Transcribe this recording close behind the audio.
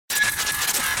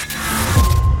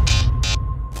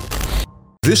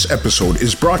This episode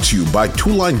is brought to you by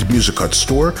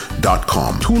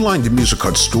TwoLinedMusicHutStore.com.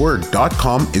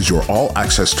 TwoLinedMusicHutStore.com is your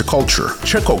all-access to culture.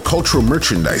 Check out cultural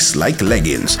merchandise like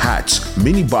leggings, hats,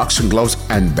 mini boxing gloves,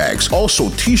 and bags. Also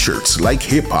t-shirts like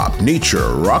hip-hop,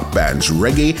 nature, rock bands,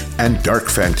 reggae, and dark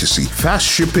fantasy. Fast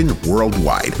shipping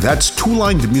worldwide. That's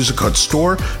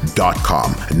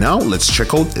TwoLinedMusicHutStore.com. Now let's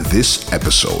check out this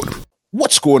episode.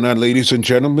 What's going on, ladies and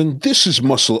gentlemen? This is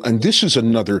Muscle, and this is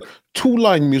another Two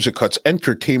Line Music Hut's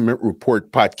Entertainment Report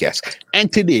podcast.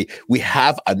 And today, we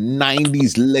have a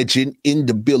 90s legend in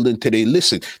the building today.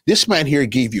 Listen, this man here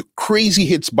gave you crazy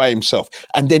hits by himself,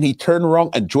 and then he turned around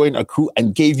and joined a crew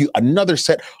and gave you another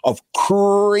set of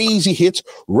crazy hits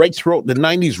right throughout the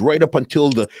 90s, right up until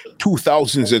the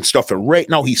 2000s and stuff. And right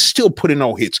now, he's still putting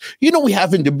out hits. You know, we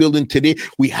have in the building today,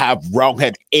 we have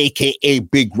Roundhead, a.k.a.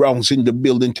 Big Rounds, in the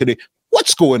building today.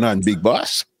 What's going on, Big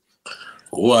Boss?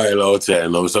 While out there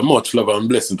now, so much love and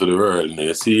blessing to the world,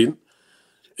 you see?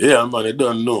 Yeah, man, you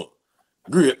don't know.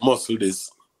 Great Muscle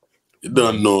this. You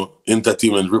don't know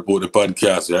Entertainment Report, the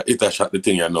podcast. Yeah, it a shot the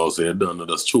thing you know, so you don't know,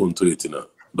 just tune to it, you know.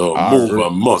 Don't move a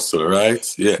muscle, right?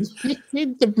 Yeah.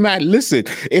 Man, listen,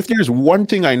 if there's one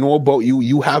thing I know about you,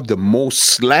 you have the most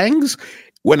slangs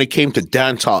when it came to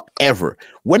dancehall ever.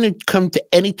 When it comes to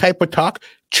any type of talk,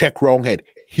 check Roundhead.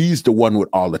 He's the one with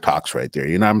all the talks right there.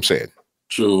 You know what I'm saying?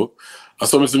 True. I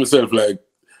saw myself like,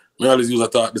 I always use a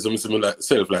talk this, I see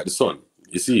myself like the sun.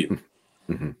 You see?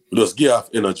 Mm-hmm. Just give off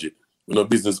energy. You know,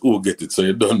 business who get it, so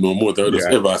you don't know more than just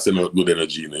ever send out good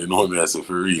energy. You know what I say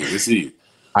for real. You see?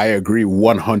 I agree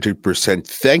 100%.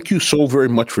 Thank you so very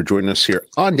much for joining us here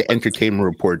on the Entertainment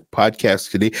Report podcast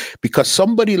today, because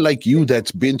somebody like you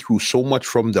that's been through so much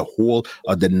from the whole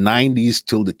of the 90s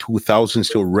till the 2000s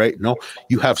till right now,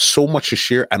 you have so much to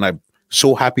share, and I'm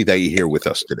so happy that you're here with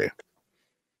us today.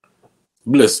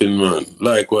 Blessing, man.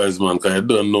 Likewise, man, because I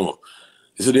don't know.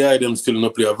 You see, the item still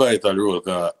not play a vital role,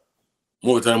 because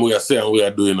more time we are saying we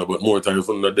are doing it, but more time if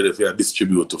we're not there, if you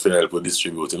distribute to help or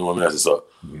distribute, you know what I mean? So,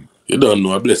 you don't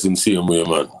know, a blessing same way,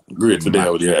 man. Great for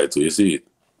there with the eye too, you see it.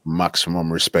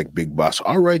 Maximum respect, Big Boss.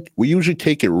 All right, we usually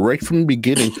take it right from the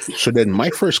beginning. So then my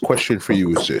first question for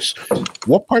you is this.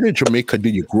 What part of Jamaica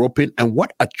did you grow up in, and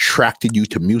what attracted you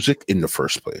to music in the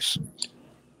first place?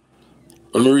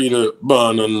 I'm really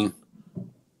born and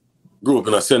grew up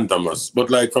in a St. Thomas, but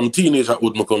like from teenage I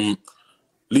would come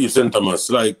leave St.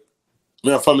 Thomas, like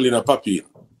my family in a Papi,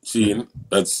 seeing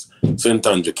that's St.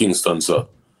 Andrew, Kingston, so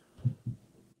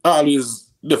I always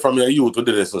there from your youth with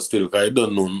this still, because I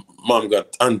don't know, mom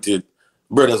got auntie,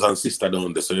 brothers and sister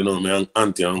down there, so you know, my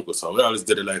auntie and uncle, so we always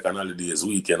did it like on holidays,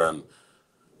 weekend, and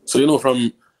so you know,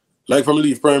 from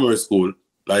leave primary school,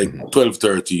 like 12,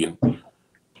 13,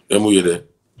 then we there,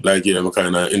 like yeah, I'm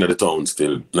kind of in the town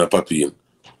still, in a Papi,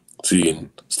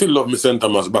 seeing, still love me St.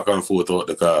 Thomas back and forth out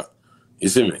the car, you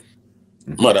see me?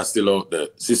 Mother still out there,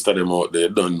 sister them out there,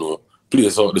 don't know.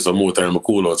 Place out there some more time, a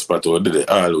cool out spot out there,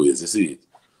 always, you see.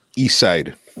 East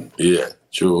side. Yeah,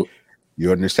 true.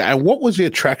 You understand? And what was the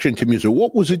attraction to music?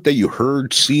 What was it that you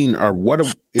heard, seen, or what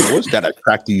it was that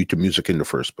attracted you to music in the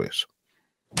first place?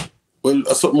 Well,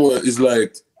 something more is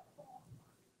like,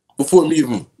 before me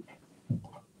even,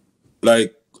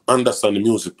 like, understand the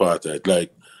music part,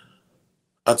 like,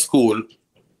 at school,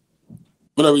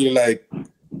 I don't really like,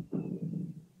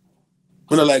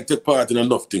 I don't like take part in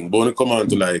enough thing, but when it come on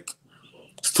to like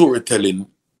storytelling,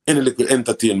 any little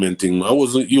entertainment thing, I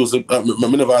wasn't using, I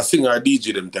never sing or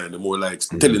DJ them time, more like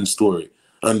telling story.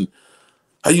 And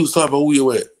I used to have a way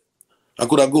where I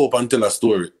could have go up and tell a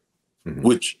story,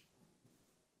 which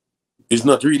is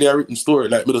not really a written story,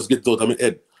 like me just get it out of my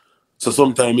head. So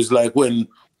sometimes it's like when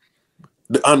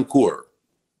the encore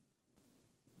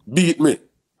beat me,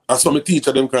 and some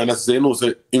teacher them kind of say, no,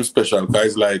 say him special,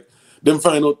 guys, like, them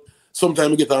find out, sometimes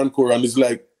we get an encore and it's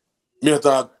like, me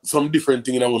talk some different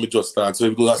thing than what me just talk. So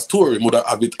if it was a story, I would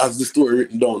have it as the story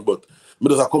written down, but me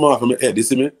just come off of my head, you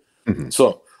see me?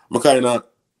 So I kind of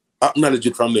acknowledge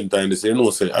it from them time. They say, no,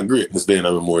 say, a greatness there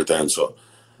in more time. So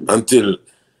until,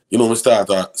 you know, we start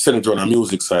sending it on a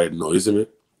music side now, you see me?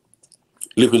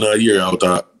 Living a year out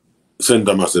of St.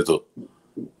 Thomas,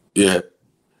 yeah.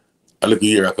 A little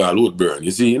year I call Woodburn, you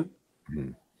see him?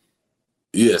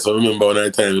 Yeah, so I remember when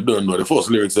I time you don't know the first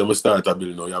lyrics when we start a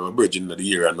bill now, you have a bridge in the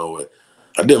year and now.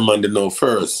 And them man they know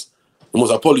first. He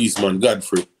was a policeman,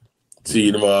 Godfrey. See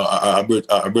him a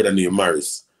brother named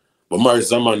Morris. But Morris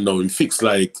is a man now, he fix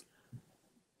like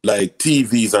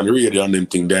TVs and radio and them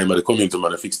thing there, but the community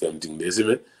man fix them thing there, you see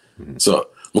me?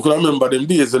 So I could remember them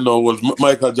days you know was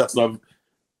Michael Jackson have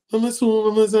Mama so,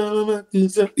 Mama sa, Mama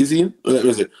kusa. You see him? Let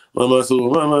me say, Mama so,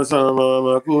 Mama sa,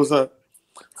 Mama kusa.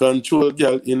 Control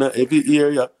girl in every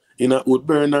area. In a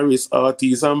Woodburn, Harris,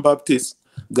 Ortiz and Baptist.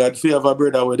 God favor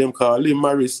brother where them call him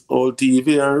Maris, all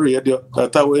TV and radio.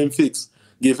 That's how him fix.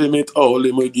 Give him it all,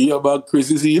 him will give you back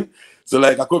Chris is in. So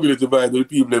like a community vibe with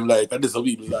people them like, and this some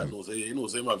people like know say, you know,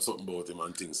 say him have something about him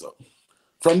and things so.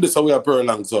 From this we are per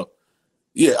long so.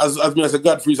 Yeah, as me as a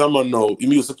Godfrey's a man now, he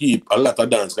used to keep a lot of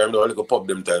dance, I know like a pub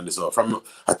them time so. From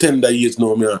a tender years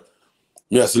now,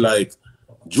 me as like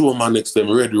Joe Man next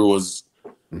them, Red Rose,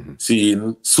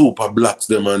 seeing Super Blacks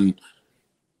them and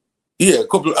yeah, a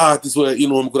couple of artists where, you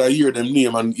know, I could hear them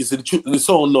name and you see the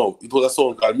song now, it was a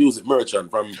song called Music Merchant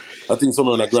from, I think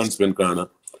somewhere in a Grand Spend corner,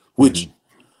 which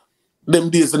them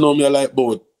days, you know, me like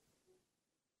about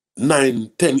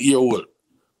 9, 10-year-old,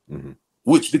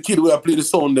 which the kid where I played the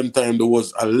song them time, there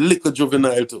was a little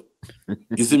juvenile too.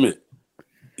 You see me?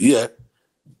 Yeah.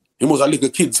 He was a little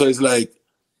kid, so it's like,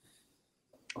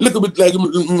 little bit like,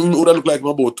 would I look like I'm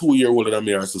about 2-year-old than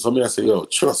me, so me I say, yo,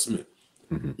 trust me.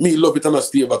 Me love it and I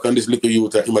stay back on this little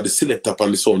youth. Him a the selector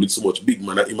on the sound. It's so much big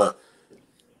man. Him a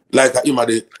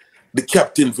the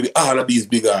captain for all of these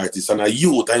big artists. And a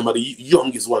youth. Him a the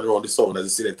youngest one around the sound as a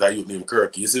selector youth named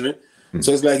Kirky. You see me?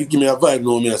 So it's like he give me a vibe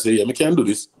now. Me I say, yeah, me can do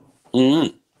this.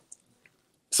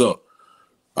 So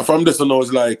from this one, I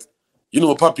was like, you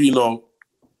know, Papi, you know,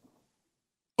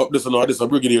 up this one, this a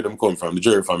Brigadier them come from the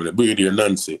Jerry family, Brigadier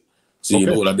Nancy. See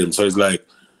all of them. So it's like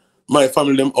my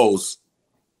family them house.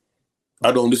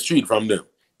 I down the street from them.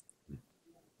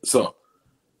 So,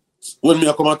 when me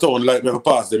I come to town, like, me I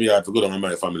pass them yard to go down to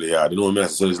my family yard. You know what I mean?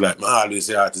 So, it's like, I always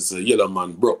say artists, Yellow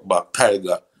Man, Brokeback,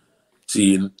 Tiger,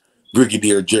 seeing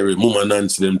Brigadier Jerry, Mama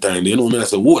Nancy, them time. You know what I mean? I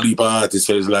say, whole heap of artists.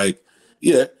 So, it's like,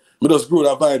 yeah, me just grew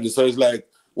that vibe. So, it's like,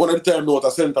 one of the time, I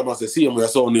sent them, I say, see him, I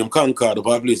saw him Concord, the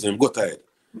place him got tired.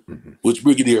 Which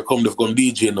Brigadier come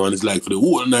DJ now, and it's like, for the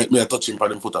whole night, me I touch him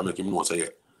on him foot and make him know, say, yeah,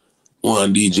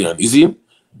 one DJ. And you see him?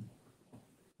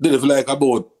 Then if like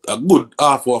about a good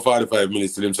half or 45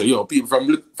 minutes to them say, yo, people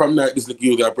from night this little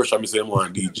you got pressure me say I'm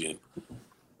on DJ.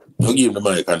 I give him the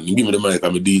mic and give me the mic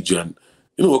and me DJ and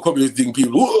you know a couple of things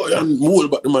people whoa and hold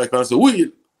back the mic and say,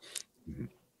 Will,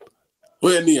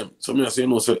 what your name? So me I say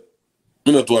no say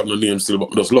me not to have no name still but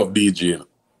me just love DJ.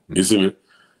 You see me?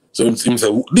 So him say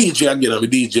DJ again and me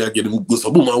DJ again him go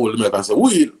so boom and hold the mic and say,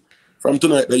 Will, from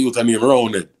tonight the youth name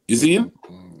Rounded. You see him?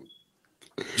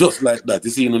 Just like that. You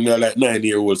see, when they're like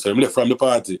 9-year-old, so I left from the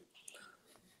party.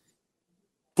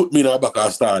 Put me in the back of a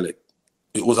Starlet.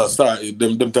 It was a Starlet.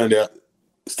 Them time they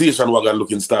station wagon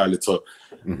looking Starlet. So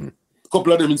a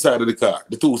couple of them inside of the car.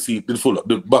 The 2 seat, they full up.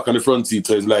 The back and the front seat.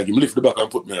 So it's like him lift the back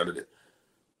and put me under there.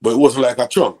 But it wasn't like a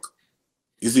trunk.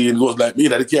 You see, it was like me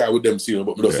in the car with them, see,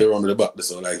 but me just around the back.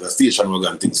 So like a station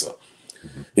wagon thing. So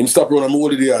him stop around and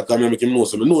hold it there. Come and make him know.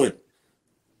 So I know him.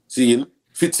 See him.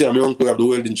 Fitzy, my uncle have the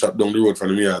welding shop down the road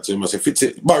from the yard. So he must say,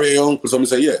 Fitzy, Barry, your uncle. So I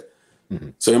say, yeah.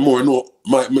 So he more know,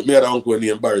 my other uncle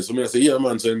named Barry. So I say, yeah,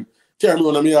 man. So he carry me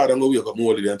on my yard and go wake up my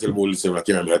holiday and tell me, say, I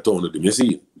carry me a town with him. You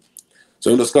see?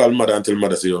 So I just call mother and tell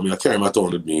mother, say, I carry my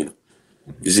town with me.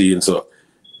 You see? And so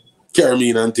carry me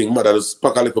in and thing. Mother just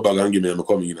pack a little bag and give me and I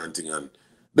come in and thing. And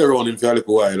they run him for a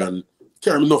little while and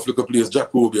carry me enough little place,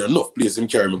 Jack Ruby, enough place him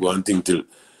carry me go and thing till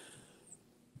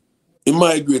he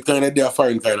migrate kind of their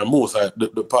foreign kind of most of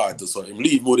the party. So him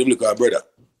leave more them little brother.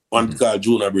 One called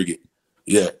Junior Brigade.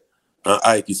 Yeah. And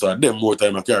Ike. So them more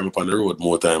time I carry me on the road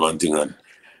more time and thing. And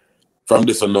from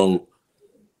this on now,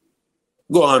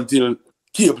 go on till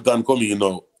Cape Town come in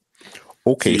now.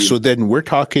 Okay, so then we're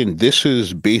talking, this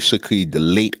is basically the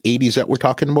late 80s that we're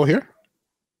talking about here?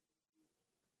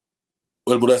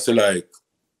 Well, but I say like,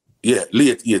 yeah,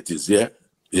 late 80s, yeah?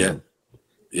 Yeah.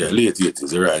 Yeah, late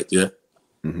 80s, you're right, yeah.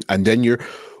 And then you're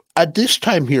at this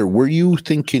time here, were you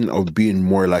thinking of being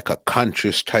more like a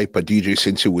conscious type of DJ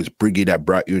since it was Briggy that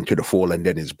brought you into the fold and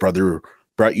then his brother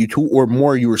brought you to, or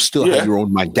more you were still had your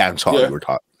own dance hall you were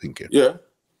thinking? Yeah.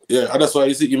 Yeah, and that's why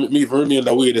you see me for remain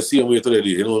that way the same way today.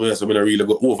 You know what I mean? So I really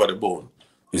go over the bone.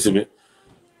 You see me?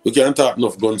 We can't talk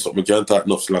enough guns something, we can't talk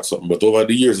enough slack something. But over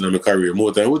the years in my career,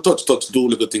 more time we touch, do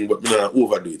little thing, but we not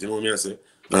overdo it. You know what I say?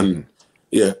 And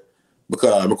yeah.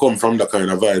 Because I come from that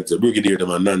kind of vibes, the Brigadier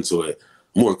them and Nancy, so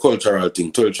more cultural thing,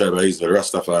 12 tribe is the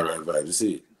Rastafari vibe, you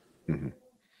see? And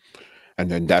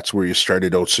then that's where you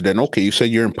started out. So then, okay, you said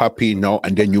you're in Papi now,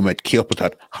 and then you met Cape.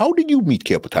 How did you meet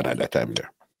Cape at that time there?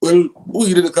 Well,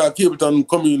 we did a Cape Town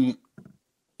coming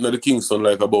to the Kingston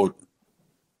like about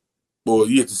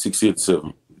 86,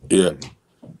 87. Yeah.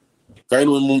 I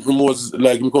know him was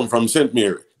like him come from St.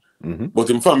 Mary. But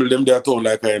him family them there town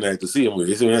like I to see him with.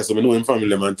 You see me? So I know him family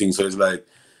them and things. So it's like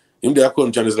him there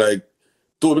country and it's like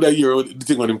told me that year the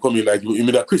thing when him coming like him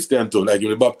that Christian too, like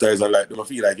him baptized and like him I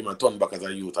feel like him a turn back as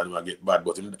a youth and him a get bad.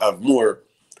 But him have more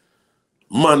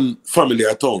man family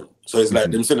at town. So it's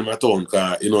like them send him at town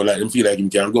because, you know, like them feel like him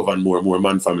can govern more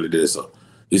man family there. So,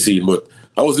 you see, but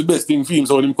that was the best thing for him.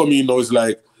 So when him come in now, it's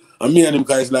like, and me and him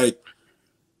guys like,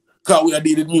 because we are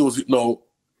dealing music now,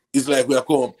 it's like we are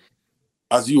come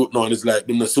as youth now, and it's like,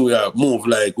 them so we are move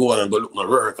like, go and go look at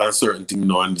work and certain thing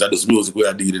now, and that is music we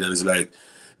are dealing, and it's like,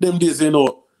 them days, you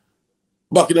know,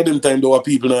 back in them time, there were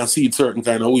people that see it certain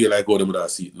kind of way, like how them would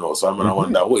see it now. So I'm going to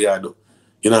wonder what you do.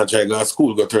 You know, try to go to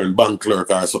school, go turn bank clerk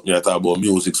or something, you talk about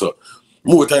music. So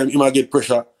more time, you might get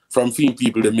pressure from female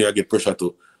people than me, I get pressure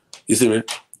too. You see me?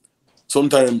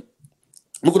 Sometimes,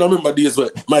 I could remember days where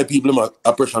my people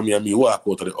might pressure me and me walk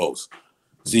out of the house.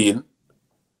 Seeing?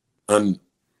 And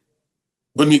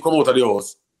when we come out of the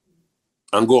house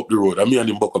and go up the road, and me and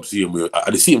him buck up same way,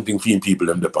 the same thing female people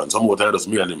them depend. Some more time, just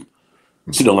me and him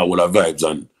sit down and all the vibes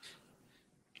and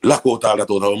lock out all that out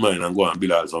of our mind and go and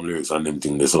build all some lyrics and them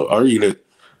things. So I really,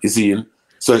 you see,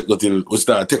 so it got till we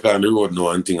start taking on the road now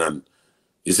and thing, and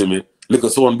you see me, like a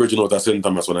someone bridging out of St.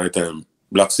 Thomas one night time,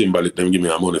 Black Symbolic, them give me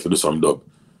a money for do some dub.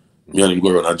 Me and him go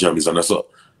around and jammies, and I saw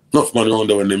enough man around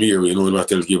there when them hear, you know, when I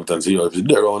tell Capleton and say, yo, if you're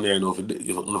there around here, you know, if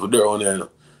you're there around here, you know,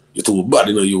 you're too bad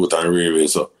in the youth and railway.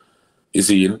 So, you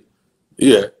see,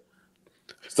 yeah.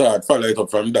 Start follow it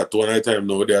up from that one night time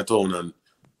now there town, and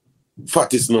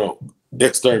Fattest now,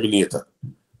 Exterminator.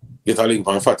 Get a link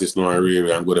on Fattest now and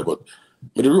railway and go there, but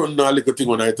the run now little thing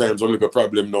one night times only a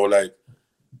problem now, like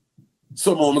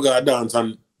somehow I gotta dance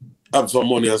and have some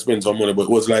money and spend some money, but it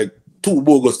was like $2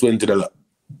 bogus $20.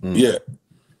 Yeah.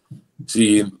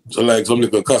 See, so like some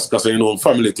little cause you know,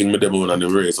 family thing with them on and the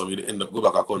race, so we end up go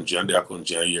back a country and their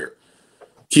country a year.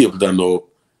 Capleton now,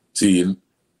 seeing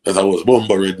that I was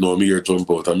bomber red now, me here jump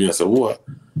out, and me I said, what?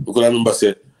 Because I remember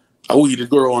say, I we did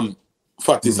go around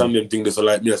Fattest and them things, so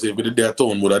like me I say, if we did their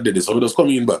town would have did this, so we just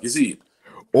coming back, you see it.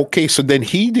 Okay, so then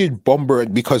he did Bomber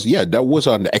because that was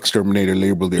on the Exterminator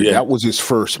label there. Yeah. That was his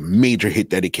first major hit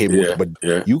that he came with.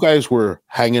 But you guys were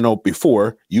hanging out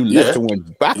before. You left and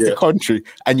went back to country,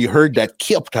 and you heard that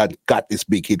Capleton got this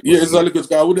big hit. Yeah, it's like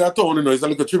a with their town, you know, it's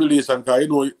like a tribulation car, you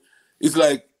know. It's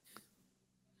like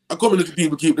a community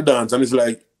people keep the dance, and it's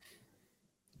like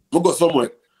we go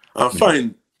somewhere and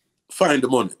find the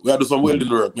money. We had to do some welding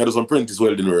work, we had to do some apprentice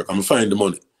welding work, and we find the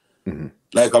money.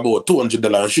 Like about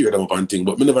 $200 and share them up and thing,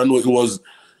 but me never know it was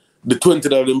the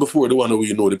 $20 them before the one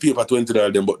we know, the paper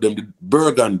 $20 them, but them the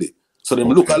burgundy. So them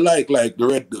look alike, like the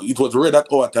red, it was red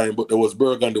at our time, but there was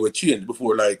burgundy were changed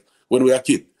before, like when we were a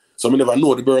kid. So me never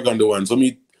know the burgundy one. So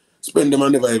me spend them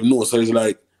and never even know. So it's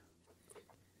like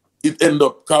it end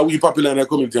up, cause we popular in the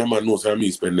community and man knows how me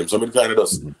spend them. So me kind of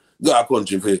just go a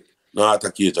country for not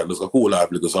a cage and just go cool off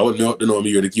because I wouldn't know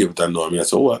me hear the Capleton know me. I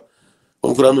said, what? I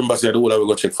could remember saying the whole I would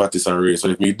go check Fattest and Ray, so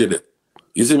if me did it.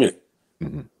 You see me?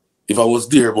 If I was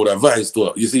there about advice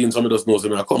to you see, somebody just knows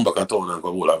me, I come back at town and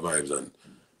come all the vibes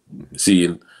and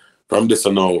seeing from this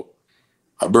and now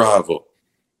a Bravo.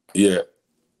 Yeah.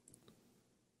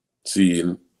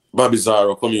 Seeing Bobby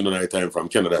Zara coming in the night time from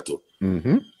Canada too.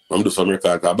 I'm do some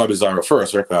record. Bobby Zara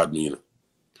first record me, you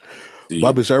know.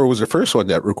 Bobby Zara was the first one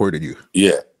that recorded you.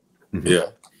 Yeah. Yeah.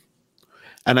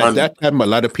 And at that time, a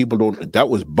lot of people don't. That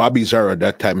was Bobby Zara at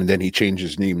that time, and then he changed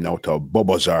his name now to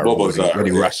Bubba Zara. When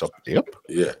he rest up. Yep.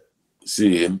 Yeah.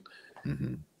 See him.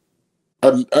 And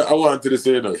I wanted to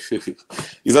say, you know,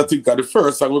 is I think that the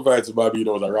first song we played to Bobby, you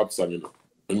know, was a rap song, you know.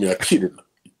 And me a kidding.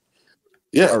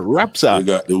 Yeah. A rap song. We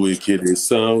got the wickedest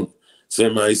sound.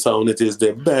 Semi sound, it is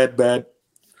the bad.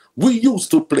 We used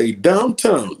to play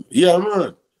downtown. Yeah,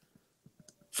 man.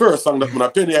 First song that when I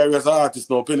Penny Harry as an artist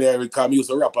now, Penny Harry come used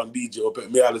to rap on DJ.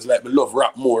 Me always like me love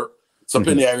rap more. So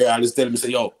Penny Harry always tell me, say,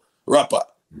 yo, rapper,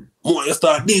 more you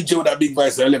start DJ with that big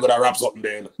voice and let that rap something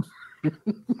there.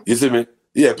 You see me?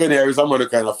 Yeah, Penny Harry, I'm gonna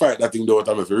kind of fight that thing though,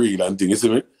 time for real and thing, you see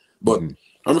me? But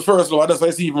I'm the first one, that's why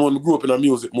I see even when I grew up in the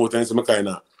music more times, so I kind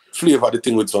of flavor the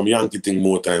thing with some Yankee thing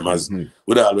more time as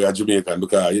with all the way a Jamaican,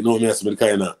 because you know me, I see me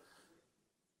kind of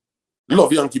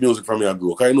love Yankee music from your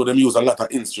group. I know them use a lot of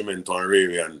instrument on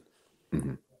radio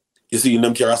and you see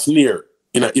them carry a snare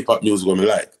in a hip hop music what I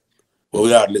like. But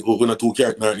we had like two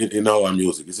characters in our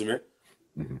music, you see me?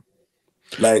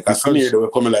 Like a snare that will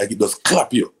come like it just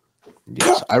clap you.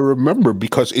 Yes, I remember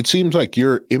because it seems like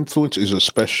your influence is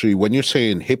especially when you're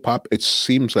saying hip hop, it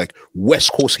seems like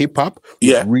West Coast hip hop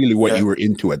was really what you were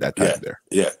into at that time there.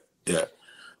 Yeah.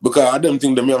 Because I don't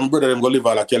think my brother them go live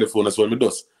all in California, so when me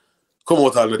does come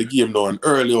out of the game now and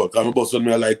early out, because my boss when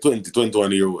me like 20,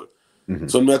 21 year old.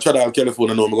 So when I try to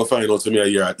California now, I go find out to me a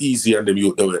year at Easy and them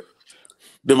youth the way.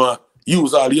 Them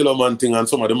use all Yellow Man thing and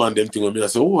some of the man them thing with me. I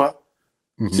say, oh,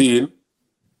 seeing?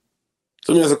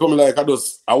 So me I say come like I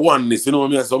just I want this, you know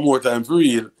me I say more time for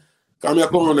real. Come here,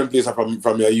 come around them places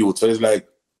from your youth. So it's like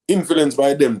influenced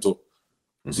by them too.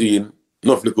 Seeing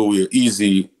enough little way,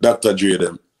 Easy, Dr. Dre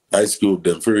them, Ice Cube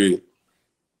them, for real.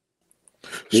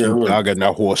 So I got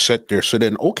that whole set there. So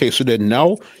then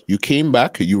now you came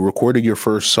back, you recorded your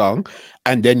first song,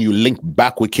 and then you linked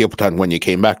back with Capleton when you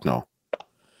came back now.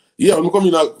 Yeah, I'm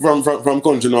coming out from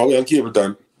country now, we're in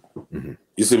Capleton.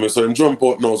 You see me, so I'm jump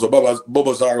out now, so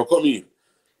Bubba Zara come in.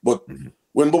 But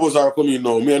when Bubba Zara come in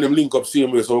now, me and them link up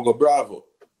same way, so we go Bravo.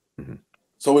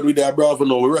 So when we there Bravo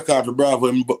now, we record for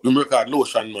Bravo, we record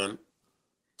Lotion, man.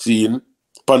 Seeing,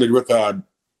 Paned record,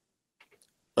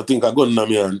 I think I got in my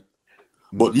hand.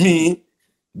 But me,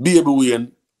 Baby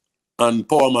Wayne, and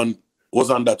Powerman was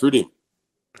on that rhythm.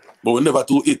 But we never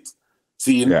do it.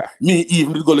 Seeing, me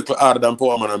even did go a little harder than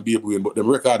Powerman and Baby Wayne, but them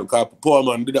record, because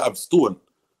Powerman did have Stone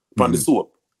on the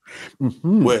soap.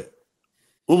 Where,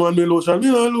 woman me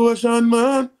lotion,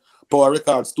 man. Power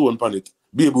record Stone on it.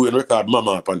 Baby Wayne record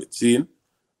Mama on it. Seeing?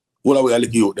 All the way I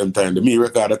lick you out them time. The me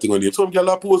record that thing on it. Some girl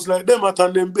a pose like them at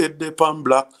on them bed, they pan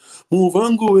black. Move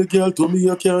and go, girl, to me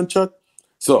you can't chat.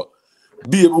 So,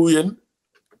 Baby Wayne,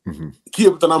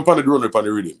 Capleton and Paned run up on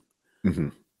the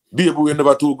rhythm. Baby Wayne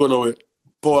never too gone away.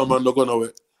 Power Man no gone away.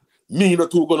 Me not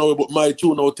too gone away, but my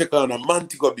tune now take on a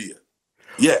Mantico beer.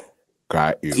 Yeah.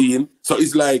 Got you. Seeing? So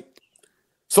it's like,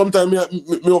 sometimes me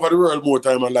over the world more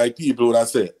time and like people would have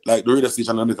said, like the radio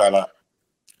station and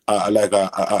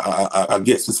I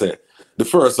guess to say, the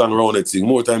first song around it sing,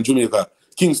 more time Jamaica,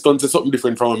 Kingston say something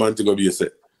different from a Mantico beer say.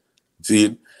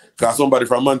 See? Because somebody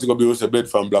from Mantico Bay will say Bed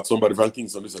from Black, somebody from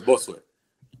Kingston will say Busway.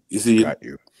 You see? Got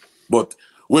you. But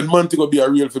when Mantico Bay are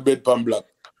real for Bed from Black,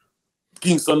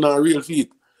 Kingston not real for it.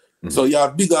 So you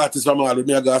have big artists from all,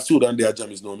 me I got student there,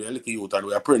 Jammys now, me I look at youth and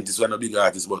we apprentice, we're not big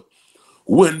artists, but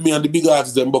when me and the big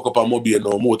artists them buck up on Mobile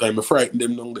now, more time I frighten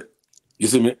them down there. You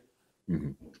see me?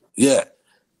 Yeah.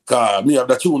 Because me have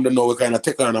that tune them now, we kind of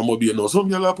take on a Mobile now. Some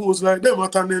y'all pose like them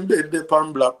at on them Bed, they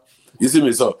pan Black. You see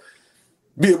me? So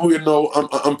Baby Wayne now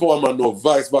and Powerman now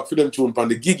vice back for them tune pan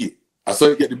the Giggy. I saw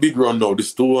you get the big run now, the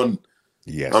Stone.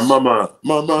 Yes. And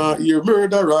Mama, you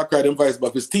murder rock, cry them vice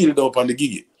back, we steal it up on the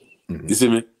Giggy. You see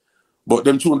me? But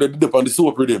them tune they did up on the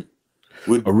soap rhythm.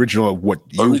 With original what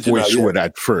you voiced with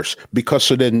at first. Because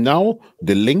so then now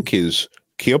the link is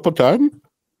Capleton,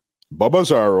 Bubba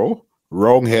Zaro,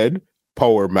 Wronghead,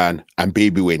 Powerman, and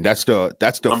Baby Wayne. That's the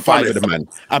five of the man.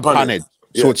 And Paned.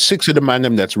 So it's six of the man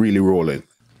them that's really rolling.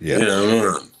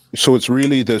 Yeah. So it's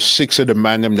really the six of the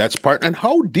man them that's part. And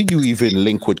how did you even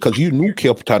link with? Because you knew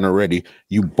Capleton already.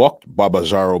 You bucked Bubba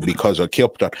Zaro because of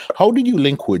Capleton. How did you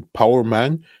link with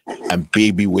Powerman and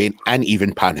Baby Wayne and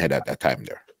even Panhead at that time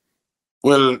there?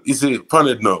 Well, you see,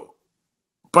 Paned now.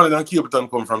 Paned and Capleton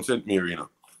come from St. Mary, you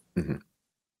know.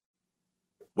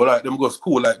 But like them go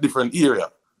school like different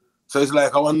area. So it's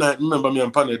like one night, remember me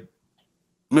and Paned,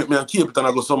 me and Capleton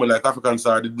I go somewhere like African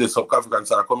Star, did this up African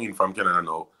Star come in from Canada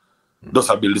now.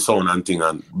 Does I build the sound and thing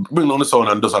and bring on the sound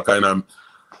and does I kind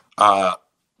of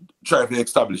try to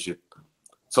establish it.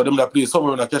 So them that play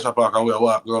somewhere in the Kesha Park and we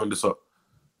walk around this up.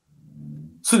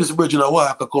 See this bridge in a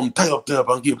walk, I come tie up there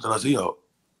and Capleton and I say, yo,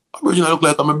 a bridge look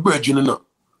like I'm a bridge, you know.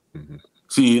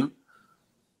 Seeing?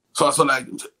 So I saw like,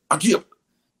 I keep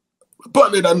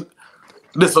Paned and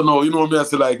this or no, you know me, I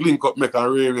say like link up, make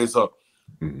and Ray so.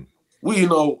 We you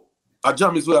know, a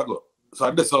jam is where I go. So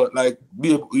that's like,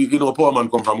 you know, poor man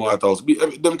come from White House.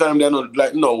 Them time they're not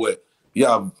like nowhere. You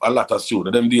have a lot of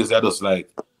students. Them days they're just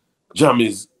like,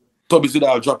 jammies. Toby said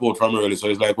I'll drop out from early. So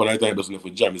it's like when I time just left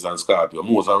with jammies and Scorpio.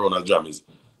 Most are run as jammies.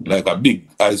 Like a big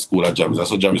high school at jammies.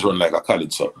 So jammies run like a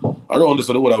college. So around this,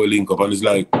 the whole I will link up. And it's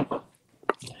like,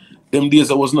 them days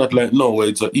I was not like nowhere.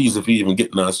 It's easy for even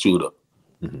getting a studio.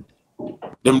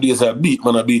 Them days I beat you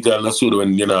in the studio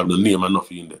when you don't have the name and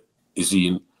nothing in there. You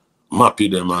see,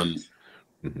 mappy them and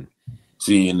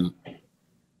seeing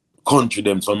country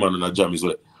them some man in a jam is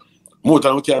well. More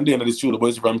time we can't do in the studio,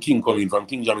 but from King coming, from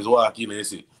King Jam is walking and you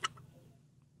see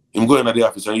him going to the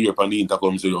office and hear upon the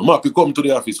intercom say, Mappy come to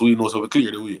the office so we know so we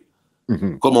clear the way.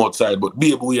 Come outside, but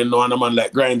Baby Wayne now and a man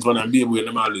like Grindsman and Baby Wayne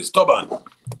them always stubborn.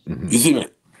 You see me?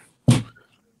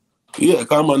 Yeah,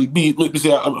 come and beat me.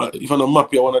 Say, if I'm not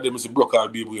Mappy, one of them is broke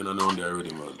out Baby Wayne and down there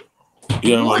already, man.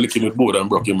 Yeah, man, licking with board and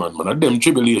broke him, man. And them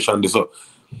tribulation this up.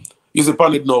 You see,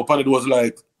 Paned now, Paned was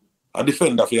like a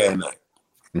defender for you and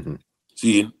I.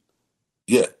 See?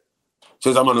 Yeah. So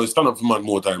it's a man who stand up for man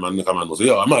more time and make a man who say,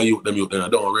 yo, I'm a youth, them youth, and I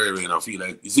don't really and I feel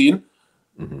like, you see?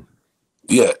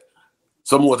 Yeah.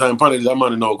 Some more time, Paned is a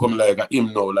man now come like a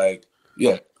him now, like,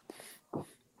 yeah.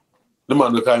 The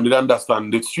man who kind of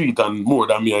understand the street and more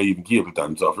than me and even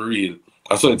Capleton, so for real.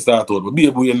 I saw it start out, but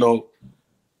Baby Wayne now,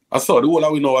 I saw the whole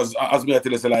of we know as me I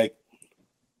tell you, say like,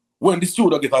 when the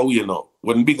studio get away now,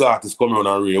 when big artists come around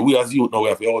and rare, we as youth now we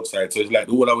have to outside. So it's like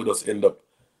the whole of it just end up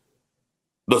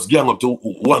just gang up to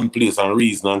one place and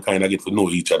reason and kind of get to know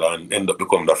each other and end up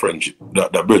become the friendship,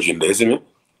 that bridging there, see me?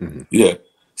 Yeah.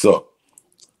 So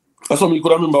that's what me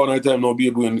could remember when I time now baby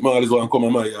when my always want to come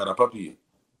in my yard a papi.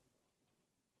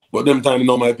 But them time you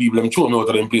know my people, them throw me out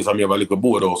of them place and me have a little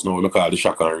board house now, we call the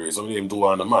shack and race. Some of them two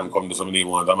want a man come to some of them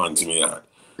want a man to me yard.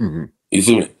 You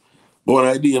see me? But when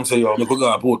I did him say, yo, I could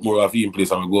go to Portmore off in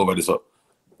place and I go over this up.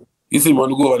 You see,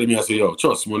 when I go over there, I say, yo,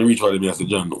 trust me, when I reach over there, I say,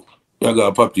 John, no. I got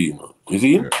a papi, man. You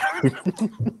see?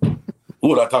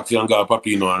 Hold a taxi and got a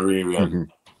papi, no, and Ray.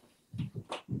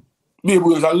 Baby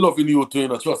is a loving youth, you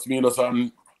know, trust me, you know,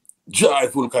 some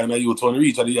joyful kind of youth. When I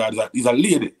reach at the yard, he's a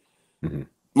lady.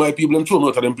 My people, them throw me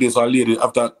out of them place for a lady.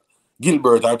 After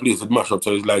Gilbert, I place it mash up,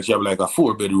 so it's like she have like a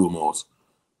 4-bedroom house.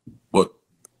 But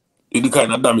it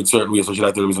kind of damage certain ways, so she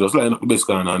like tell me, just line up the best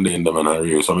kind and then them and her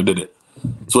rear. So I did it.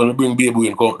 So when I bring baby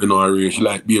in company to her rear, she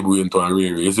like baby into her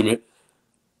rear, you see me?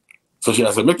 So she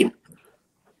said, make him.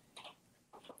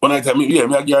 When I tell me, yeah,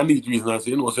 I guarantee the reason I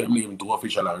say, you know, send me to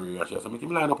official her rear. She said, make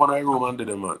him line up on her room and did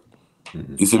them, man.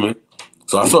 You see me?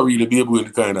 So I saw really baby in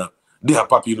the kind of, they are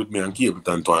popping with me and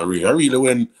Capleton to her rear. I really,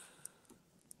 when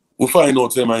we find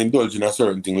out say I indulge in a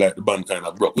certain thing like the band kind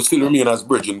of broke. We still remain as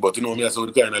bridging, but you know me, so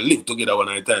we kind of live together one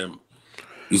at a time.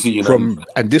 You see, you know.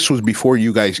 And this was before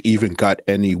you guys even got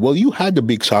any. Well, you had the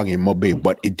big song in Mobay,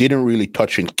 but it didn't really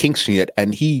touch in Kingston yet.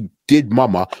 And he did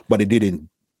Mama, but it didn't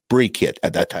break yet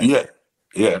at that time.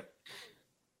 Yeah.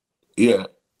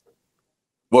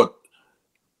 But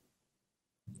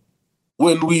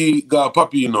when we got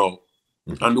Papi, you know,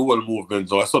 and the whole movement,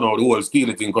 so I saw now the whole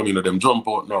Steely thing coming, you know, them jump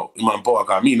out now. Man, Power,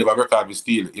 because me never record with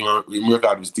Steely. He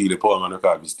record with Steely, Power man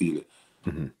record with Steely.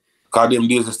 Because them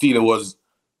days the Steely was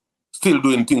still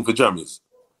doing things for jammies.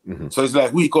 So it's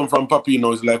like we come from Papi, you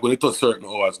know, it's like when it touch certain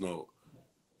hours now,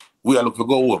 we are looking to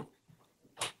go home.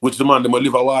 Which the man, they might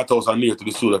live a White House and near to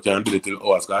the studio can do it till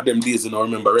hours. Because them days, you know,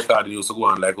 remember recording used to go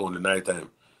on like on the night time.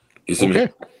 You see me?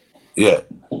 Yeah.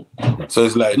 So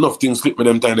it's like enough things slip me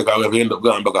them time because we end up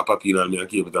going back at Papi and me and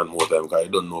keep it on more time because I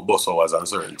don't know bus hours and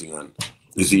certain things. And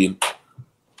you see?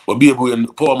 But baby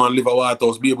and poor man live a White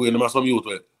House, baby and them have some youth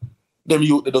where them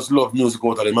youth they just love music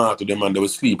out of them heart to them and they will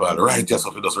sleep all right just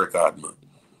off it just record,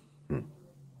 man.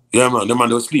 Yeah man, them man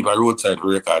they will sleep at roadside for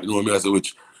record, you know what I mean? I say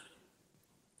which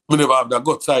I never have that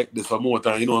gut sight this for more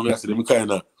time, you know what I mean? I say them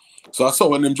kinda so I saw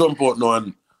when them jump out now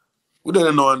and we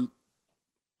didn't know and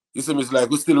you see me, it's like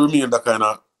we still remain that kind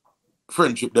of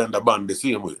friendship then the band the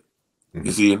same way.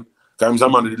 You see? Because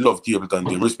I'm a man that love Capleton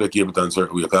team, respect Capleton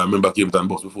certain way. Because I remember Capleton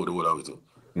boss before the whole of it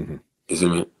too. You see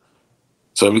me?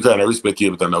 So we kind of respect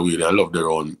Capleton that way. I love their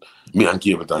own, me and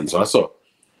Capleton. So I saw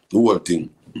the whole thing.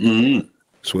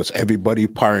 So it's everybody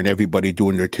partying, everybody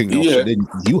doing their thing. Yeah. So then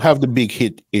you have the big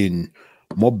hit in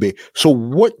Mobay. So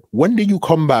when did you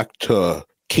come back to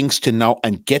Kingston now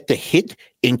and get the hit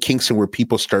in Kingston where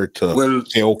people start to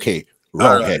say, okay,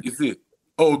 right ahead. You see,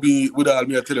 with all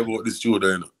me I tell you about this studio,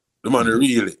 you know. The man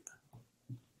really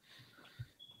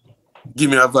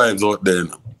give me a vibes out there, you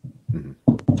know.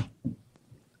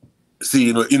 See,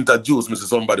 you know, introduce me to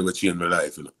somebody who changed my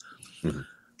life, you know.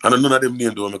 And none of them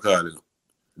names do what I call, you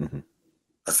know.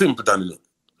 A simpleton, you know.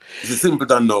 It's a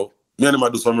simpleton now. Me and him I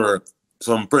do some work,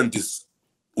 some apprentice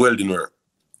welding work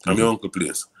at my uncle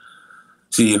place.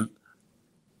 See,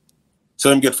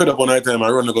 so I get fed up one night time, I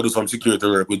run to go do some security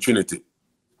work with Trinity.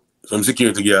 Some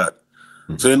security guard.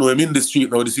 So you know, I'm in the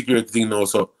street now, the security thing now,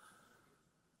 so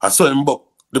I saw him buck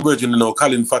the virgin, you know,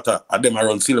 calling Fata, and them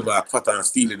around Silverback, Fata and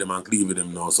stealing them and cleaving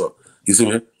them now, so you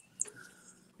see me?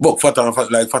 Buck Fata and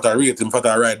Fata, like Fata rate him,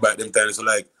 Fata ride back them time, so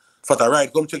like, Fata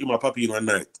ride, come check him my papi in one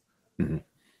night.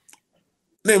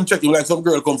 Then check him, like some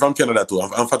girl come from Canada too,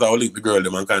 and Fata will link the girl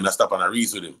them and kind of stop and I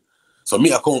reason with him. So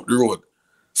me I come up the road,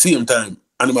 same time,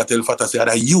 and I tell Fata, say,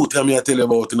 that you tell me I tell you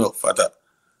about, you know, Fata.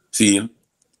 See him?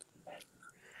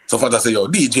 So Fata say, yo,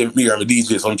 DJ, me and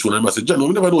DJ some tune, and I say, John, we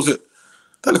never know, say,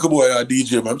 that little boy a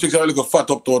DJ, man. Check out a little fat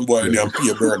uptown boy in there and pay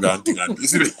a burger and thing. And, you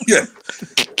see me? Yeah.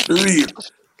 Real.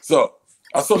 So,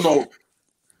 I saw now,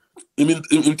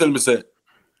 him tell me, say,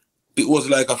 it was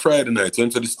like a Friday night, so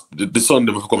into the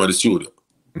Sunday, I come at the studio.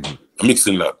 A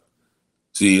mixing lab.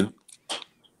 See?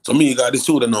 So me got the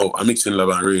studio now, a mixing lab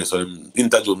and race. So him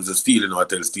interview me, Steely, you know, I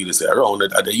tell Steely, say, around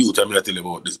at the youth, I tell you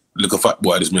about this little fat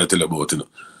boy, this me I tell you about, you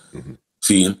know.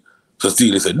 See? So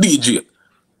Steely said, DJ.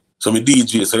 So me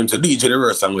DJ, so him say, DJ the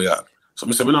rare song we have. So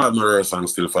me say, me don't have no rare song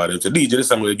still for them. So DJ the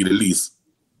song we give the least.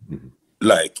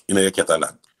 Like, in your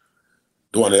catalog.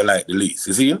 The one they like the least.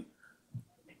 You see?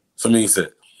 So me say,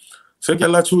 Say,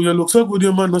 girl, true, you look so good,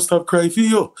 your man, no stop cry for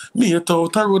you. Me, a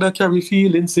thought I would carry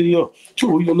feelings to you.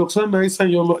 True, you look so nice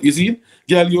and you see,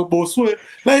 girl, you both swear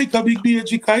like a big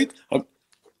BG kite.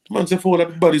 Man say, for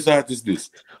that body's art is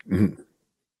this. Mm-hmm.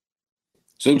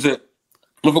 So him say,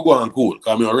 I'm go on cool,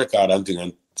 because I'm on record and thing.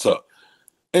 And so,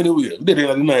 anyway, dead in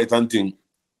the night and thing.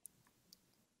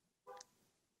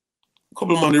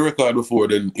 Couple of months the record before,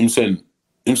 then him send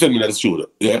me to the studio,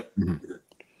 yeah? Mm-hmm.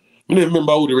 I don't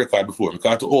remember who the record before,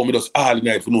 because to me just all the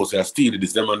night for no say I steal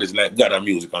this, them and this like God and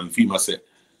music and feel myself.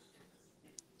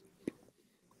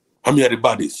 And me are the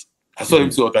bodies. I saw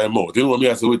him say what I'm out. You know what me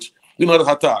I say, which, you know, that's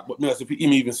a talk, but me I say,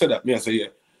 him even said that, me I say, yeah.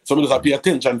 So I just pay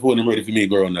attention for when I'm ready for me to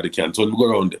go around at the can. So I go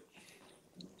around there.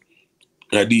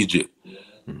 And I DJ.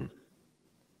 Mm-hmm.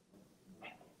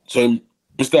 So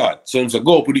I start. So I say,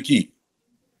 go up with the key.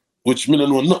 Which me don't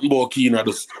know nothing about key,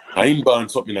 I inbound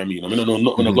something I mean. I don't know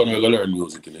nothing I'm going to learn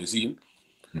music, you see?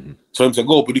 Mm-hmm. So I say,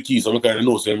 go up with the key, so I kind of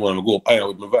know, so I want to go up higher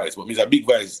with my voice. But me a big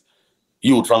voice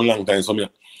youth from a long time, so me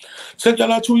say,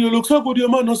 girl, true, you look so good, your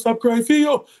man, no stop cry for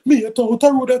you. Me a thought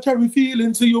I would carry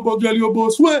feelings to you, but girl, you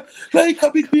both swear like a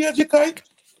big BG kite.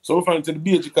 So I find the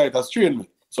BG kite has trained me.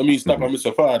 So me stop and me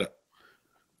say, father.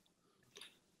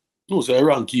 No, say,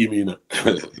 wrong key me, you know.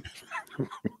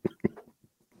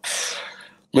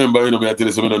 Remember, you know, I tell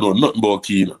you, I don't know nothing about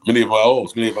key. You know. I live in a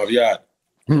house, I live in a yard,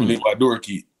 I live in a door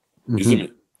key. You see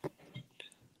me?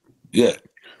 Yeah.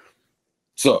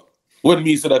 So, when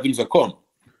me said that, him say, come.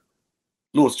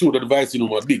 No, it's true, the device, you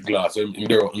know, a big glass, him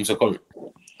there, him say, come.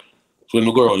 So when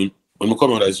I go around him, when I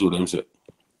come out of the studio, him say,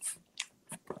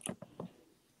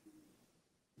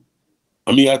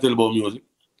 and me, I tell about music.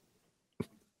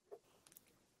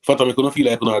 Fatta, I couldn't feel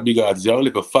like a big artist. You're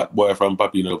like a fat boy from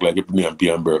Papi, you know, look like you put me on P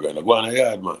and Burger. And I go on a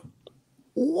yard, man.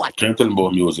 What? Can't tell him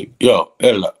about music. Yo,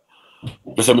 Ella.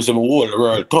 I say, my whole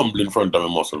world tumble in front of my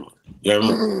muscle, man. You know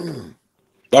what I mean?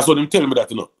 That's what him tell me that,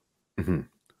 you know. Mm-hmm.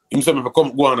 Him say, if I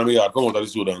come go on in my yard, come out of the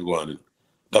studio and go on in.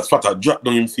 That's Fatta drop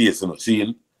down his face, you know,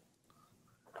 seeing?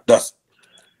 That's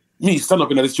me stand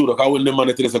up in the studio, because when the man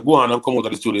tell us, go on and come out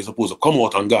of the studio, you're supposed to come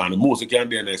out and gone. And most of the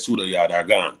can't in the studio yard are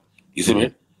gone. You see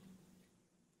me?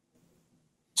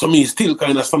 So me still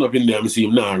kind of stand up in there and see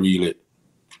him now really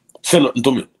say nothing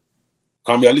to me.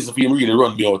 Because I listen for him really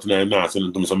run me out and now say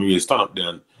nothing to me. So me really stand up there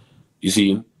and you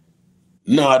see him.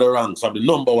 Now the ranks of the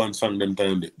number one song them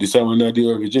time. This one not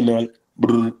the original.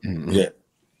 Yeah.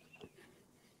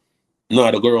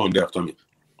 Now they go around there after me.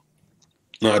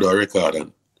 Now they record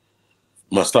and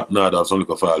I stop now to have some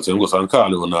little files. So I'm going to call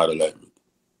you now like me.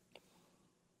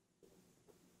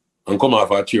 And come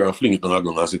off a chair and fling it on the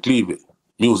ground and say, cleave it.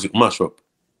 Music mash up.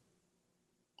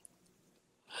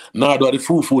 Now do the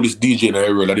foolish DJ in the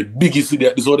area, like the biggest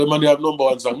idiot. This other man they have number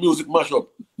one song, music mash up.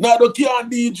 Now do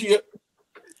can't DJ.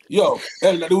 Yo,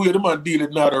 hell, the way the man deal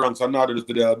it now the ranks and now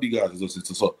the big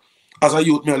artists. So as a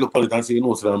youth, me I look at it and say, you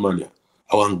know, so that man, yeah,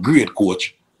 I want great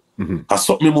coach. I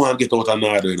suck me more and get out of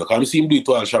Nado, you know, because I see him do it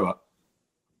to Al Shabba.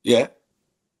 Yeah.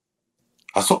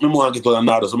 I suck me more and get out of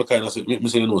Nado, so I kind of say, me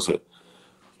say, you know, sir,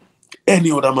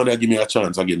 any other man that give me a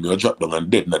chance again, me I drop down and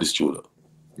dead in the studio.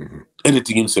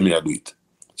 Anything him say me I do it.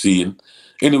 See,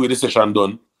 anyway, the session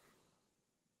done.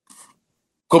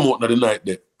 Come out the night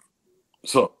there.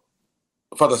 So,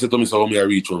 Father said to me, so me I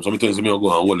reach home. So, me tell him, I go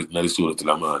and hold it in the studio till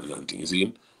the morning and things,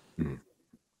 you see?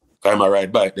 I'm a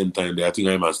ride bike them time there. I think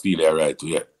I'm a steal there ride too,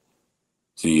 yeah.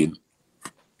 See?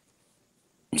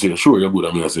 I'm saying, sure, you're good.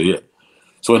 I say, yeah.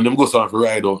 So, when them go start for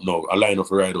ride out now, a line up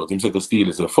for ride out, him say to steal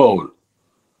is a foul.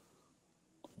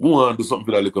 We want to do something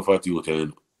for that little fat youth, you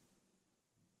know?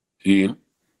 See?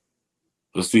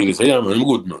 So still say, yeah man, I'm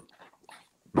good man.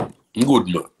 I'm good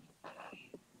man.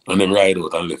 And them ride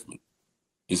out and left me.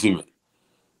 You see me?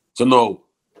 So now,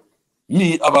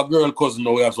 me have a girl cousin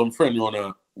now, we have some friend on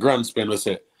a grand spend, we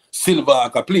say, Silva,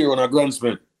 a player on a grand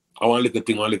spend. I want a little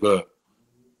thing, I want a little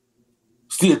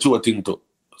stage show thing too.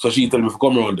 So she tell me to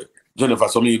come around there. Jennifer,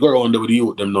 so me go around there with the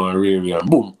youth them now and really and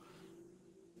boom.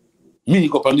 Me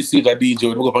go up on the stage at DJ,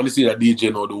 when I go up on the stage at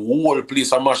DJ now, the whole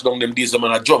place I mash down them days, the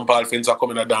man I jump all fence and come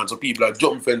in a dance, so people are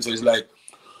jump fence, so it's like,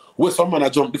 where some man I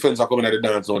jump the fence and come in at the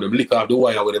dance now, them lick off the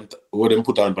wire where them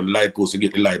put on the light post to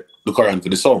get the current for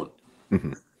the sound.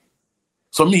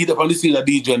 So me hit up on the stage at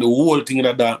DJ and the whole thing in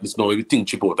the darkness now, everything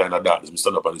chip out in the darkness, me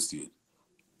stand up on the stage.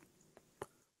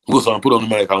 Go so and put on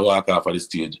the mic and walk off of the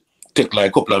stage. Take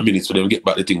like a couple of minutes for them to get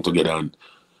back the thing together and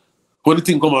when the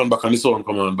thing come on back and the sound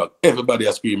come on back, everybody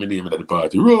is screaming name at the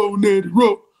party. Row, Ned,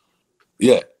 row.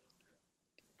 Yeah.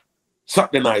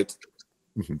 Saturday night,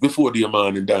 before the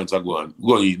man and dance are go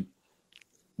in.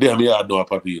 There my yard now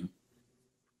pop in.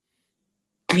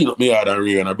 Clean up my yard and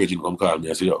Ray and a bridge come call me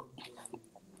and say, yo.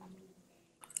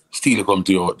 Steely come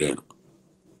to you out there.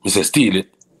 I say, Steely.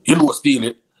 You know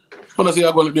Steely. When I say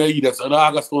I'm going to be an idiot, and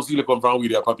August don't Steely come from with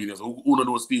their papi. So who don't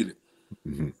know Steely?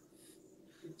 Mm-hmm.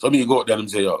 So me go out there and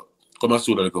say, yo, come and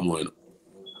see that come on.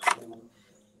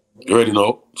 You ready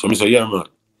now? So I say, yeah, man.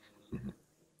 Mm-hmm.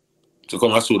 So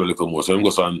come and see that come on. So I'm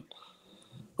going to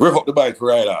rev up the bike for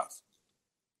ride off.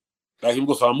 Like him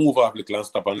go so move off little and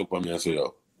stop and look at me and say,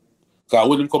 yo. Because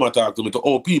when him come and talk to me, to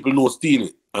all people know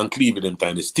Steely and Cleveland them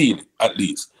time, they Steely, at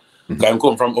least. Because him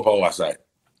come from upper west side.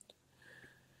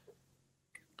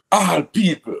 All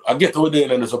people, I get over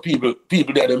there and so people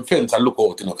there them fence and look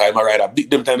out, you know, because I'm a rider.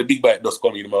 Them time the big bike does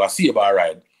come in, I'm a Saber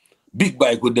ride. Big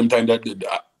bike with them time that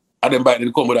them bike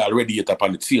they come with a radiator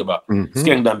upon it, Saber.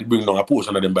 Skeng down, they bring down a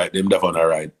portion of them bike, them deaf on a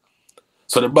ride.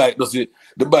 So the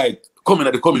bike coming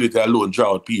at the community alone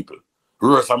draw out people.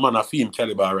 Worse a man a film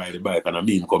caliber ride the bike and a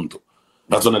meme come to.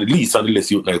 That's one of the least and the less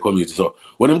youth in the community. So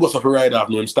when them go for ride off,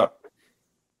 no him stop.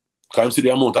 Because him see the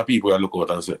amount of people that look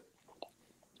out and say,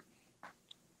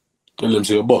 tell them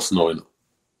say your boss now, you know,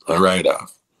 and ride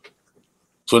off.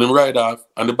 So them ride off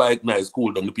and the bike nice,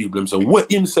 cool down the people, them say,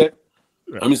 what him say?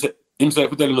 Right. And him say,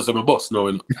 if you telling us I'm a boss now,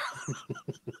 you know.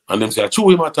 And them say, I chew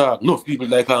him attack. No people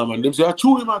like him and them say, I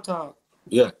chew him attack.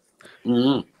 Yeah.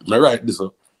 I write this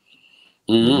up.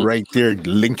 Right there,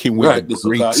 linking with right, this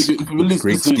great, if you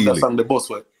listen to that song, the boss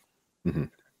way.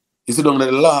 You see, down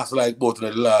the last, like, both in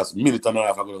the last minute and a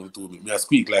half, I go to me. I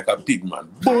speak like a pig man.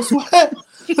 Boss way,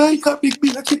 like a big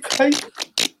like a guy.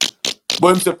 But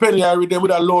him say, Penny, I read them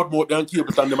with a loud mouth and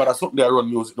cable and them had something they run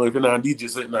music. Now, if you're not a DJ,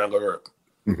 so it's not going to work.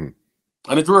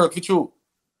 And it work for you.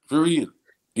 For real.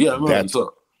 Yeah, man.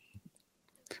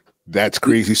 That's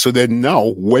crazy. So then now,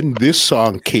 when this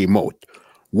song came out,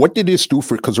 what did this do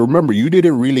for? Because remember, you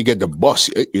didn't really get the bus.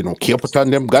 You know,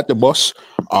 Capitan them got the bus.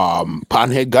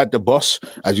 Panhead got the bus.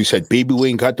 As you said, Baby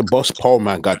Wayne got the bus. Power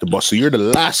Man got the bus. So you're the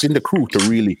last in the crew to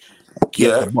really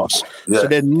get the bus. Yeah. So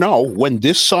then now, when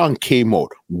this song came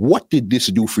out, what did this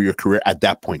do for your career at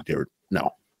that point there?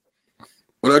 Now?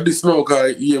 Well, I this now,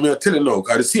 because I tell you now,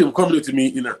 because the same community me,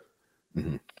 you know,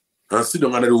 and sit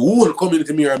down and the whole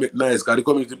community me are make nice, because the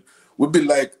community would be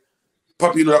like,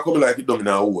 Papi, you know, I come like it down in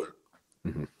a hole.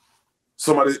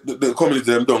 Some of the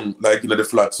community them done like in the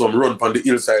flat, some run on the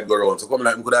hillside go around. So come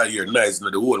like we could hear nice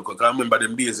in the whole. Because I remember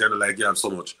them days and like you have so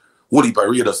much whole heap of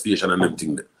radio station and them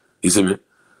thing there. You see me?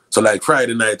 So like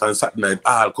Friday night and Saturday night,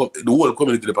 the whole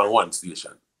community up on one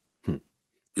station.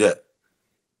 Yeah.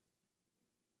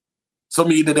 So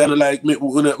me they then like me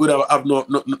we have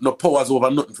no powers over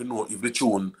nothing for know if the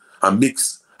tune and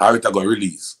mix or it go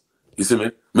release. You see me?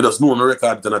 Me just know my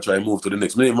record and I try move to the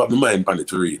next. Me have my mind on it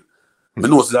to real. I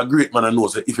know he's a great man. I know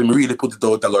if he really put it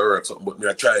out, I go work something. But me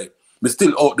I try. Me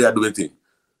still out there doing thing.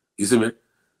 You see me?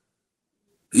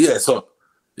 Yeah. So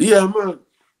yeah, man.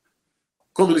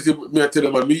 Community. Me I tell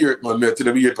them, man. Me hear it, man. Me I tell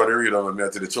them, hear it on the radio, man. Me I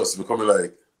tell them, trust me. Coming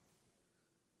like,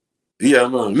 yeah,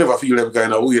 man. Never feel them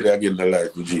kind of way there again in the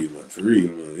life with G, man. For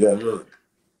real, man. Yeah, man.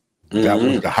 That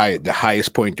was the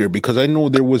highest point there because I know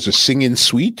there was a singing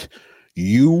suite.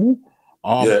 You, who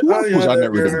was on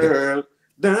that rhythm there?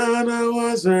 Donna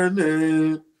was her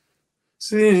name.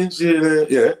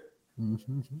 Yeah.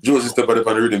 Josie step up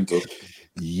on the rhythm too.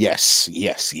 Yes.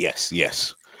 Sure.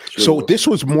 So this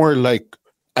was more like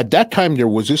at that time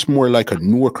was this more like a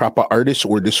newer crop of artists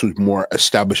or this was more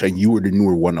established and you were the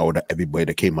newer one out of everybody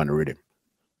that came on the rhythm?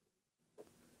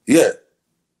 Yeah.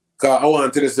 Cause I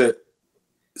wanted to say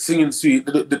singing sweet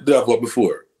the have what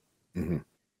before.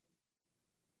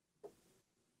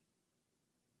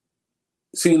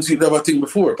 Singing sweet have a thing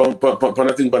before, pan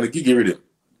a thing pan the Gigi rhythm.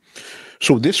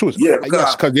 So this was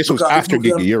because this was after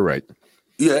Gigi, you're right.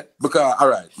 Yeah, because all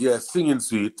right, yeah, singing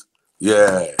sweet,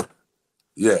 yeah.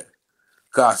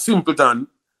 Cause Simpleton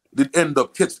did end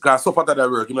up catch cause so Fata that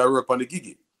work, I work on the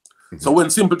Gigi. So when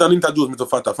Simpleton introduced me to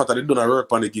Fata they done a work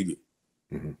on the Gigi.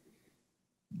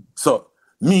 So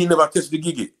me never catch the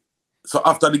Gigi. So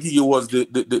after the Gigi was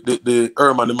the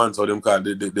Herman the man, so them called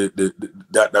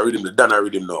the rhythm, the Dana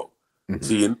rhythm now.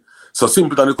 Seeing? So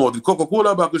Simpleton they called the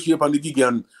Coca-Cola back to shape on the Gigi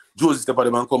and Josie step on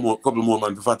them and come out couple more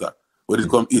man to Fata. Where it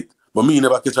come it. But me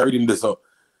never catch a rhythm this. So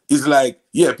it's like,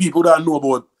 yeah, people that know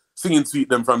about singing sweet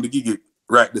them from the Gigi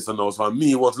right this and now. So for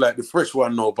me it was like the fresh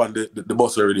one now upon the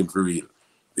boss rhythm for real.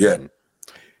 Yeah.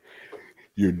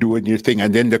 You're doing your thing.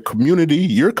 And then your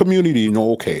community,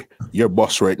 okay, your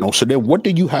boss right now. So then what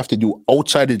did you have to do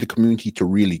outside of the community to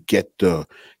really get the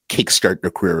kickstart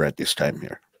the career at this time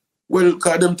here? Well,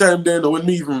 cause them time then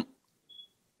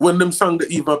when them song that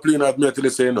even playing at me until they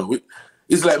say no,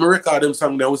 it's like my record them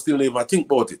song that we still never think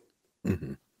about it.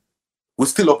 we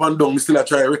still up and down. We still a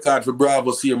try record for Bravo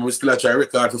CM. We still a try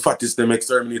record for Fattest them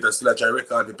Exterminator. Still a try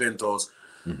record for Penthouse.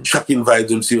 Shocking vibes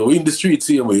them see. We in the street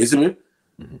same way, you see me?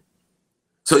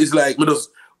 So it's like we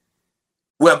just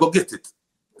I go get it.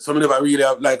 So I never really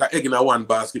have like an egg in a one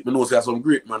basket. I know say some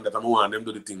great man that I'm want them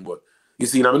do the thing, but you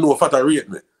see, I know Fatta rate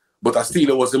me. But a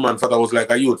Steeler was the man. Fatta was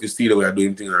like a youth. Steeler we are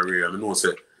doing things and rare. I know say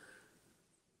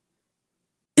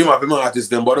him have him artist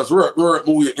them, but just work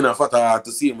me in a Fatta art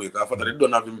to see him with. Fatta they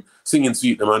don't have him singing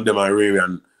sweet them and them are rare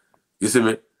and you see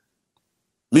me.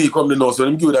 Me come the now, so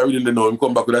him give that reading the now, him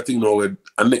come back with that thing now and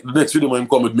the next video him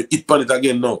come with me hit pan it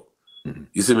again now.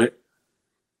 You see me?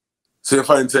 So you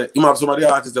find say him have some of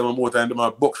the artists them more time, them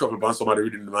have box shuffle and some of the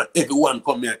reading them and everyone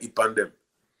come here and hit pan them.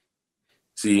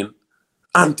 See?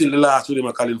 Until the last video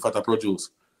I calling Fatta produce.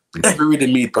 Every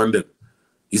reading me hit pan them.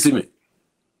 You see me?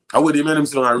 I would even them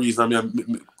still a reason.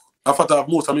 I Fatta have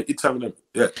most of me hit from them.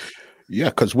 Yeah. Yeah,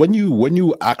 because when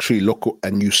you actually look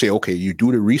and you say, okay, you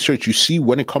do the research, you see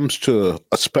when it comes to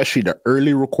especially the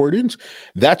early recordings,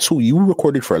 that's who you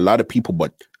recorded for a lot of people.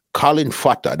 But Colin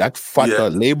Fatta, that Fatta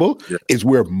label is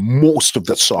where most of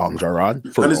the songs are on.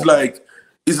 And it's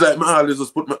like my always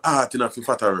just put my art in a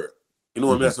Fatta. You know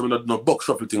what I mean? So I'm not box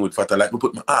shuffle thing with Fatta. Like, I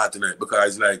put my art in it because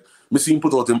it's like, I see him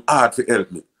put out him art to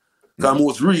help me. Because I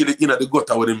was really in at the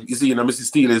gutter with him. You see, and I see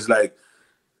Steele is like,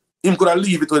 him could have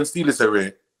leave it when Steele is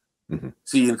away.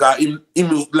 See, because him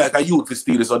was like a youth for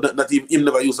Steele, so not even him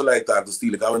never used to like that to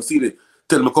Steele. Because when Steele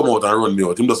tell me come out and run me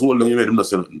out, him just hold on him, him not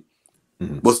say nothing.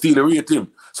 But Steele rate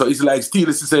him. So it's like Steele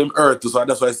is the same earth, so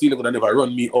that's why Steele could have never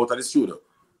run me out of the studio.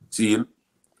 See?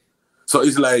 So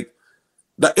it's like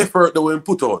the effort that we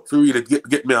put out to really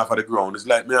get me off of the ground. It's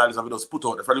like me always have to just put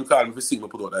out. If I didn't call me for sing, I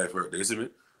put out the effort. You see me?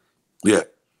 Yeah.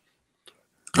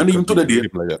 And even to the day.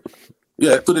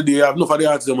 Yeah, to the day, I have enough of the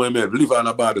artists in my head. Live on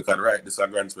a Barbican, right? This is a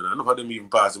grandson. Enough of them even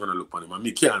pass him when I look on him. And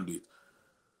me can't do it.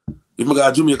 If I go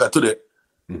to Jamaica today,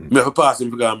 I have to pass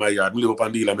him to go to my yard. I live up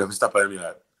on deal and I have to stop at my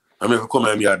yard. I have to come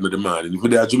to my yard with the man. And if I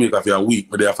go to Jamaica for a week,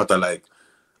 I have to like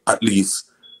at least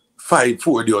 4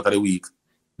 days out of the week.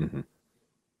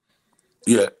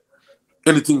 Yeah.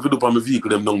 Anything for do on my vehicle,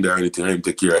 them down there or anything, I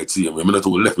take care of it. See him. I'm not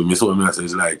too left with me. So I say,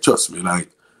 it's like, trust me, like,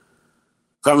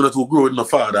 because I'm not too grow with my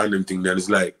father and them thing, then it's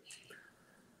like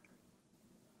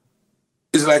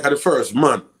at the first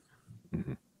man.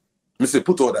 I say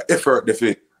put out the effort if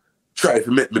you try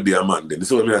to make me be a man then.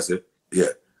 This is what I say. Yeah.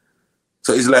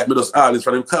 So it's like me just always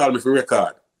for them call me for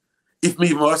record. If me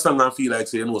even have a song and feel like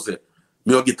say, say,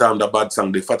 me will get time the bad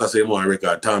song, the Fatta say more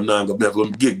record, time now I'm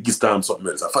going to give time something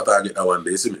else. I Fatta get that one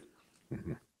day, you see me?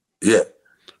 Yeah.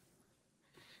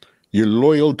 You're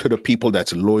loyal to the people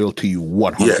that's loyal to you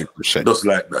 100%. Yeah, just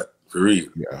like that, for real.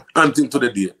 Yeah. Until to the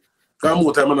day. Because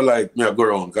more time I don't like me I go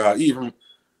around. Because even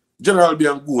General B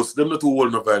and Ghost, them not too old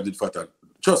enough vibe with Fatta.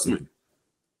 Trust me.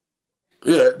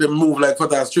 Yeah, they move like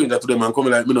Fatta stranger to them and come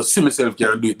like, me not see myself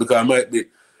can do it because I might be,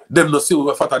 them not see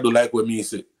what Fatta do like what me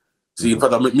say. See,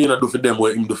 Fatta, me not do for them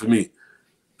what him do for me.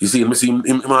 You see, me see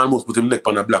him almost put him neck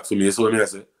on the block for me. So what I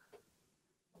say.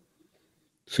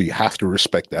 So you have to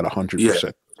respect that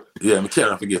 100%. Yeah, I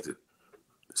can't forget it.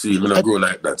 See, when I grow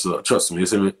like that, so trust me, you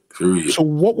see me? For real. So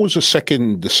what was the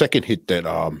second hit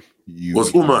that you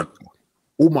was Woman?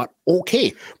 Woman,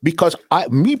 okay. Because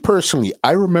me personally,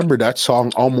 I remember that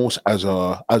song almost as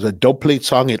a dub plate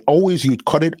song. It always you'd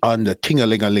cut it on the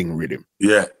ting-a-ling-a-ling rhythm.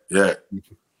 Yeah.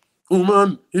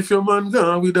 Woman, if your man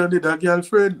gone with another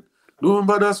girlfriend, don't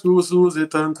bother screw Susie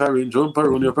and Karen, jump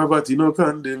around your property, no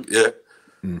condemn. Yeah.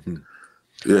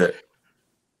 Yeah.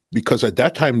 Because at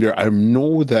that time there, I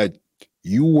know that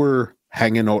you were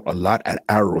hanging out a lot at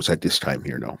Arrows at this time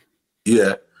here now.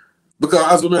 Yeah. Because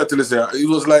as I tell you, it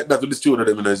was like that with the studio.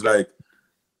 It's like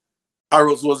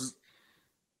Arrows was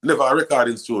never a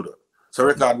recording studio. So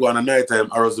record go on a night time,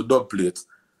 Arrows the dub plate.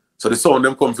 So the sound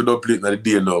them come for dub plate in the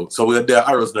day now. So we're there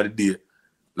Arrows in the day.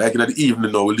 Like in the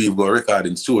evening now, we leave go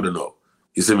recording studio now.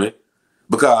 You see me?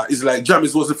 Because it's like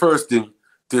Jammys was the first thing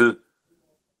till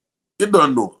you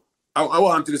don't know. I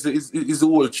want to say it's the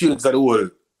whole change of the whole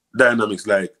dynamics.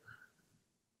 Like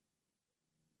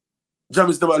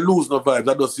Jammys never lose no vibes.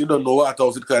 That does you don't know what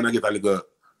else it kind of get a little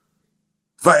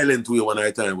violent way one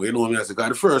night time. You know what I mean? Because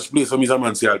the first place for me is a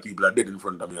man see all people are dead in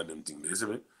front of me and them things. You see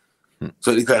me?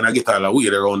 So it kind of get all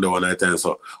weird around the one night time.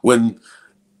 So when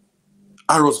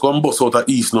Arrows come bust out of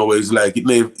East now, it's like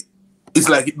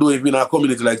it don't even in a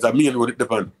community like that main road it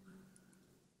depend.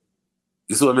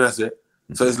 You see what I say?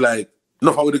 So it's like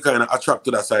enough of the kind of attract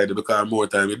to that side because more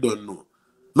time you don't know.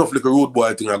 Enough like a road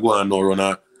boy thing I go on now run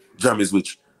a Jammys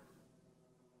which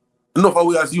enough of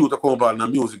we as youth to come on the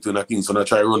music to the Kingston I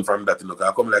try to run from that, you know,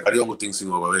 because I come like a young thing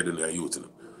sing over here in the youth, you know.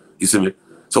 You see me?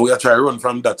 So we are trying to run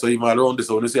from that. So even all around this,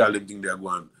 when you see all them things there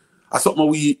going, that's something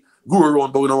we grew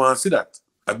around, but we don't want to see that.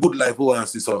 A good life we want to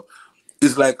see. So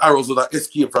it's like arrows that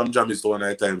escape from Jammys one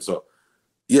night time. So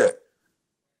yeah.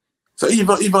 So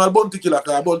even a Bounty Killer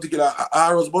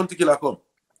arrows Bounty Killer come.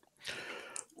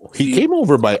 He came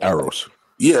over by arrows.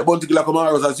 Yeah, Bounty Killer come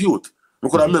arrows as youth. I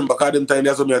could remember because them time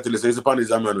there's something I tell you, so it's a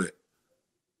panel man way.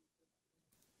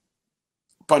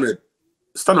 Panel,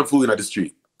 stand up for in the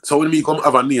street. So when me come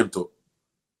have a name to,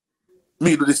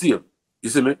 me do the same. You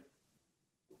see me?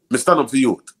 Me stand up for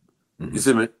youth. You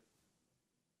see me?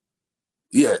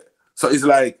 Yeah. So it's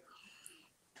like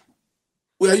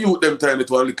we are youth them time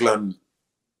to a little and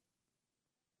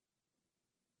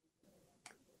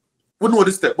we know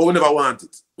the step, but we never want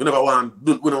it. We don't want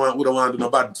to do no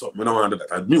bad something. We don't want to do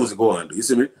that. And music go on, you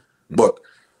see me? But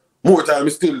more time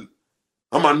still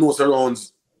I'm on no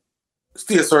surrounds,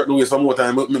 stay a certain way some more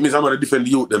time. I'm gonna defend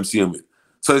the youth them same way.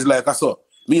 So it's like I saw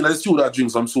me in the studio drink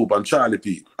some soup and Charlie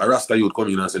P, a Rasta youth come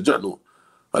in and say, John, no.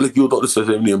 I like you thought this is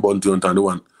the same name Bounty Hunter and the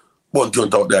one Bounty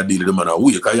Hunter out there dealing with the man a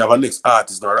week. Because you have a next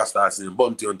artist now, Rasta saying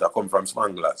Bounty Hunter come from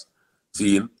Spanglers.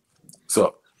 See?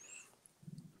 So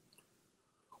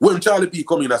when Charlie P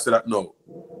come in, I said that no.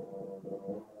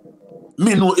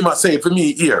 Me know him a say it for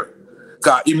me here.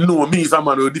 Because him know me is a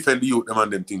man who defend the youth them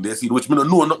and them thing. They see, which me don't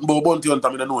know nothing about Bounty Hunter,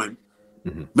 me don't know him.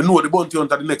 Me know the Bounty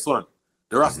Hunter, the next one.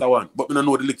 The Rasta one. But me don't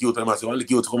know the Lick Youth. I say, one Lick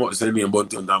Youth come out the same name,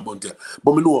 Bounty Hunter and Bounty.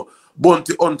 But me know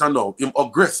Bounty Hunter now, him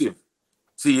aggressive.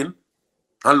 Seeing?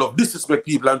 And love disrespect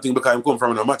people and things because him come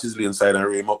from a matches lane side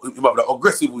and him have the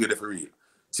aggressive way there for real.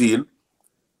 Seeing?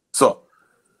 So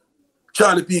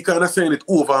Charlie P kind of saying it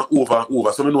over and over and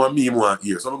over. So I know me more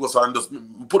here. So I go so and just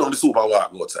put on the soap and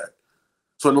walk outside.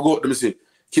 So when I go out there, I say,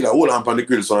 Killer, hold on the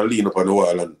grill so I lean up on the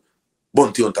wall and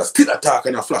Bounty Hunter still attack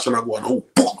and I flash and I go and oh,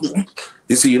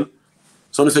 you see?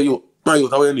 So I say, yo, my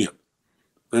youth, how are your name?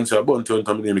 Then say, Bounty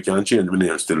Hunter, my name, you can't change my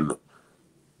name still. No.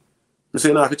 I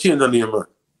say, no, I have to change the name, man.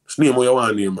 Just name what you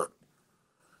want name, man.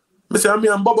 I say,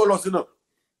 I'm Bubble, you know.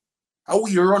 How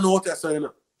we run out there, so, you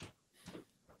know.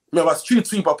 I have a street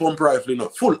sweeper pump rifle, you know,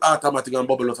 full automatic and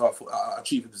bubble of a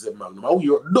Chief 57 Magnum. How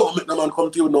you don't make the man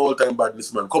come to you with no all-time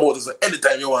badness, man. Come out and say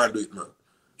anytime you want to do it, man.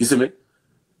 You see me?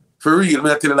 For real,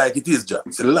 I tell you like it is, Jack.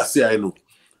 It's the last year I know.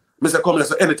 I say, come here,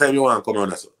 so anytime you want to come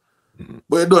on, so.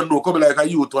 But you don't know, come like a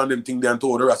youth and them thing they and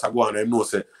told the rest of go on and know,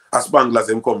 say, a Spanglers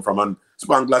them come from, and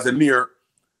Spanglers are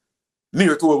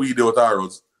near to where we do with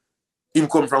arrows. Him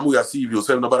come from where I see you,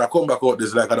 so nobody come back out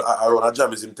this like around a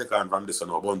jam is him take on from this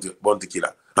now, Bounty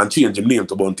Killer. And change him name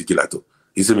to Bounty Killer too.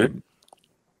 You see me?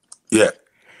 Yeah.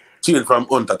 Change from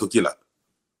Hunter to Killer.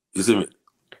 You see me?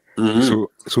 Mm-hmm.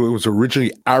 So it was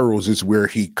originally Arrows is where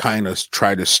he kind of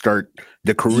tried to start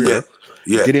the career.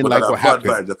 Yeah. Didn't like what happened.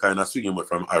 Bad vibes that kind of swing him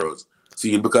from Arrows.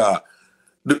 See, because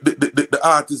the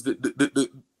artists, the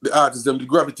artists them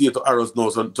gravitate to Arrows now,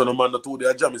 so no man not to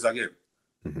their jammies again.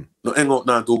 No hang out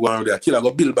now to go around there. Killer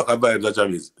go build back a vibes of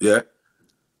jammies. Yeah.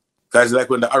 Because like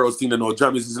when the Arrows thing, they know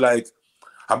jammies is like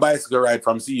a bicycle ride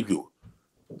from Seaview.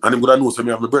 And I'm gonna know so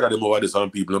me have my brother them over there some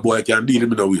people. The boy can deal with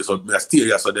me no way. So I stay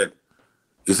here so then.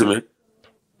 You see me?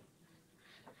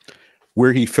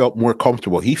 Where he felt more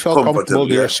comfortable. He felt comfortable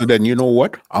there. Yeah. So then you know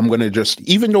what? I'm gonna just,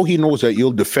 even though he knows that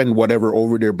you'll defend whatever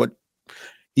over there, but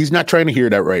he's not trying to hear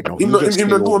that right now. He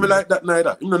don't know me like that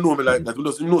neither. He don't know me like that.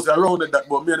 He knows around that,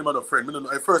 but me and him are no friend.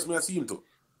 At first me I see him too.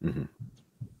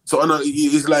 So I know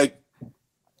he's like,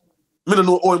 me don't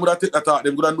know how him would take that talk.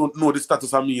 Them would know the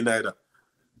status of me neither.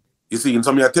 You see, and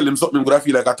so me I tell him something, him would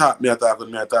feel like attack.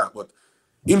 But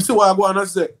him see what I go on and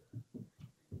say.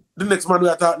 The next man we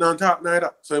attack now and talk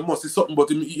neither. So he must see something, but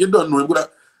you don't know him. Because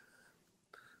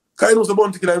he knows the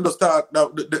Bounty Killer, him just talk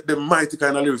the mighty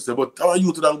kind of lyrics. But I want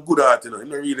you to have good heart, you know. He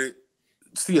don't really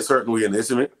see a certain way, you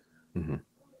see me?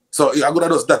 So I go to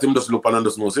just that, him just look and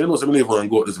just know. So you know, so I never want to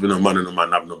go out this with no man and no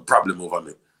man have no problem over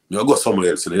me. You go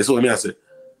somewhere else, you know. So I say,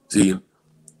 see,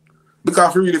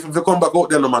 because if they come back out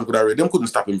there, no man could have read. Them couldn't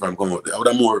stop him from coming out there. I would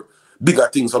have more bigger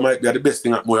things, so might be the best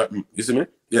thing at more happen. You see me?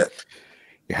 Yeah.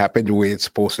 It happened the way it's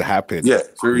supposed to happen. Yeah,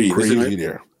 for real. Crazy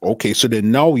there. Okay, so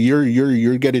then now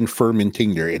you're getting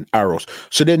fermenting there in Arrows.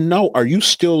 So then now are you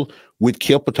still with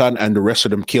Kilpatan and the rest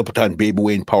of them, Kilpatan, Baby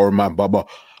Wayne, Power Man, Bubba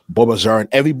Zar, and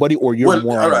everybody, or you're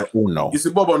more on your own now? You see,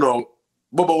 Bubba now,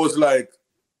 Bubba was like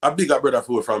a bigger brother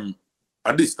for from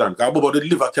a distance. Because Bubba did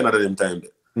live at Canada them time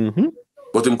there.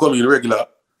 But him coming regular,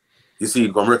 you see,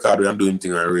 him come record and doing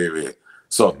things and rare.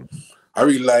 So I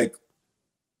really like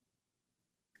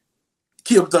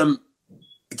Kilpatan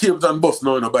bus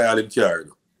now, you know, buy all him car. You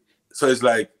know. So it's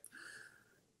like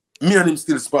me and him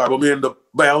still spar, but me end up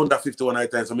buy a Honda 51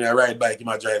 night time, so me I ride bike, him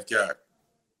I drive car.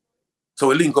 So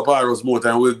we link up Arrows more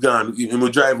time, we're gone. We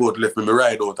drive out, left me,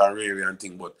 ride out and Rary and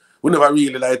thing, but we never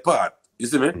really like part. You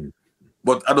see me?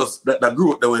 But I just, that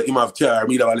group that way, him have car,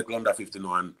 me have a little under 50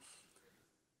 now, and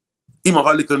him have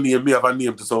a little name, me have a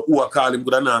name to, so who I call him,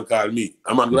 good and not call me.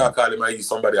 A man good I call him, I eat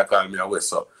somebody I call me a West,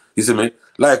 so. You see me?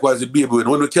 Likewise with Baby,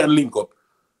 when we can link up,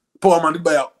 poor man did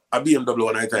buy a BMW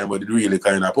one time, but it really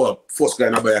kind of, poor first guy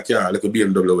buy a car, like a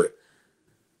BMW way.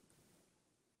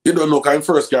 You don't know, kind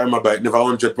first car in my bike, never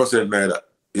 100% neither.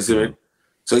 You see me?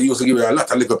 So he used to give me a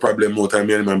lot of little problem more time,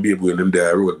 me and my Baby and them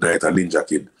there road night and Ninja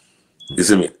Kid. You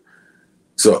see me?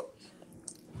 So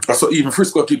even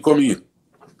Frisco Kid come in.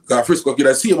 Because Frisco Kid,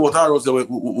 I see about hours that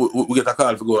we get a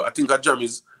call for go. I think a Jam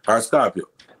is our Scorpio.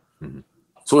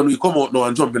 So when we come out now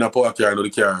and jump in a power car, the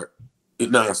car, it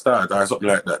now start or something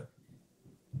like that.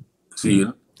 See?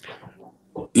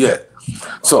 Yeah.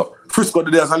 So Frisco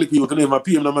today has a lick you to name a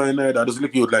PM in my night, I just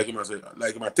lick you like him and say,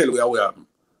 like him, I tell you where happen.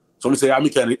 So I say, I'm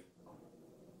mechanic.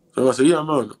 So I say, yeah,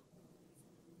 man.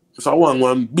 So I want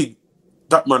one big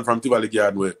top man from Tivoli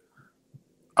Yard where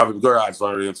I have a garage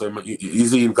for him. So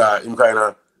he's in car, him kind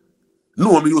of.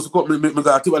 No, me used to come, me go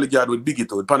to Tivoli Yard with Biggie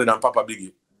too, with Panid and Papa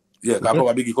Biggie. Yeah, because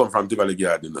Papa Biggie come from Tivoli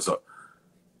Yard. So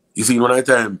you see, one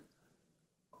time,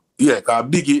 yeah, because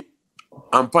Biggie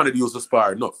and Panid used to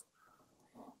spar enough.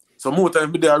 So more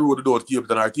time, me there road the door to Cape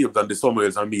Town or Cape Town, the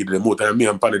Samuels and me, more time me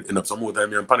and Panid end up, so more time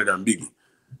me and Panid and Biggie.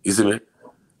 You see me?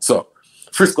 So,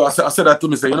 Frisco, I said that to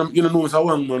me, say, you know, it's a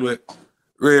one man with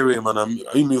Ray, man, and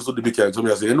he used to do the big character.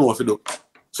 So I say, you know what to do?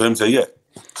 So him say, yeah.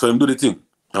 So him do the thing,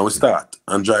 and we start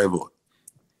and drive out.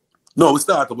 No, we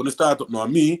start up now.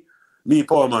 Me,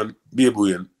 Power Man,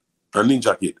 Baby, and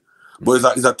Ninja Kid. But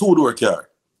it's a two-door car,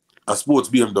 a sports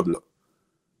BMW.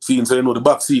 See, so you know the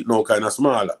back seat now kind of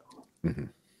smaller.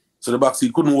 So the back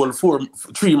seat couldn't hold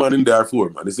 3 man in there, 4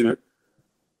 man. You see me?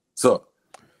 So,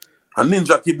 and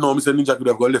Ninja Kid now, me say Ninja Kid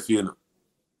have got left here, you know.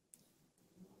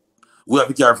 We have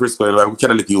to carry Frisco, you know, we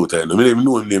can't let you out, you know. We don't even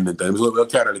know him name that time, so we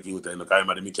can't let you out, you know, because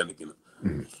I'm the mechanic, you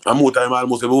know. And more time,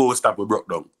 almost every stop we broke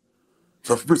down.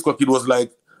 So Frisco Kid was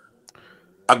like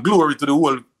a glory to the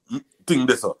whole thing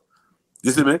there, so.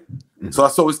 You see me? So I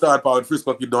saw we start with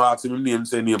Frisco Kid, don't ask him his name,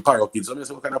 say name Paro Kid. So I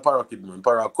say, what kind of Paro Kid, man?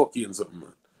 Paro Cocky and something,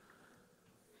 man.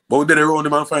 But we did around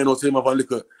him and find out him have a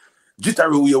little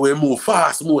jittery way where he move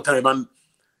fast more time, and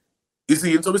you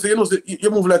see, so we say, you know, you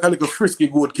move like a little frisky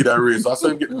good kid and race. So I saw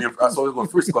him get me, I saw him go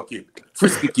Frisco Kid.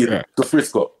 Frisky Kid to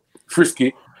Frisco.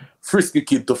 Frisky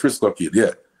Kid to Frisco Kid,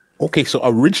 yeah. Okay, so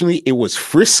originally it was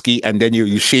Frisky and then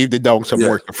you shaved it down some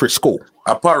more to Frisco.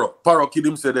 A Paro Kid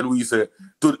him said, then we say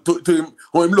to him,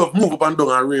 how him love move up and down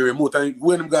and rare more time.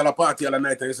 When him got a party all the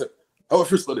night and he said, how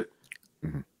Frisco there?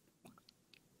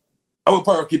 Our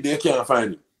Paro Kid there can't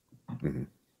find him.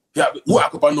 Yeah,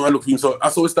 walk up and down and look for him. So I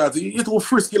saw he started, you too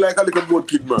frisky like a little good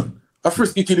kid, man. A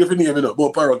frisky kid if you name it up,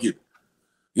 but Paro Kid.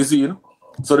 You see, you know?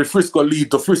 So the Frisco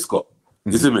lead to Frisco.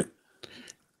 You see me?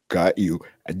 Got you.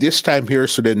 At this time here,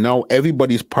 so then now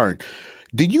everybody's parent.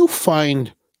 Did you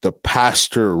find the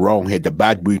pastor wrong here, the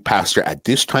bad breed pastor at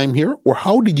this time here? Or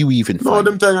how did you even find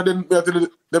them time I didn't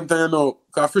them time I know.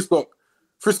 Because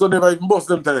Frisco never even bust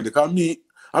them time. Because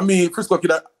me, Frisco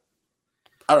Kid,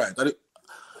 all right,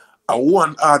 I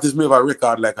one artist made a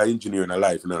record like an engineer in a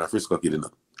life, you know, a Frisco Kid, you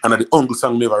know. And the Uncle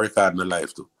Song made a record in a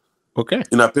life too. Okay.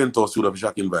 In a penthouse with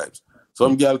shocking vibes.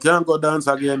 Some girl can't go dance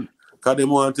again because they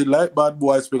want it like Bad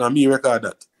Boy Spring, and me record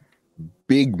that.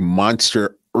 Big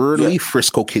monster early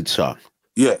Frisco Kid song.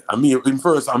 Yeah, and me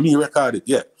record it,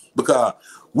 yeah. Because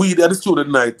we did the studio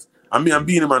night, and me and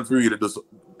Beanie Man for read it.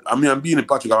 And me and Beanie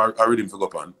Patrick are reading for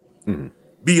go on.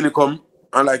 Beanie come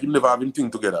and like him never having thing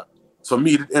together. So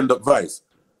me did end up vice.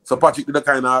 So Patrick did the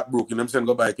kind of heartbroken. Them saying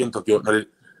go by Kentucky out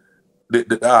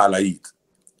the all I eat.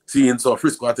 See, so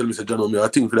Frisco I tell me, say, John, I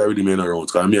think for that really man around.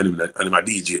 Because me and him and my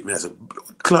DJ, me I said,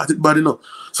 clot it bad enough.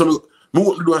 So me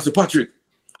open the door and say, Patrick,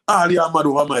 all you are mad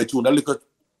over my tune. That little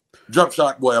drop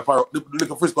shot boy, the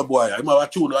little Frisco boy, I have a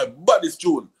tune, I baddest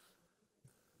tune.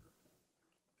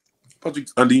 Patrick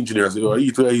and the engineer say, oh,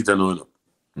 eat and no.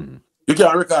 You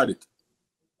can't record it.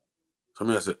 So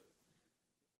me I said,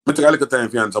 I take a little time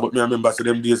for you answer, but me I remember say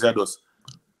them days I just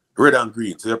red and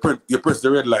green. So you press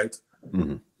the red light,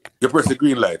 you press the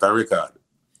green light and record.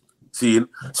 See?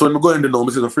 So when I go in there now, I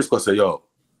say the Frisco say, yo,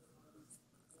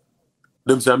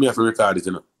 them say I have to record it,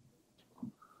 you know.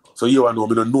 So you want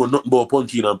to know, I don't know nothing about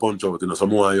punch in and punch out, you know. So I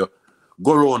want you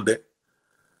go around there,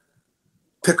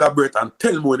 take a breath and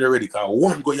tell me when you're ready, because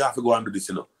one go you have to go and do this,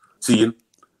 you know. See?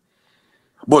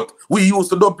 But we used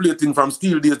to dub play thing from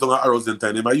Steel days down at Arrows and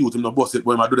time. I used him to bust it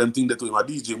when I do them thing that to him. I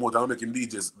DJ more than making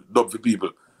DJs dub for people.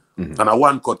 And I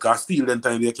one cut, because Steel then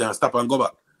time they can't stop and go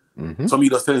back. So me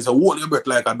just tell him, say, hold your breath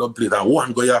like a dub plate, and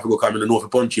one go, you have to go come in and know if you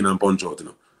punch in and punch out, you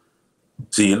know.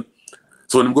 See?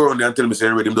 So when him go around there and tell me, say,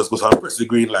 ready, him just goes and press the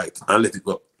green light and let it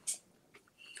go.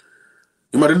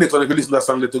 You might the next one, if you listen to that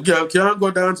song, little girl can't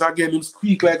go dance again, him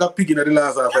squeak like a pig in the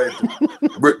last half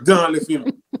fight. Break down, left him.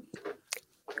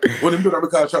 When him do that,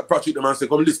 because I project them and say,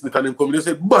 come listen to it, and him come in, they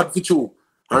say, bad for you,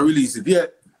 and release it. Yeah.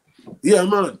 Yeah,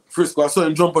 man. Frisco, I saw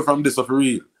him jump from this for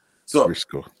real. So,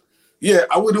 Frisco. Yeah,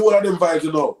 I would do all of them vibes,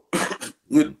 you know.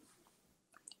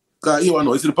 Because you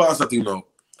know, it's the pastor thing now.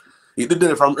 He did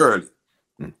it from early.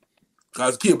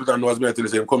 Because Capleton was me to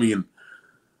say, come in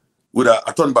with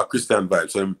a turn back Christian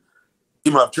vibe. So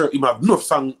him have enough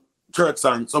song, church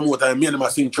song. Some more time, me and him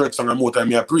sing church song, and more time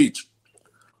me I preach.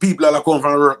 People all come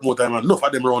from work more time, and enough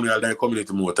of them around here, they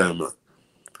community more time, man.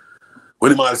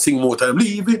 When him all sing more time,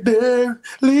 leave it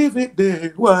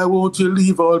there, why won't you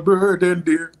leave all burden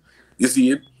there? You see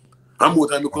it? And more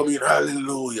time you come in,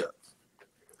 hallelujah.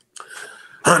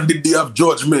 And the day of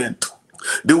judgment,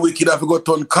 the wicked have got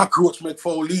on cockroach make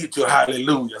foul eat you,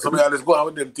 hallelujah. So I always go out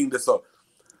with them things that's up.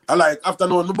 I like, after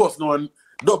knowing the boss now and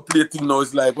dub play thing now,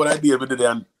 it's like what I did every day,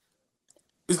 and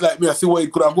it's like me, I see what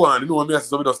it could have gone. You know, me I see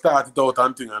somebody start it out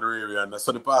and thing and rare, and I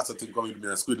saw the pastor thing coming to me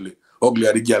and squiddly, ugly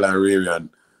at the girl and rare, and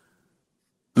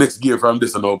next gear from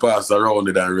this and now pass around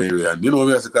it and rare, and you know,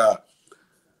 me I say,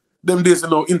 them days, you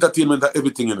know, entertainment and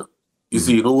everything, you know. You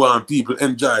see, you know, want people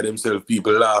enjoy themselves,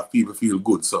 people laugh, people feel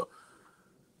good. So,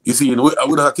 you see, you know, I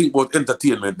would have think about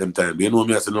entertainment them time. You know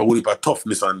me, I say, no, we have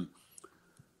toughness and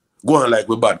go on like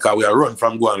we're bad, because we are run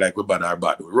from going like we're bad or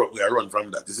bad. We are run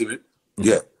from that, you see me?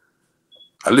 Yeah.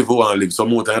 I live who I want to live. So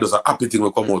more time, there's a happy thing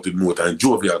will come out with more time,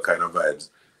 jovial kind of vibes.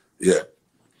 Yeah.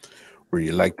 Where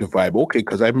you like the vibe. Okay,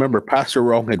 because I remember Pastor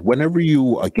Roundhead, whenever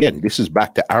you, again, this is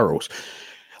back to Arrows,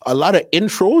 a lot of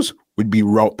intros would be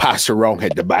Pastor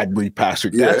Roundhead, the bad boy pastor.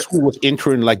 Yeah. That's who was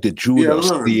entering like the Judas.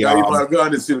 Yeah,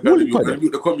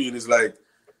 the communion is like,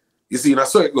 you see, I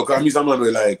saw it, look, I'm a man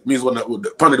where like, me is one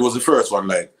that, Panet was the first one,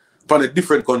 like, Panet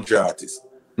different country artist.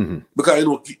 Because, you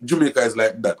know, Jamaica is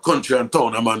like that, country and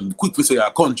town, a man quick to say a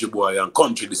country boy and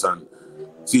country this and,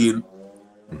 seeing.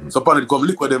 So Panet come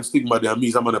lick with them stigma there, and me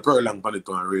is a man a pearl and Panet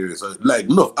and rare. So, like,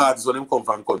 enough artists when them come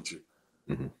from country.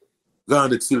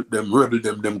 Garnet silk them, rebel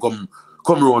them come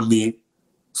around me,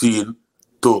 seeing,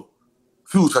 to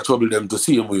future trouble them to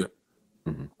see them way.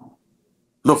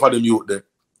 Enough of them youth there.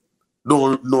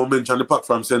 Don't mention the pack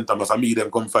from St. Thomas and me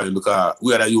them come find because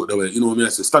we are the youth the way. You know me I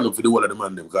say stand up for the whole of the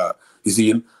man them because you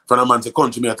see from a man say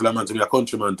country me I tell a man say me a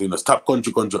countryman to, you know, stop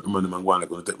country the man them and go on like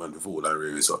gonna take man to fool and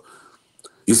really. So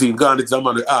you see Garnet is a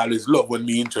man I always love when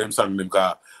me intro him sang them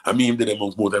because I mean them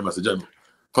amongst more time I say John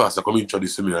Pastor come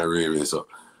introduce me and really. So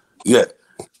yeah.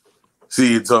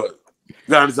 See so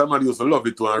Garnet is a man used to love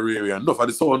it to and really, and enough of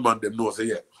the sound man them know say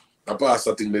yeah. A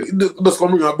pastor thing there. It just come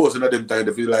bring a bus in them time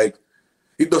they feel like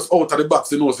it does out of the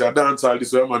box, you know, say a dance all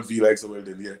this way a man feel like so well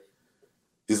then, yeah.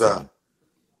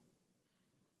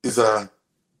 It's a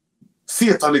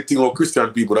satanic thing or Christian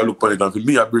people that look on it and feel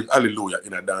me I bring hallelujah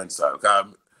in a dance hall.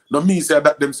 Not me say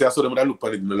that them say I saw them that look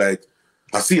on it and like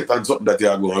a Satan something that they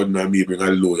are going and me bring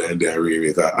hallelujah and they are really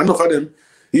enough of them,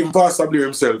 even Pastor Blair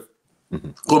himself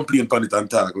complain on it and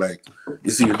talk like you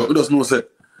see, but we just know say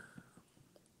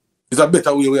it's a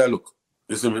better way where I look.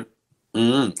 You see me?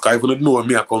 Because if you don't know where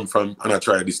me I come from and I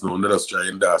try this now, let us try and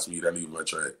endorse me than even I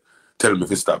try tell me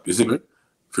if it stop. You see me?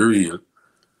 For real.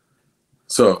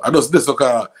 So I just this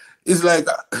okay. It's like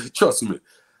trust me.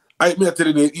 I tell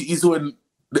you it's when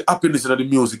the happiness of the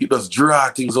music it just draw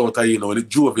things out of you know, and the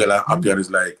jovial and happy and it's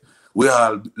like we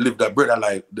all live the brother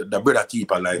life, the brother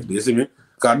keeper life. You see me?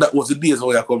 Because that was the days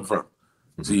where I come from.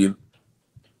 See?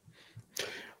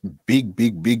 Big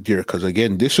deal, because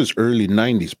again this is early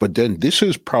 90s, but then this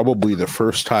is probably the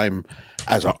first time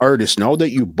as an artist now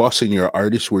that you bust in your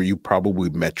artist where you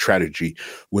probably met tragedy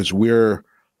was where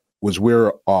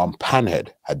Panhead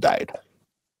had died.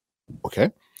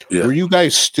 Okay. Were you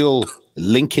guys still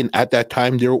linking at that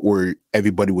time there, or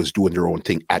everybody was doing their own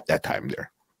thing at that time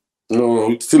there?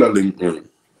 No, it's still a link, man.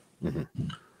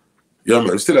 Yeah,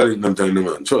 man, still a link them time,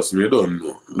 man. Trust me, you don't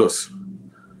know. Just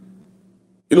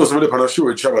you know, somebody on a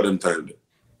show travel them time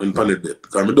when Panet dead.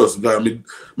 Because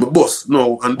my boss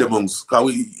now and them monks,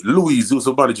 because Louise used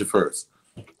to manage it first.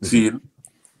 See?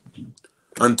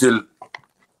 Until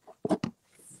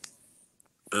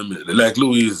like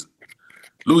Louise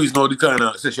now the kind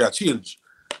of say she had changed.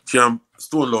 She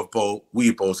Stone Love Power,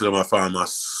 We Power, so my farmer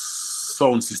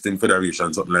Sound System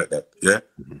Federation, something like that. Yeah?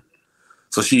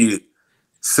 So she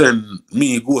send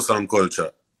me Ghost and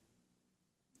Culture.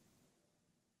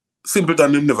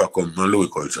 Simpleton never come on Louis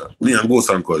Culture. Me and Ghost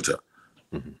and Culture.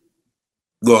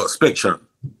 Go Spectrum.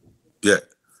 Yeah.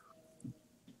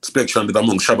 Spection did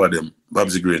among Shabba them,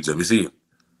 Babsy Grades them, you see?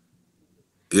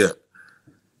 Yeah.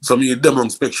 So me them among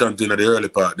Spection in the early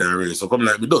part then race. So come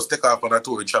like me just take off on a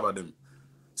tour with Shabba them.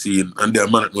 See, and their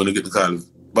man when they get the call,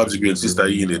 Babsy Grades sister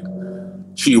Enid.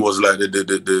 She was like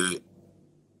the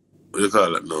what do you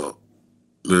call it now?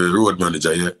 The road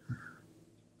manager, yeah.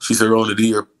 She said around the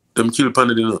year, them kill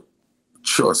Panny, you know.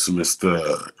 Trust,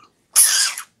 Mr.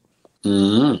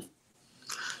 Mm-hmm.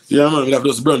 Yeah, man, we have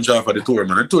just branch off of the tour,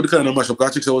 man. I told the kind of mashup,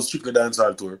 because I was strictly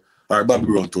dancehall tour, or Bobby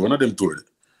Brown tour, one of them toured.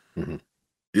 Mm-hmm.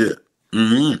 Yeah.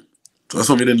 Mm-hmm. So that's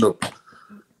what we didn't know.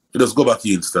 We just go back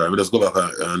in time, we just go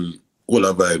back and all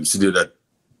our vibes, see that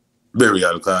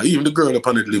burial, because even the girl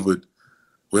upon it live with,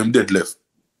 when I'm dead left,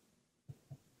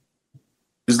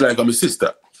 it's like I'm a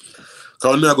sister.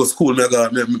 Because when I go to school, I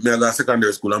go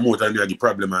secondary school, and more time I get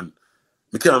problem, and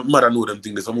I can't mother know them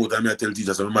things. So more time I tell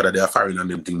teachers, my mother, they are foreign and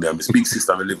them things there. My big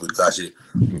sister, I live with, because she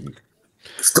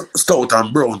stout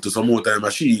and brown to some more time,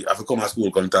 and she have to come to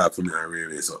school and talk to me and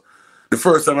really. So the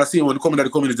first time I see her, when come into the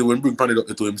community, when bring Panny up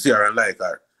to him, see her and like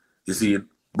her, you see.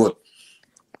 But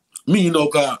me, you know,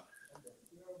 because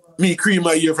me cream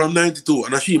my hair from 92,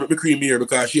 and she make me cream my hair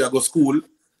because she go to school,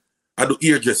 I do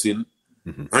hairdressing,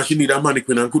 and she need a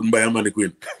mannequin and couldn't buy a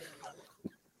mannequin.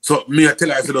 So me I tell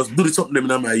her, I said, just do something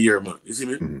in my ear, man. You see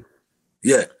me?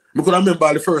 Yeah. Because I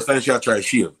remember the first time she had tried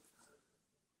shave.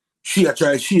 She had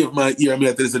tried shave my ear, and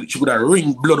I tell her she could have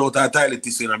wring blood out her toilet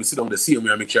this and I sit down the same way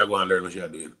and make sure I go and learn what she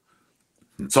had doing.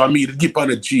 So I mean the gip on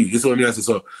the G. You see what I say?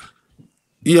 So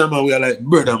yeah, man, we are like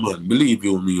brother, man. Believe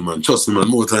you me, man. Trust me, man,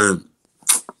 more time.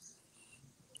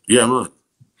 Yeah, man.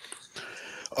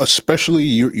 Especially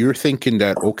you're thinking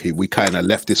that, okay, we kind of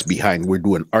left this behind. We're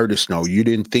doing artists now. You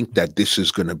didn't think that this is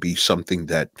going to be something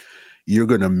that you're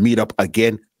going to meet up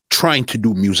again, trying to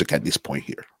do music at this point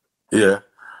here. Yeah.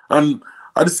 And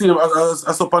I just see him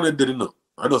as up on it dead, you know.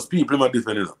 I just people him are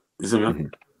different, you know. You see me?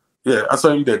 Yeah, I saw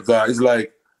him dead, guy. It's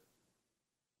like,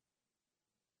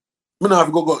 I don't have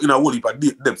to go in a whole heap of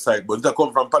depth side, but if that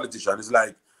come from politician, it's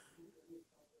like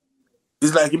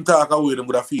him talk away, them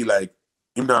would have feel like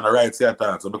him down the right side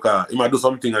talk. So because he might do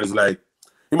something and it's like,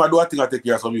 he might do a thing and take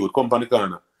care of some youth, come from the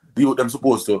corner. The youth them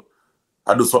supposed to,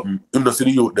 I do something. Him just see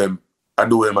the youth them, I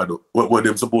do what I do, what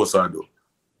them supposed to do.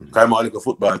 Because I'm like a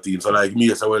football team, so like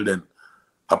me, I say, well then,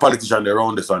 a politician they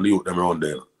around this and the youth them around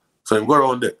there. So him go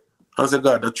around there. And I say,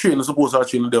 God, the train is supposed to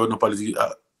train there with no politics.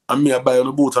 And me I buy on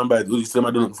the boat and buy it, with this time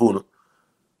I do nothing for no.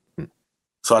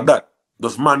 So that,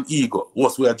 just man ego,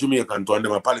 what's we are Jamaican to and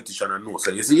them a politician and know,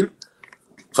 so you see?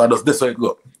 So that's how it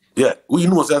go. Yeah, we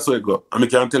know that's how it go. And we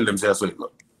can tell them that's how it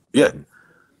go. Yeah.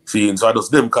 See, so I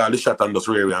just them call the shot and just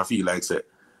rare and feel like say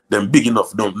them big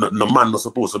enough, no man not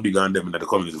supposed to be on them in the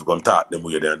community to come talk them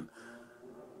way then.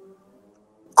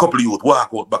 Couple of youth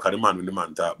walk out back at the man when the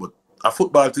man talk. But a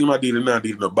football team are dealing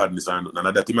with badness and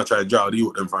that team I try to draw the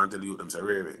youth them for and tell the youth them say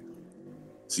rare.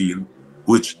 See,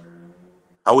 which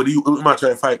how would the youth try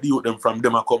to fight the youth them from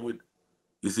them I come with?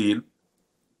 You see?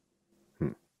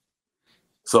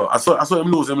 So I saw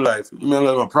him lose him life. He may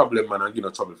have a problem, man, and give no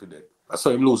trouble for that. I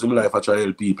saw him lose him life. I try to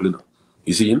help people, you know.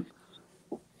 You see him?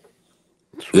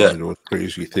 Yeah. Those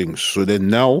crazy things. So then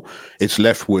now it's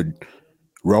left with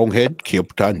Roundhead,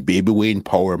 Cape Town, Baby Wayne,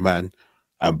 Power Man,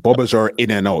 and Bubbas are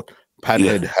in and out.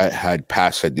 Panhead had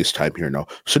passed at this time here now.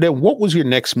 So then what was your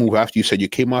next move after you said you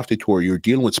came off the tour, you're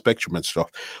dealing with Spectrum and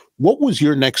stuff? What was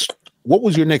your next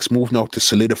move now to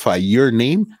solidify your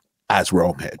name as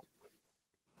Roundhead?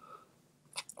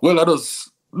 Well, I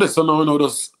just listen now, you know,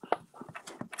 just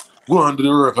go on to the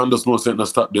work and just no sense to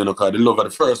stop there, because the love of the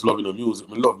first love in the music.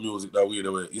 I love music that way,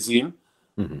 the way. You see him?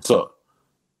 So,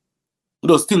 I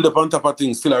just still up on top of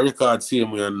things, still I record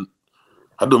same way, and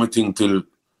I do my thing till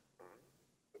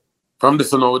from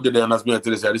this now we did there, and as me I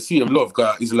tell you, the same love,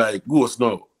 because it's like Ghost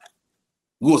now.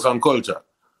 Ghost and culture.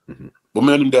 But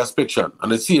me and him there Spection,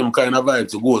 and the same kind of vibe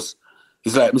to Ghost.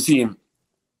 It's like me see him.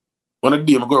 One of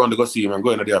the day, I go around to go see him and go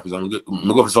into the office and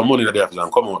I go for some money in the office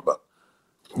and come out back.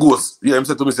 Ghost, yeah, him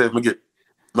said to me, say, if I get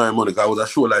my money, because I was a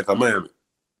show like a Miami.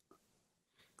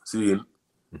 See him?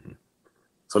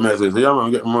 So I say, yeah, man, I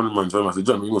get my money, man. So I say,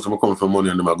 John, you know, so I'm coming for money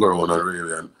and then I go around and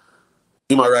really. And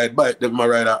he might ride bike, then I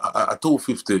ride a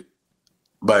 250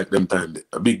 bike them time,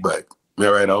 a big bike. I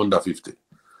ride a under 50.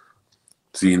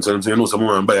 See him? So I'm saying, you know,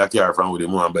 someone buy a car from with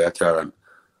him, buy a car and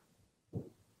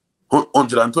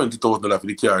 $120,000 for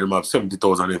the car, him have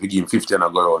 $70,000 if you give him 50 and I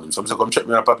go around him. So I say, come check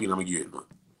me a papi and I give it,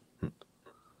 man.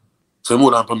 So he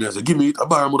more than me, I say, give me it, a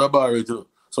bar, it, you know.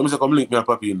 So I say, come link me a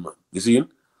papi in, man. You see him?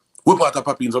 We part of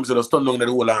papi in, so I say, just turn down the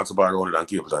whole answer bar around it and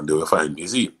keep it and they will find me, you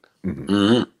see it?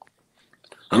 And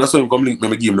that's why him come link me,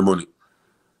 I give him the money.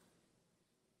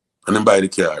 and then buy the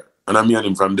car. And I me and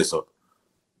him from this up.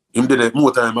 Him did it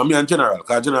more time. And me and General,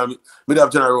 because General, me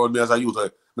have General around me as a youth. I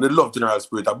love General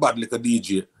Spirit, a bad like a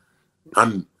DJ.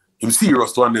 And him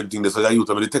serious to one them things. So I youth,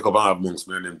 I take up and have amongst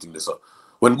me and them things. So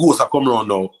when Ghosts are come around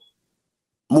now,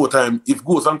 more time, if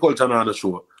Ghosts and Culture are on the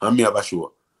show, and me have a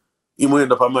show, he will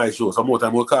end up on my show. So more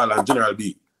time we'll call on General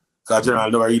B. Because General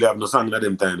never really have no song at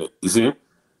them time. You see?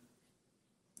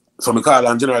 So I call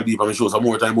on General B for my show. So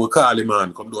more time we'll call him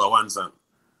and come do a one song.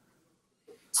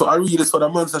 So I really saw the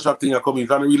Monster Shock thing I come in.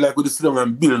 Because I really like with the sit down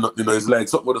and build nothing. It's like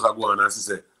something just go on and she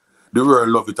say, the world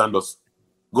love it and just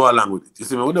go along with it. You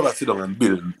see me? We never sit down and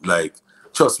build. Like,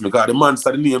 trust me, because the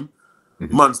Monster, the name,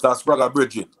 Monster Spragga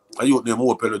Bridget. I youth name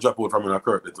Opel drop out from in a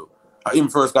curtain too. I him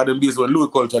first got them days when Louis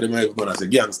Culture, the man I say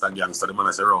gangster, the man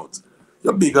I say routes.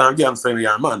 You're big and gangster and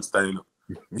you're a monster, you know.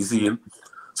 You see him?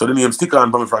 So the name stick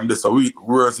on from this. So we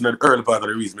were in the early part of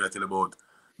the reason I tell about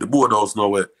the boardhouse now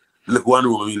where look one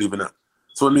room we live in at.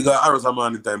 So when we got Arrows a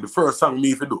Man in time, the first song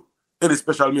me if you do, any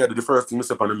special me I do the first thing I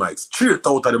step on the mic, straight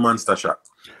out of the Monster Shock.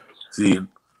 See him?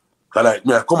 Cause like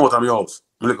me I come out of my house,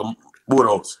 I like a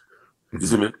boardhouse. You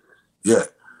see me? Yeah.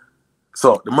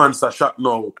 So the Monster Shock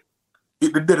now,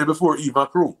 it the day before even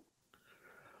crew.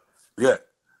 Yeah.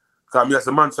 Because me as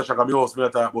a Monster Shock at my house, me I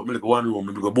talk about me like one room,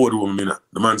 me like a board room, me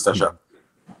the Monster Shock.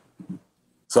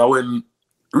 So when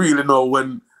really know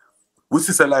when we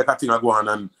see like a thing I go on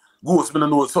and Ghost, me don't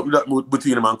know something that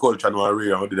between them and Culture and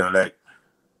radio and didn't like.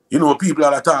 You know, people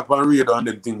that talk on radio and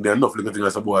them thing, they're enough like a thing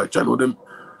as a boy. You know,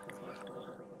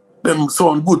 them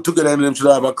sound good together and them should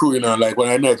have a crew, you know, like when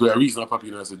I night where I reason a papi,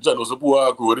 you know, I say, John was a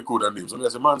poor crew, the crew that name. So I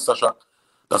say Monster Shock.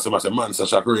 That's what I say, Monster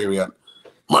Shock radio.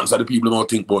 Monster the people don't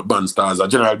think about band stars. A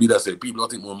General B that say people don't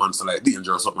think about Monster like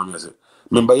Danger or something. I say,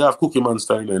 remember you have Cookie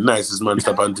Monster, you know, nicest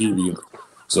Monster on TV, you know.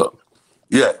 So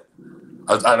yeah.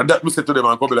 And that me say to them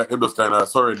and probably like them just kind of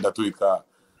surrender to it.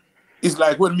 It's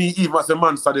like when me even as a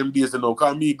Monster them days, you know,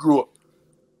 because me grow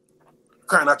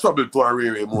kind of trouble to a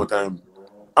rare more time.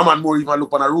 A man more even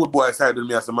look on a road boy side than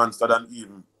me as a Monster than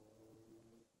even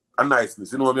a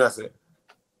niceness. You know what I say?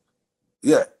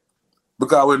 Yeah.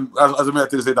 Because when, as I tell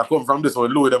you, say, I come from this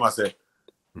one, Louis them I say,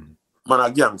 man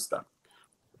a gangster.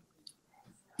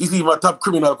 He's even a top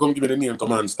criminal come give me the name to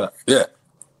Monster. Yeah.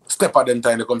 Step at them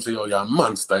time they come say, yo, you're a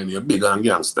monster and you're big and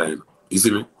gangster. You know? You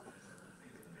see me?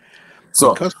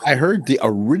 So because I heard the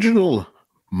original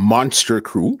Monster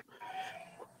crew,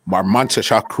 our Monster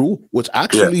Shock crew, was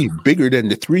actually bigger than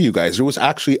the three of you guys. There was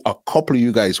actually a couple of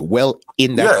you guys well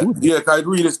in that crew. Yeah, because it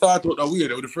really started out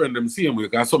weird with a friend them same way.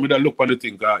 Because somebody that look on the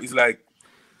thing, it's like,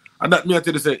 and that me I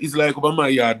tell you say, it's like over my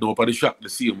yard now, for the shack the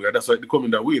same way. That's why they come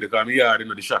in that way, because my yard in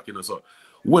the shack, you know. So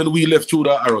when we left through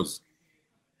the Arrows,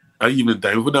 at evening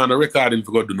time, if we done the recording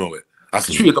for God to know it, I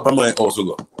straight up at my house we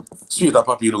go. Straight up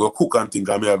happy, you know, go cook and things,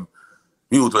 and me have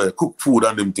me cook food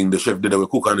and them things, the chef did we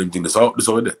cook and them things. So this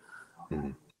over there.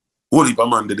 Whole heap of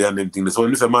man did and them things. So when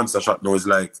this a Monster Shock now, it's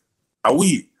like a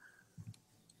we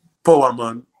Power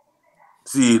Man,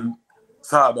 seeing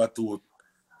Sabertooth,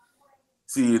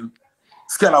 seeing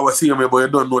Skella was seeing me, but you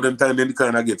don't know them time then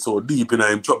kind of get so deep in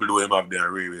him trouble the way him have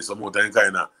there railway. So more time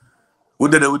kind of we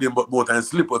did it with him, but more time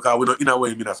slip because we don't in a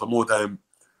way mean so more time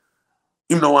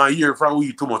him don't want to hear from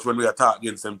we too much when we attack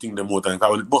against them thing them more time.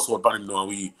 Because when it bust out upon him now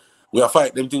we are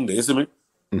fight them thing there, you see me?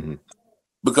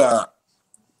 Because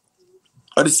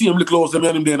I see him look close to me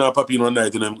and him there in a papi one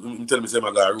night and him tell me say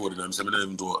my guy road and him say me don't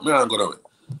even do it. Me don't go that way.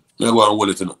 Me go and hold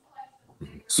it, you know.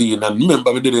 See, and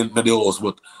remember me didn't in the house,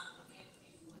 but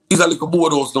it's a little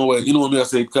board house now where, you know what I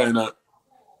say, kind of,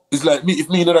 it's like me, if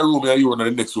me in another room and you in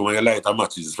the next room and you light a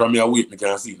matches, from me I wait, me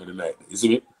can't see it in the night, you see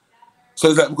me? So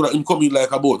it's like, him come in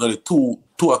like about 2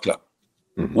 o'clock,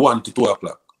 1 to 2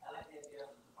 o'clock.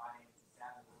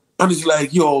 And it's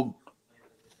like, yo,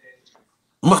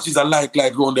 matches are like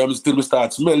around there, and still me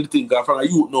start smell the thing, because from a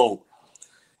youth now,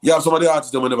 you have some of the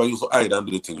artists that whenever used to hide and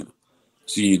do the thing, you know?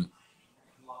 See,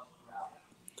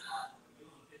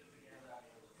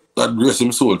 God bless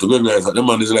him soul to good guys. The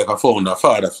man is like a founder,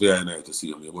 father for the night to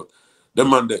see him. But the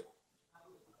man that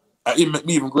I make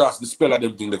me even grasp the spell of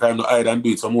them thing, the kind of hide and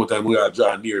do it some more time we are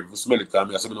drawing near if we smell it,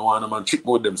 because I said I want a man trick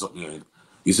about them something. You know?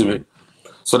 You see me?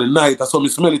 So the night I saw me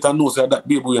smell it and know say that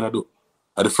baby we're gonna do.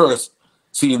 At the first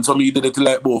seeing some he did it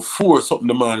like about 4 something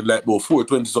the man, like about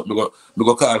 4:20 something, me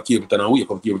go call Capleton and wake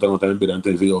up Capleton out in bed and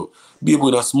tell you, yo, baby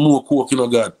we're gonna smoke coke, you know,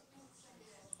 God.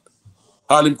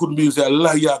 All him couldn't be say a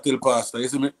liar tell pastor, you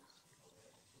see me?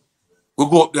 We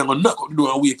go up there and knock up the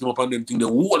door and wake him up and them thing, the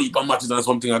whole heap of matches and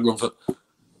something I go so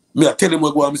me I tell him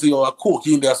we go and me say, yo, a coke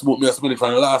in there smoke, me I smell it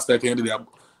from the last night in the day.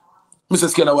 Me say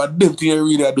scared what them thing you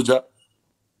really do job.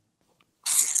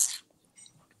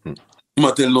 Him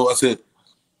I tell no, I said,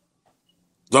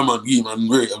 The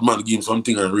man give him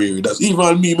something and rare. That's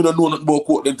even me don't know nothing about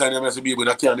coke. Then time I say, baby,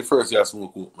 that can't the first year I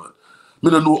smoke coke, man.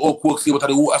 Me don't know how coke say, but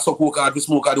I saw coke hard to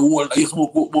smoke at the whole. I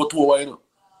smoke coke about 2 hours, you know.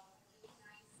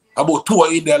 About 2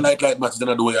 hours in there light matches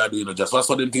than the way I do, you know. Just so I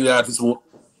saw them thing they had to smoke.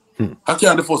 I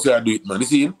can't the first year I do it, man. You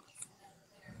see?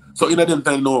 So in them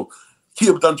time now,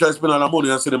 Cape Town try to spend all the money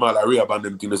and send them all a rehab and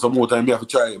them things. So more time me have to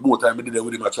try, more time me did it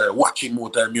with him, I try watching more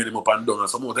time, me him up and down, and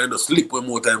some more time to sleep with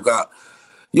more time, because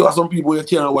you have some people you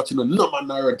can't watch, you know, no man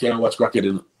in the can't watch crackhead,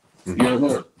 you know. You know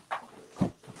what I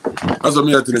mean? As I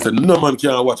mean, I say, no man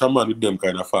can watch a man with them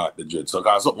kind of fat, the dread. So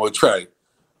cause something I try,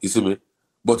 you see me?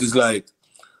 But it's like,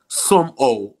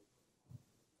 somehow,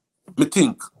 me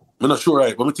think, I'm not sure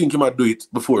right, but I think he might do it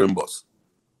before him boss.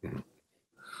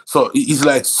 So it's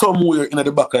like somewhere in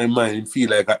the back of his mind, feel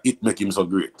like it make him so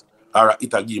great. Or it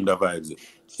give him the vibes.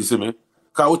 You see me?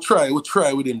 Because we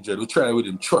try with him, Jed. We try with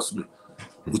him, trust me.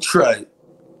 We try.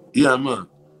 Yeah, man.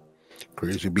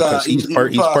 Crazy, because he's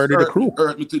part of the crew.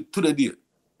 Hurt me to the day.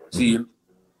 See?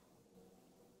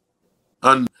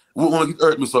 And when it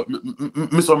hurt me, so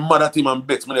mad at him and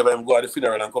bet me never even go to the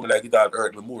funeral and come like it had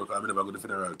hurt me more because I never go to the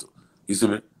funeral too. You see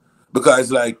me? Because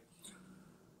it's like,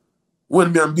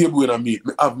 when me and Baby when I meet,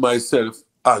 me have myself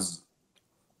as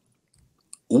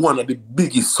one of the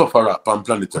biggest sufferer on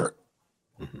planet Earth.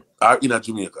 Or in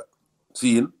Jamaica.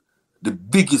 Seeing? The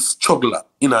biggest struggler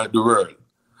in the world.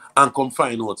 And come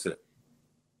find out say.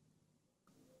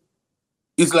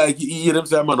 It's like you hear them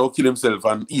say a man will kill himself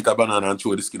and eat a banana and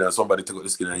throw the skin and somebody take out the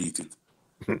skin and eat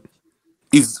it.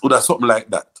 It's something like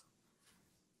that.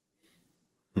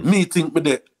 Me think me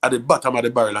there at the bottom of the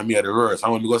barrel and me at the worst.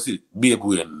 And when we go see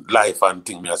Baby and life and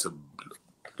thing, me I say,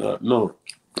 no.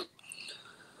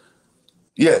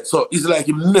 Yeah, so it's like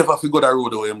him never figure that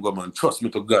road away him go, man. Trust me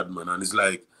to God, man. And it's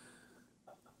like,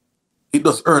 it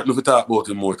does hurt me if we talk about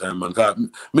him more time, man. Because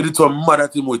me did so mad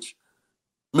at him, which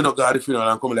me not got the funeral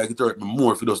and come like it hurt me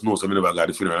more if he doesn't know, so me never got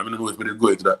the funeral. I don't know if me did go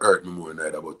into that hurt me more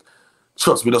neither, but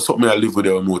trust me, that's something I live with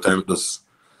there more time. It does.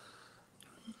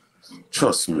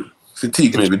 Trust me.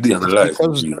 Fatigue maybe day in the life.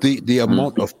 Because the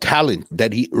amount of talent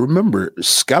that he, remember,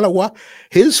 Scalawa,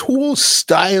 his whole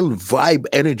style, vibe,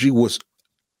 energy was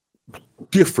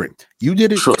different. You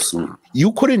did it. Trust me.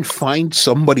 You couldn't find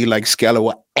somebody like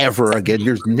Scalawa ever again.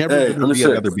 There's never going to be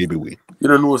another Baby Wayne. You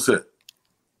don't know what I say.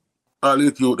 All the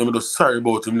youth, I'm just sorry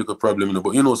about him, little problem, you know,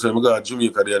 but you know, so I got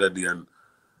Jamaica the other day and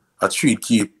a treat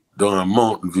keep down a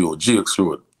Mountain View, Jakes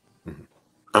Road.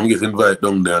 I'm getting invited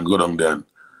down there and go down there and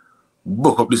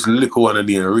book up this little one in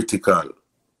there, Ritical.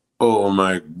 Oh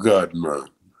my God, man.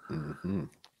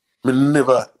 I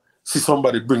never see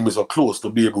somebody bring me so close to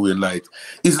Baby Wayne. Like,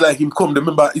 it's like him come,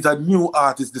 remember, it's a new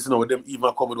artist, this, you know, them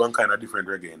even come with one kind of different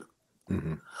reggae.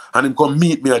 And him come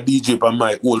meet me at DJ on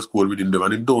my old school with them,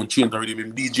 and him don't change with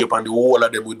him DJ on the whole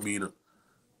of them with me, you know.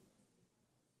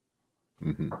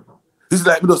 It's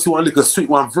like me just see one little sweet,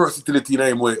 one versatility in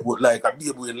him where like a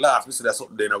Baby Wayne laugh, me see that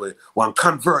something there in a way. One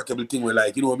convertible thing where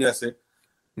like, you know what I say?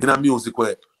 In a music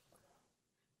where,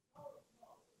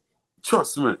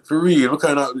 trust me, for real,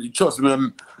 trust me,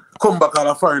 and come back all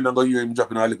the foreign and go hear him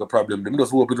dropping a little problem. Them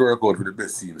just hope it work out for the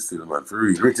best scene still, man, for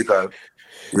real. Critical.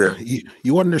 Yeah.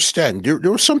 You understand.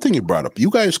 There was something you brought up. You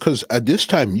guys, because at this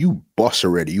time you boss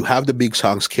already. You have the big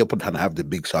songs, Capleton have the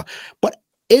big song. But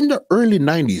in the early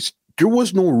 90s, there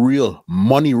was no real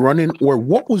money running, or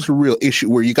what was the real issue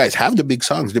where you guys have the big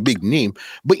songs, the big name,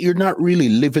 but you're not really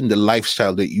living the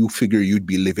lifestyle that you figure you'd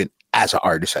be living as an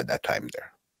artist at that time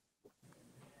there?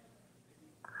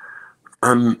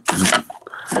 And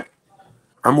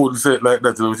I wouldn't say it like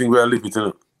that, you know, I think we are living, you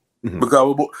know.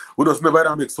 Because we just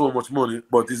never make so much money,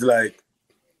 but it's like,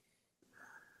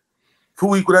 for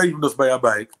we could even just buy a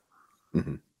bike,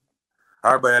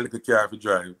 or buy a little car to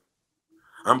drive,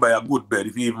 and buy a good bed.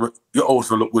 If you even, your house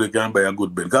don't look good, you can buy a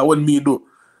good bed. Because when me do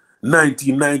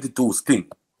 1992 thing,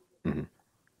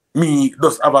 me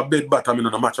just have a bed bottom in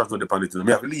on a mattress on the pan it.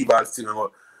 Me have to leave all thing and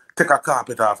go take a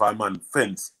carpet off a man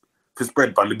fence to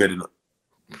spread on the bed, you know.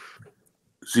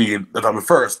 See, that's my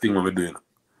first thing when we're doing.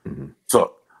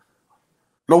 So,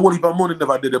 no worry about money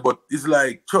never did it, but it's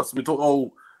like, trust me,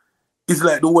 it's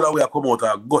like the whole way I come out,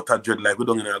 I got a dread, like we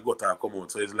don't know I got to come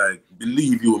out. So it's like,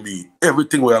 believe you me,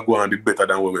 everything where I go on is better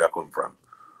than where I come from.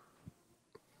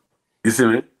 You see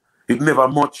me? It never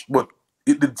much, but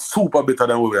it did super better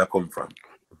than where I come from.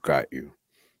 Got you.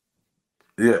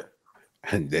 Yeah.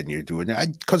 And then you're doing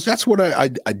that. Because that's what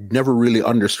I never really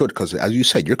understood. Because as you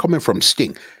said, you're coming from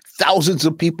Sting. thousands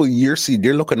of people you see,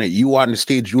 they're looking at you on the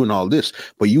stage doing all this,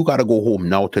 but you got to go home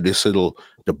now to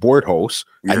the board house,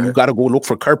 and you got to go look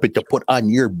for carpet to put on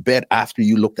your bed after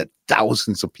you looked at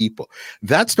thousands of people.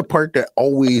 That's the part that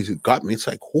always got me. It's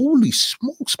like, holy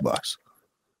smokes, boss.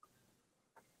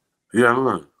 Yeah,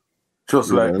 man.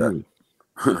 Just like that.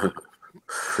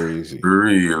 Crazy.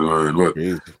 Real, man. But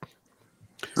Crazy.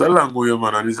 it's a long way,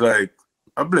 man, and it's like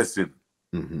a blessing.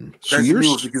 So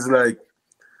music is like,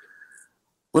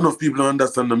 enough people don't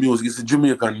understand the music. It's a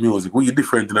Jamaican music. We're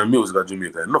different in the music of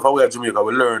Jamaica. Enough of we at Jamaica,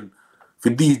 we learn for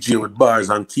DJ with bars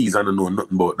and keys and I know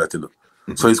nothing about that, you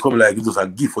know. So it's come like it's just a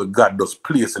gift what God does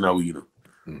place in our way, you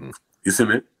know. You see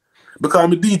me? Because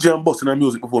I'm a DJ and boss in the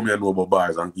music before me I know about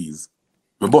bars and keys.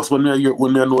 My boss when me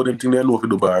know them things, I know if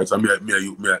do bars, and me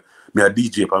a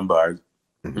DJ on bars.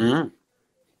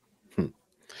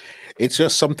 It's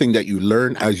just something that you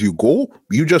learn as you go.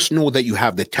 You just know that you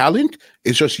have the talent.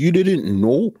 It's just you didn't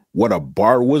know what a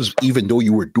bar was, even though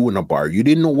you were doing a bar. You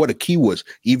didn't know what a key was,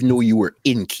 even though you were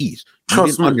in keys. You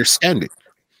didn't understand it.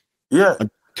 Yeah.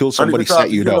 Until somebody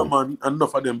sat you down. Man,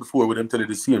 enough of them before with them telling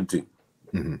the same thing.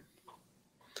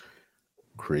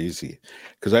 Crazy.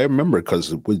 Because I remember,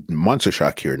 because with Monster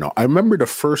Shock here now, I remember the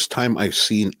first time I've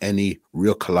seen any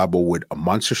real collabo with a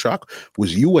Monster Shock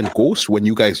was you and Ghost when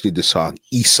you guys did the song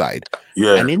East Side.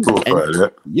 Yeah,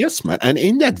 and yes, man. And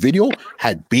in that video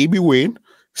had Baby Wayne,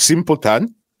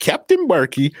 Simpleton, Captain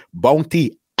Barky,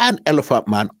 Bounty, and Elephant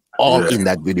Man all in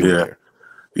that video.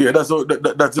 Yeah, that's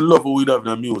the love we have in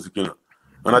the music, you know.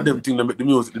 And I them think they make the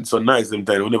music so nice them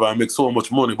time. Whenever I make so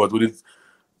much money, but with it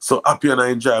so happy and I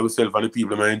enjoy myself and the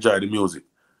people that I enjoy the music.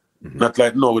 Not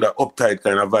like no with that uptight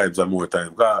kind of vibes and more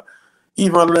time. Cause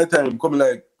even at that time, come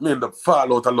like me end up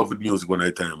fall out of love with music one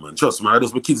night time, man. Trust me, I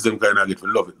just my kids them kind of get to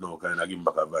love it now, kind of give them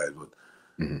back a vibe.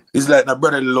 But it's like that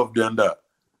brother love the and that.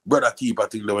 Brother keep a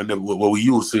thing that what we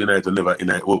used to unite and never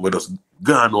unite, we just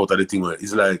gone out of the thing where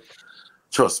it's like,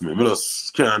 trust me, I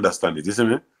just can't understand it, you see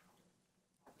me?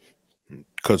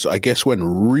 Because I guess when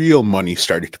real money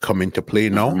started to come into play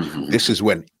now, this is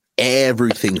when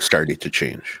everything started to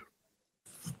change.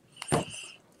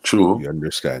 True. You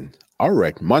understand? All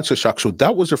right, Monster Shock. So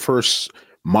that was the first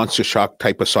Monster Shock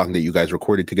type of song that you guys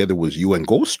recorded together was you and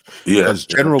Ghost? Yeah. Because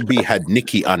General B had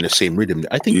Nicky on the same rhythm.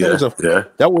 I think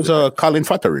that was a Colin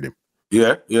Fata rhythm.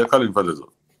 Yeah, Colin Fata.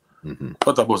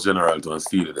 Fata was General to and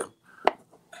steal them.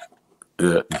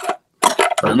 Yeah.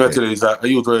 I'm going to tell you, I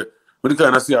used to when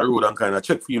kind of see a road and kind of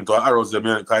check for him to arrows them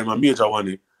kind of major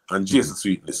one and Jason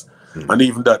Sweetness. And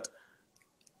even that,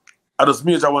 I just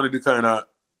major one the kind of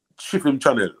shift him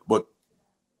channel, but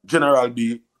General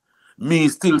B, me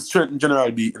still strengthen General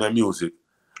B in the music.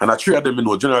 And I three of them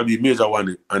know General B, Major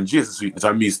One and Jason Sweetness,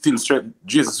 and me still strengthen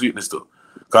Jason Sweetness too.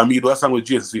 Because me do a song with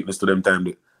Jason Sweetness to them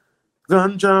time.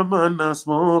 Ganja man a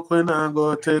smoke when I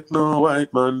go take no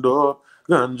white man door.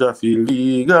 Ganja feel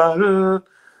legal.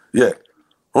 Yeah.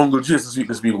 Uncle Jason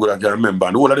Sweetness people that I can remember.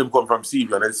 And all of them come from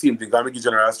CV and the same thing. I make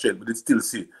General strength, but it still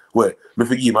see where me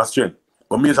forgive my strength.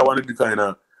 But Major wanted to kind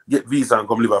of get visa and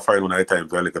come live a fine one at a time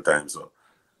to a little time. So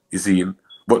you see,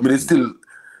 but me still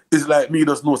it's like me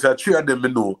just know say three of them me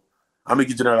know. I make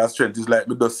General strength. It's like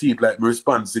me just see it like me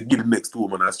response to give the next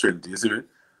woman a strength. You see me?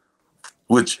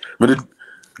 Which me did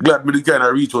glad me did kind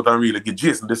of reach out and really get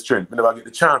Jason the strength. Me never get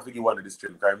the chance to give one of the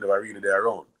strength because I'm never really there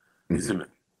around. You see me?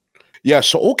 Yeah,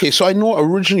 so I know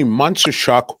originally Monster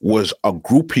Shock was a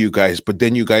group of you guys, but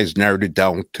then you guys narrowed it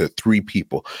down to 3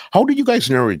 people. How did you guys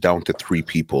narrow it down to 3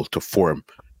 people to form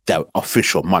that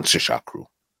official Monster Shock crew?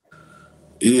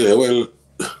 Yeah, well,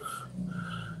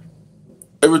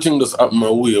 everything that's happened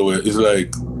my way where it's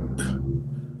like,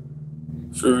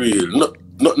 for real,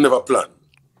 not never planned.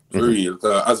 For real.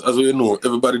 As we know,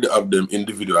 everybody they have them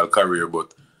individual career,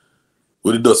 but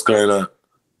we just kind of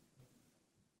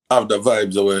have the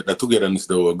vibes of that togetherness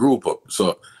that we group up.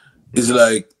 So it's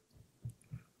like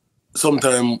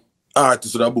sometimes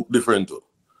artists would have book different too.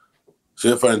 So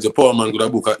you find the poor man could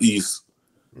have book a East,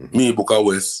 me book a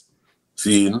West.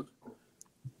 Seeing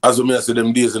as we may say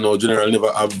them days, you know, General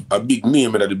never have a big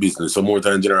name in the business. So more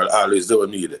time General always there with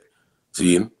me there.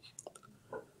 Seeing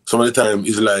some of the time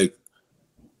it's like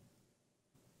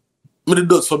me did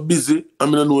that so busy,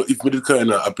 I don't know if me did kind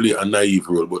of play a naive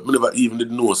role, but me never even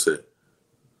did know say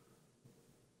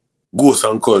Ghost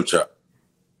and Culture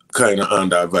kind of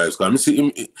under vibes. Because I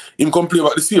see him complain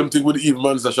about the same thing with the even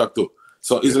Monster Shock too.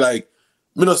 So it's like,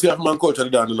 me not see if man Culture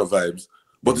did no vibes,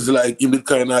 but it's like him did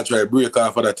kind of try break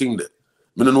off of that thing there.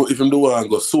 I don't know if him do want to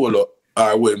go solo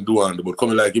or what him do want, but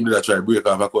coming like him did try break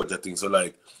off a Culture thing. So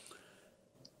like,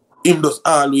 him just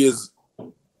always,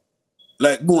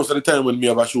 like most of the time when me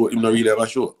have a show, him not really have a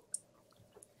show.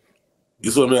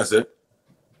 You see what I say?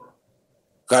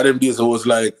 Because them days I was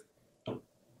like,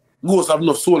 Ghost have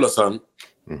enough solo song,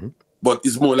 but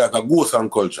it's more like a ghost song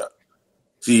culture.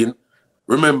 See,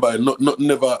 remember, not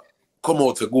never come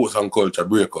out to ghost song culture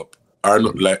breakup or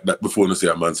not like that before you say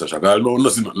a man Sasha. I know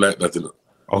nothing like that, you know.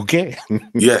 Okay.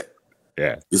 Yeah.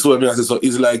 Yeah. You see what I say? So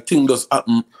it's like things does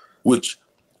happen, which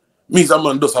means a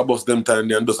man does a bust them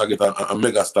time and does a get a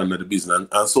mega stand at the business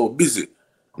and so busy.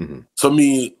 So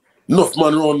me, enough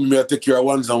man around me, I take care of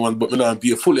ones and ones, but me not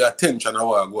pay fully attention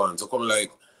how I go on. So come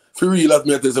like, for real, as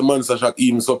me as a man Sasha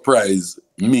even surprise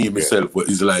me myself, but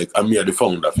it's like I'm me the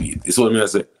founder of it. You see what I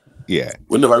say? Yeah.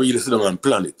 We never really sit down and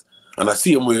plan it. And I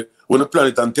see him when the plan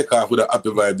it and take off with a happy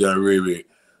vibe there and Ray.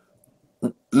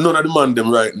 None of the man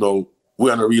them right now, we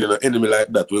are not really an enemy like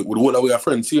that. We all our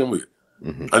friends same way.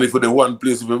 And if we the one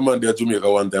place, if a man there Jamaica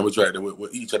one time, we try them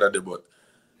with each other there, but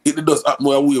it does happen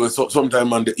more way.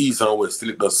 Sometimes on the east and west,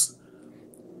 still it does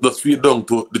feed down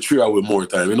to the three hour more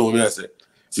time. You know what I say?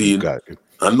 See,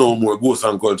 and no more ghost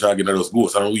and culture again, and just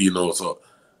ghost and we, you know. So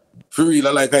for real,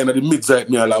 I like kind of the mid-side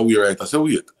me all we right. I say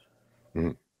wait.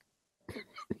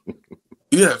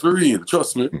 Yeah, for real,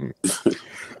 trust me.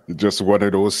 Just one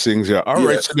of those things. Yeah. All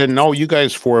right. So then now you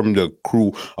guys formed the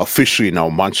crew officially now,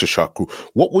 Monster Shock crew.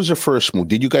 What was the first move?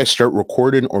 Did you guys start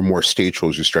recording or more stage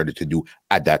shows you started to do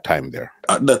at that time there?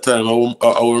 At that time, I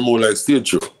was more like stage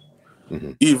show.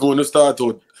 Even when you start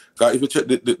out, if you check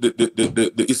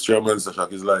the history of Monster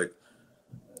Shock, it's like,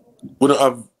 we don't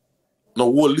have no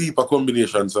whole heap of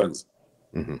combination songs.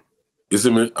 You see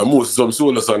me? And most some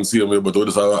solo songs same way, but we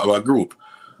just have a group.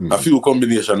 A few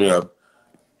combination we have.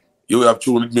 You have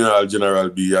Tune With Me and General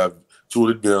B, you have Tune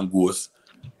With Me and Ghost,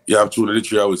 you have Tune With The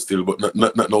 3 Hours still, but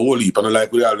not no whole heap. And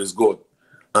like we always go.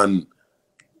 And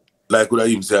like we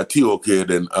even say a TOK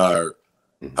then or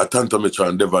a Tantometra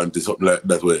and Devante, something like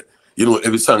that way. You know,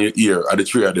 every song you hear are the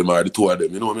 3 of them or the 2 of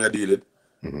them. You know what I deal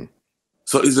with?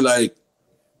 So it's like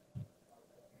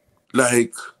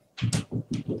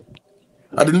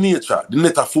at the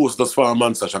nature force does farm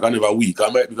man such I can never weak. I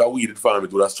might be a weeded farm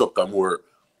it would have structure more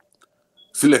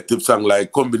selective song like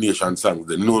combination songs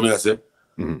then, you know what I say?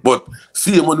 But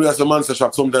see when we have some man such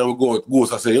sometimes we go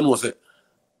I say, you know say,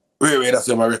 Ray that's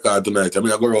my record tonight. I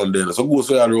mean I go around there. So go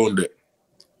all around there.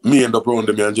 Me end up around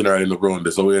there, me and General end up around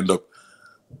there. So we end up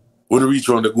when we reach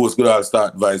around the Ghost, go all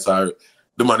start Vice or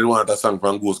the man want a song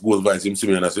from Ghost Vice him see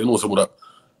me and I say, you know some of that.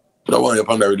 But I want you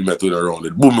upon the rhythm method around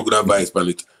it. Boom, I could have Vice on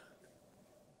it.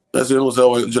 I say, you know,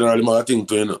 so generally my thing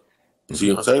to you know. See,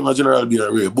 I say, my general be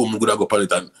a Ray, boom, I could have go upon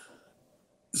it and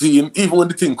see, even when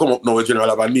the thing come up now, a general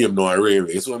have a name now, a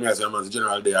Ray. So when I say, man, the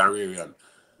general there, a Ray.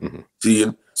 See,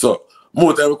 so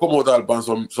more time we come out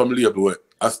upon some label where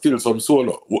I still some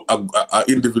solo, a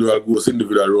individual Ghost,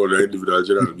 individual role, individual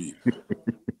general B.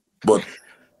 But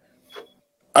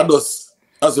I just,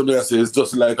 as I say, it's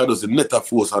just like I just the net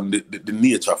force and the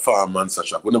nature farm and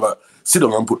such. We never sit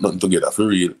down and put nothing together for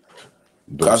real.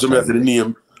 Because I say the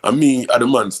name, and me are the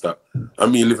monster.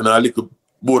 And me living in a little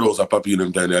boardhouse of Papi in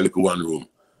them time, a little one room.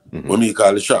 When me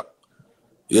call the shop.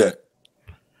 Yeah.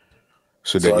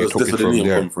 So then you took it from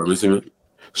there. Come from, you see me?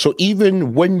 So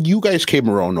even when you guys came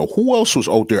around, now, who else was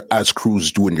out there as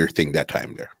crews doing their thing that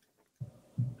time there?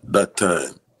 That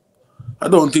time. I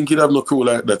don't think you'd have no crew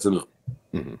like that, you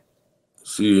know.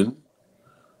 See,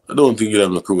 I don't think you'd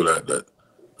have no crew like that.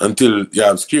 Until you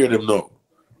have scared them now.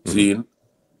 See?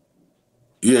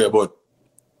 Yeah, but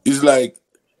it's like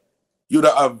you'd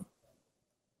have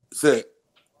say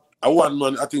a one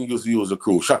man I think used to use a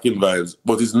crew, Shocking Vibes,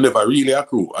 but it's never really a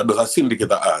crew. And there's a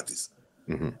syndicate of artists.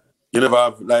 You never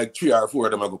have like 3 or 4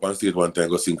 of them I go up on stage one time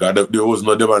go sing. There was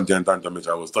no Devante and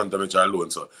Tantometra, it was Tantometra alone.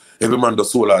 So every man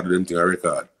does solo of them thing a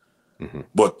record.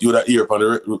 But you that hear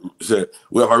upon say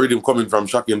we have a rhythm coming from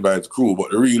Shocking Vibes crew,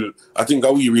 but the real I think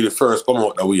we really first come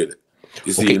out that way.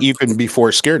 You see? Okay, even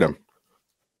before Scare Them.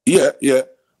 Yeah.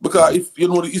 Because if you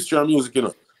know the history of music, you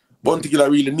know, one thing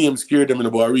really name Scare Them, you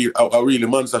know, but a really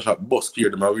Monster Shock boss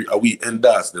Scare Them, we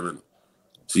endorse them, you know.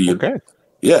 See? Okay.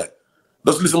 Yeah.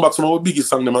 Just listen back to some of our biggest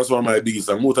songs, them and some of my biggest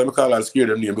songs. More time I call and Scare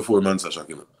Them name before Monster Shock,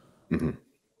 you know.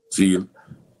 See?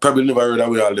 Probably never heard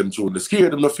away all them tunes. They Scare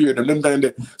Them, no fear them. Them time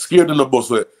they Scare Them, no boss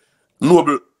where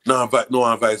Noble, no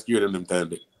one fight Scare Them time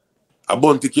they. A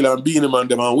Bounty Killer and Beanie Man,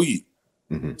 them and we.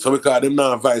 So we call them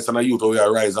now Vice and a youth we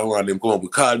are rise and want them come up. We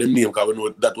call them name because we know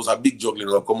that was a big juggling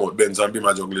that come out. Benz and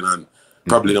Bima juggling and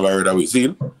probably never heard of it.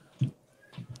 See?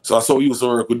 So I saw you used to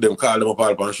work with them, call them up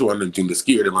all and show and them things. They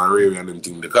scare them and rave and them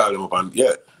things. They call them up and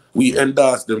yeah, we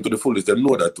endorse them to the fullest. They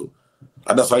know that too.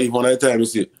 And that's why even at the time you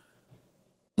see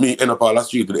me end up all the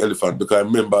street with the elephant because I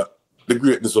remember the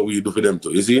greatness of what we do for them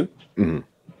too. You see?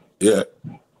 Yeah.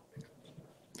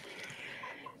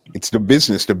 It's the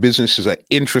business. The business is an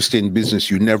interesting business.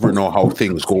 You never know how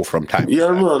things go from time to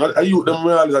time. Man. I use them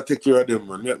always. I take care of them,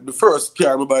 man. The first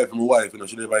car I buy for my wife,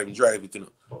 she never even drive it,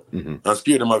 And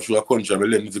scare them off through a country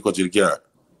and lend me to cut the car.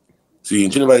 See,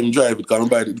 she never even drive it because I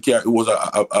buy the car. It was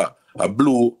a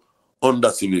blue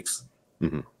Honda Civics.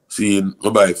 See, I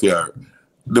buy it for her.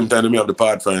 Them time me have the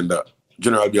Pathfinder.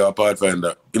 General be a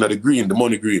Pathfinder. The green, the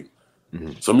money green.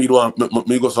 So me go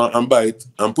and buy it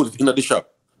and put it in the shop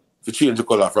to change the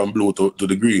color from blue to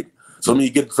the green. So me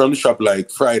get from the shop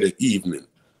like Friday evening.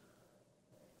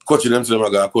 Coach them to them I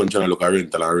go a country and look at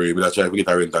rental and rate. But I try to get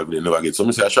a rental but they never get. So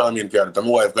me say I show me in car. My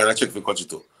wife kind of check for coach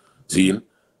too. See?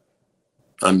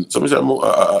 And so me say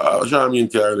I show me in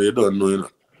car they don't know,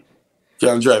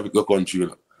 Can't drive it go country,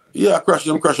 Yeah, I crash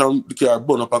on the car,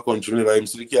 burn up a country, never even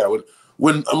see the car.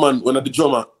 When the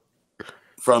drummer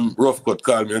from Rough Cut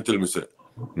call me and tell me, say,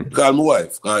 call my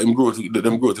wife, them grow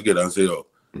together and say, yo,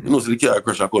 see the car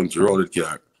crash a country, round the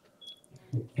car.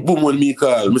 Boom, when me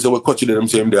call, me say, what coach them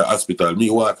say him there hospital. Me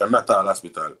walk and not all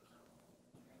hospital.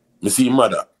 Me see him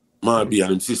mother, B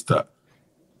and him sister.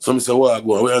 So me say, what I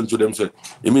go, where to them say,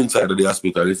 him inside of the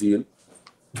hospital, you see him?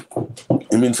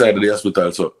 Him inside of the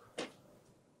hospital, so.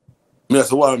 Me I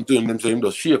say, what I'm doing, them say him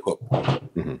just shake up.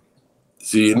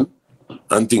 See him?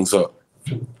 And things so.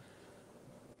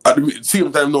 At the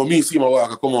same time now, me see my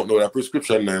walker come out now with a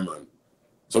prescription now, man.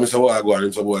 So I say, what I go and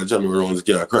him say, boy, jam me around the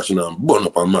car, crashing and burn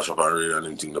up and mash up and rain and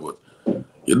anything. But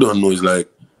you don't know, it's like,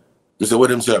 I say, what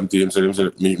them say to him?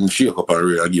 Say, me shake up and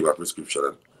rain and give a prescription.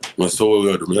 And I say, what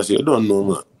we do? I say, you don't know,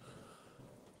 man.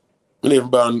 I never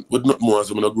born with nothing more,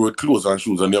 so I grow with clothes and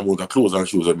shoes and the amount of clothes and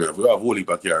shoes I have. If you have a whole heap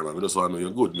of car, man, I just want to know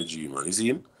you're good, my G, man. You see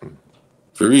him?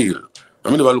 For real. I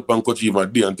never look on coach even a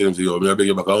day and tell him, say, yo, I beg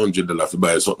you back $100 to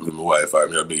buy something for my wife, or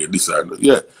I beg you this and that.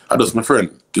 Yeah, I just my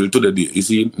friend till to the day. You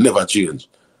see, never change.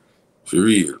 For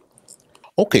real.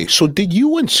 Okay, so did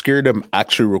you and Scare Them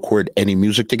actually record any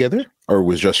music together, or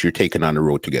was just you taking on the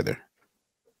road together?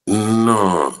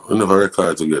 No, we never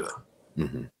record together.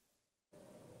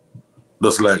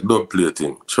 Just like dub play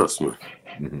thing, trust me.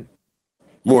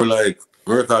 More like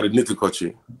we recorded Nitty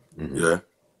Kochi. Yeah.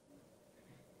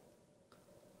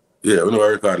 Yeah, we never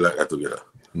record like that together.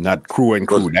 Not crew and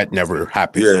crew, that never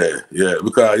happened. Yeah,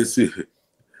 because you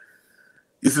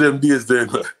see them days then,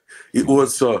 it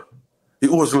wasn't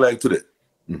like today.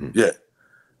 Yeah.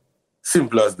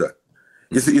 Simple as that.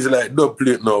 You see, it's like dub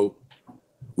plate now.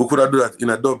 We could have done that in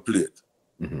a dub plate.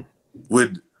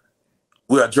 With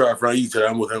we are draw from each other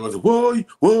and more time and say,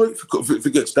 whoa,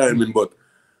 forget timing, but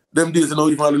them days, even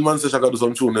all in Manchester, I got do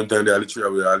some tune, them time they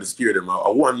all scare them.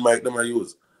 A one mic them I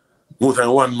use. More time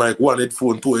one mic, one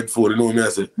headphone, two headphone, you know what I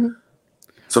say?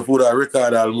 So for that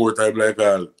record all more time like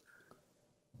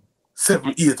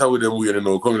 7, 8 with them way,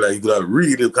 coming like you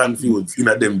really confused in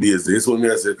them days. That's what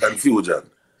I say, confusion.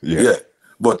 Yeah.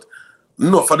 But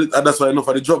that's why enough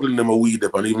of the juggling them a weed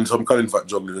up and even some calling for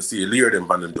juggling, we still hear them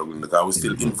on them juggling because we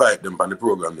still invite them on the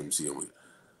program them same way.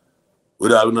 We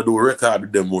don't do record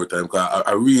with them more time because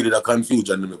I really the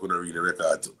confusion them couldn't read the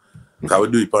record too. Because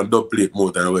we do it on dub plate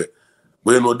more time way.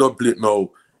 But dub plate now,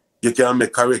 you can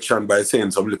make correction by saying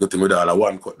some little thing with all a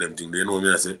one cut them thing. They know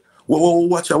me I say, whoa,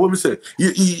 watch out, what me say?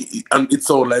 And it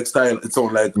sound like style, it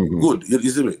sound like good, you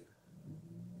see me?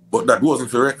 But that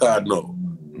wasn't for record now.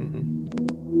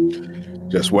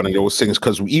 Just one of those things,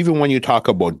 because even when you talk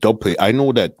about dubplate, I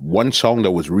know that one song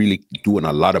that was really doing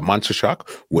a lot of Monster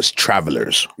Shock was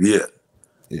Travelers. Yeah.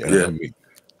 I mean,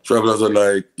 Travelers are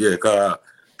like, because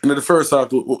the first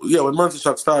start, when Monster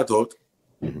Shock start out,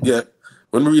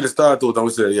 when we really start out and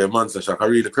we say, Monster Shock, I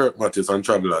read the Kirk Matthews and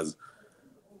Travelers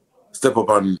step up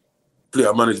and play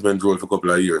a management role for a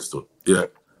couple of years too. Yeah.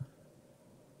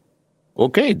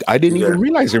 Okay, I didn't even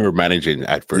realize they were managing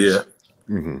at first.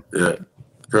 Yeah.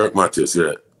 Kirk Matthews,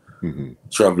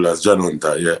 Travelers, John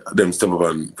Hunter, them step up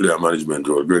and play a management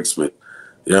role, Greg Smith.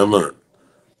 Yeah, man.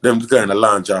 Them kind of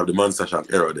launch out the Monster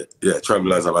Shock era there. Yeah,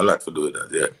 Travelers have a lot to do with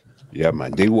that, Yeah,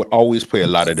 man. They would always play a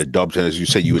lot of the dubs. And as you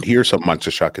said, you would hear some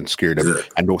Monster Shock and Scare Them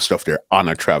and those stuff there on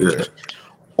a Travelers.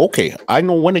 Okay, I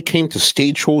know when it came to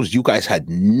stage shows, you guys had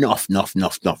enough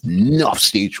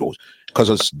stage shows.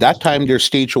 Because that time their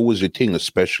stage show was a thing,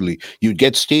 especially. You'd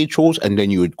get stage shows and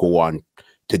then you would go on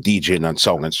to DJing and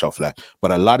song and stuff like that.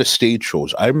 But a lot of stage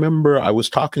shows. I remember I was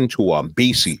talking to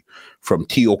Basie from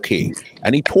TOK,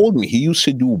 and he told me he used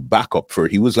to do backup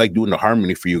he was like doing the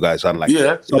harmony for you guys on like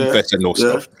Subfest and those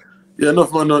stuff. Yeah,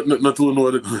 enough man not to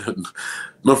know that.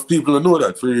 Enough people know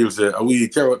that for real. Say, we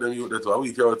care about them,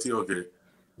 we care about TOK.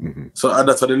 So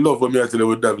that's what they love when me actually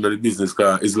with them in the business,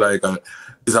 because it's like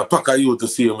it's a pack of you to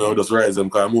see them and just rise them,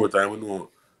 because more time we know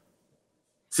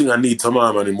sing I need some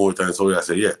money more time, so I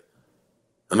say, yeah.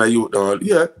 And I youth down,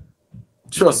 yeah.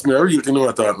 Trust me, I really think what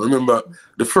I thought. Remember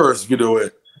the first video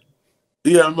where,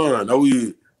 yeah man, how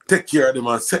we take care of them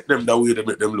and set them that way to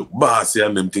make them look bossy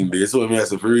and them thing there. So I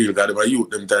say for real, because them I youth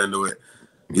them time the way.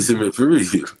 You see me, for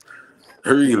real.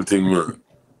 A real thing, man.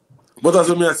 But that's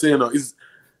what I say, you know, it's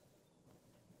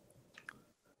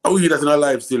how we that in our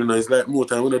life still, you know, it's like more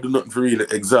time we don't do nothing for real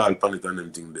exalt on it and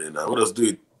them thing there now. We just do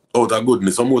it out of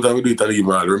goodness. Some more time we do it and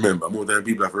even I'll remember. More time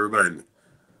people have to remind me.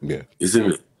 Yeah. You see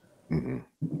me? Mm-hmm.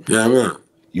 Yeah, man.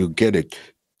 You get it.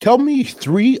 Tell me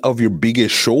 3 of your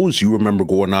biggest shows you remember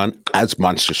going on as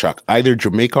Monster Shock, either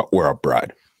Jamaica or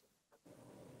abroad.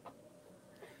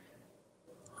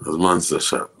 As Monster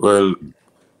Shock. Well,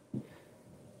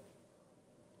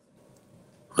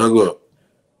 I go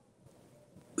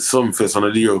some fest on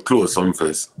the year close some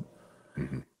fest.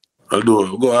 Mm-hmm.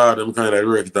 Although go hard, I'm kind of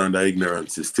wrecked on the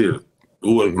ignorance still. The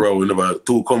whole crowd we never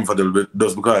too comfortable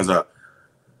just because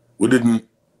we didn't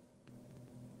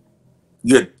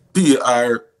get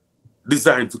PR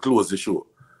designed to close the show.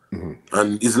 Mm-hmm.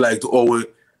 And it's like always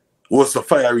was so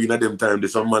fiery in them time.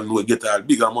 There's some man who get a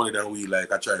bigger money than we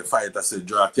like. I try to fight, I said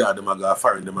draw a card, them I go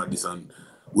firing them at this and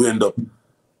we end up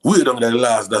way down the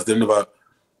last that they never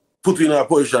put in a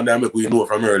position that make we know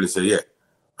from early say, yeah,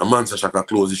 a Monster Shock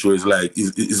close the show is like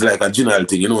it's like a general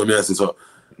thing, you know what I mean? So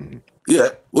yeah,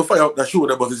 we fire out the show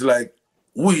there, but it's like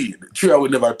we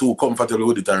never too comfortable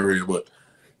with it and real, but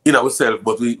in ourselves,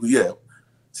 but we yeah.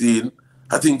 See,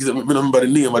 I think I remember the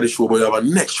name of the show, but we have a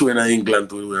next show in England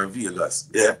to we're in Vegas,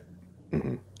 yeah.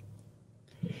 Mm-hmm.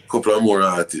 Couple of more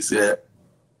artists, yeah.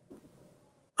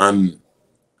 And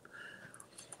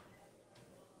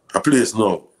a place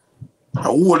now. A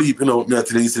whole heap, you know, me I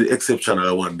tell you, it's the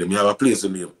exceptional one. Them. You have a place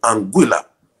named Anguilla.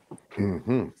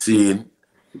 Mm-hmm. See, in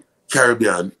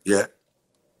Caribbean, yeah.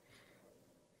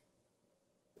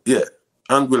 Yeah,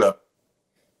 Anguilla.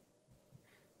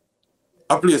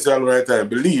 A place all the right time,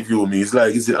 believe you me, it's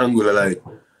like, it's the Anguilla like,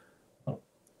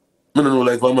 I don't know,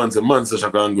 like one man say, Monster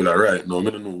Shock Anguilla right now, I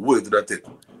don't know, where did that take?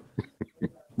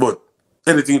 But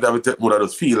anything that we take, I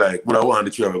just feel like, I want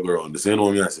the travel go around this, you know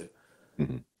what I say?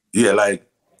 Mm-hmm. Yeah, like,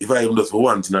 if I even just for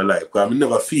once in my life, because I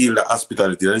never feel the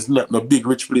hospitality, and it's not no big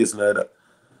rich place like that.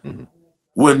 Mm-hmm.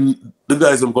 When the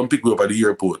guys come pick me up at the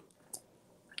airport,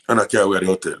 and I carry away at the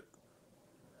hotel,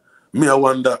 I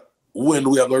wonder when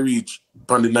we are going to reach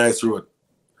on the nice road.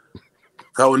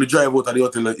 Because when you drive out of the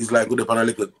hotel, it's like go up on a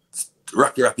little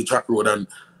rocky track road, and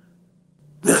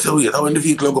I say, wait, how when the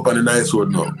vehicle go up on the nice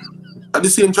road now? At the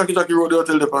same tracky road the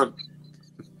hotel depend.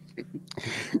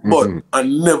 But I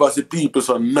never see people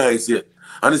so nice yet.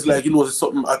 And it's like, you know, it's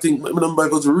something, I think, I remember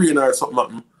it was rain or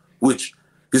something, which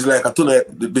is like a tonight,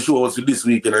 the show was for this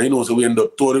weekend, and you know, so we end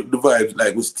up toward the vibes,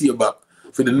 like we stay back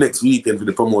for the next weekend for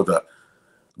the promoter.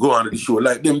 Go on to the show.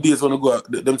 Like them days when I go,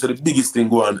 them say the biggest thing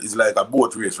go on is like a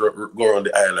boat race, go around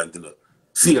the island, you know.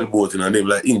 Sailboat, you know, and they have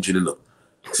like engine, you know.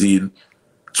 See,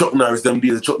 Chuck Norris, them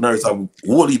days, Chuck Norris have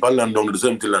whole heap of land down to the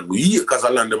empty land. But yeah, because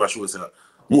I land them, I show say,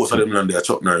 most of them land there,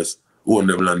 Chuck Norris own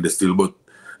them land there still, but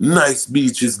nice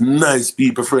beaches, nice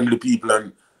people, friendly people,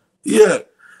 and yeah,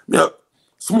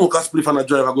 smoke a spliff and a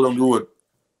drive, I go down the road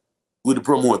with the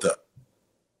promoter.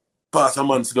 Pass a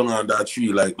man sit down on that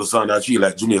tree, like the sound that tree,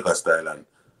 like Jamaica style, and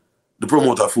the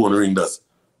promoter phone ring us.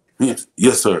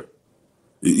 Yes, sir.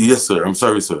 Yes, sir. I'm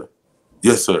sorry, sir.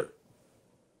 Yes, sir.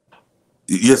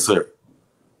 Yes, sir.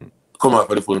 Come out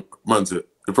for the phone, man. Say,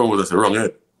 the promoter said, wrong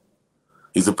head.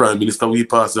 He's the prime minister. We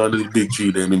pass under the big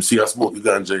tree, then him see a smoke the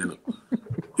ganja, you know.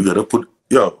 You gotta put,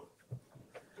 yo.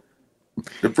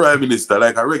 The prime minister,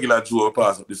 like a regular Joe,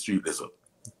 pass up the street, there, so.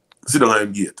 Sit down on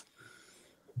him gate.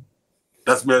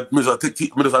 That's me. I just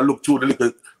look through the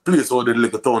little place or the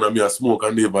little town and me a smoke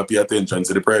and never pay attention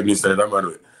to the prime minister that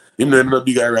man. Him no in a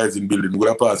big rising building,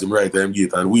 go pass him right time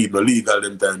gate and weed no legal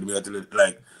them time. Me until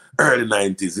like early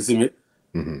 90s. You see me?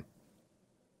 Mm-hmm.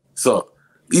 So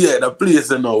yeah, the place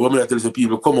now when I tell you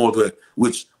people come out with,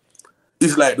 which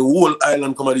is like the whole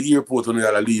island come at the airport when we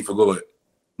all leave for go.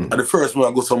 Mm-hmm. And the first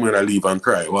one I go somewhere and I leave and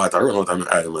cry. What I run out of my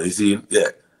island. You see? Yeah.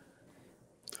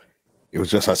 It was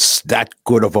just that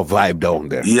good of a vibe down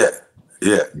there. Yeah.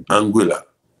 Anguilla.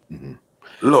 Mm-hmm.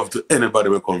 Love to anybody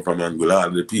who come from Anguilla,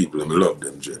 all the people, I love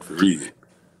them, Jeff, really.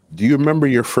 Do you remember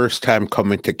your first time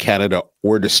coming to Canada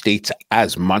or the States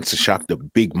as Monster Shock, the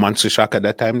big Monster Shock at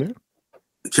that time there?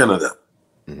 Canada.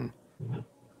 Mm-hmm.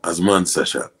 As Monster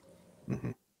Shock.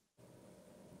 Mm-hmm.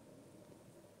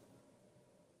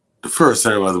 The first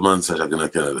time I was Monster Shock in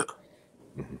Canada.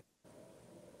 Mm-hmm.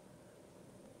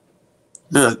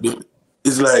 Yeah,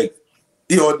 it's like,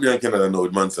 you out me in Canada now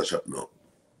with Monster Shock now.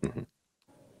 Mm-hmm.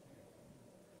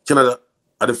 Canada,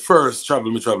 At the first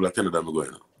travel to Canada, I'm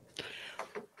going.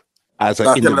 As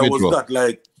an individual. Canada was that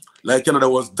like Canada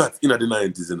was that in the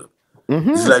 90s, you know.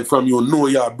 It's like from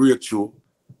your breakthrough.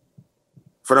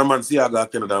 For a man say I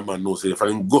got Canada, man know say if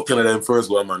I go Canada in first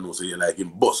go, a man know say like him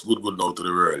bust good now to the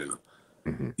world, you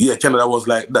know. Yeah, Canada was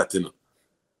like that, you know.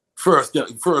 First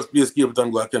place Cape Town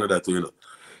go to Canada too, you know.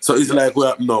 So it's like we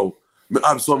have now. We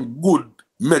have some good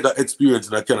mega experience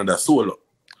in Canada solo.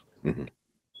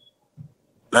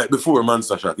 Like before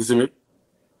Monster Shack, you see me?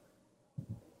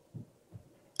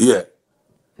 Yeah.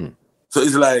 So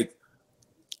it's like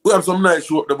we have some nice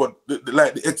show up there, but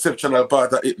the exceptional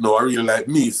part of it now, I really like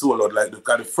me solo, like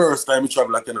because the first time we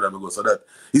travel to Canada, we go, so that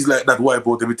it's like that wipe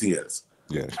out everything else.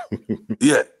 Yeah.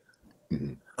 Yeah.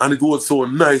 And it was so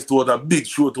nice to have a big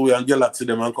show to we and Galaxy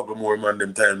them and a couple more man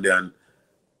them time there. And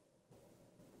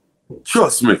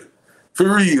trust me,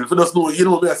 for real, for just know, you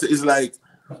know what I say, it's like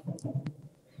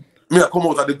me I come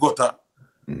out of the gutter,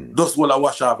 just while I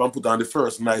wash off and put on the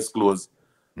first nice clothes.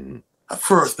 The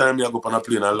first time I go up on a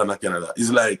plane and land in Canada, it's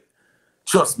like,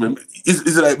 trust me,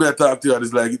 it's like me I talk to you,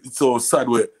 it's like, it's so sad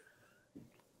where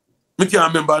I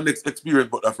can't remember the next experience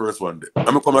but the first one day.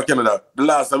 I'm come to Canada, the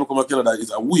last time I come to Canada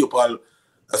is a way up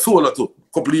a solo too,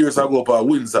 a couple of years ago up at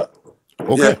Windsor.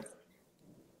 Okay.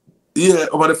 Yeah,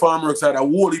 over the farm work side, a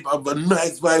whole heap of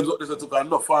nice vibes up there. So I took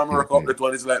enough farm work up that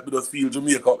one. It's like we just feel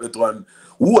Jamaica up that one.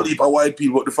 Whole heap of white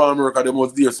people, but the farm work them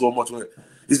was there so much. Where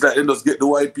it's like they just get the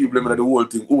white people and the whole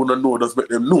thing. Who don't know, just make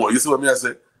them know. You see what I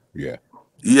say? Yeah.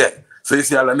 Yeah. So you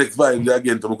see all the next vibe there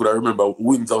again, I could remember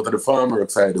winds out of the farm work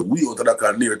side, we out of the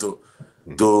car near to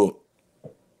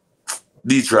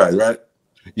Detroit, right?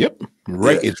 Yep.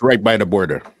 Right. Yeah. It's right by the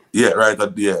border. Yeah, right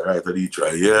at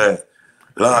Detroit. Yeah.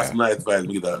 Last night, that's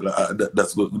good.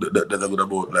 That's good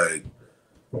about like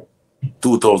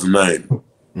 2009.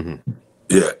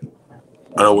 Yeah,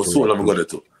 and I was so long ago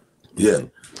too. Yeah,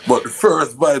 but the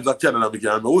first vibes of Canada, we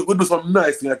do some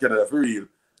nice thing in Canada for real.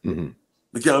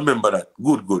 We can't remember that.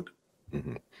 Good.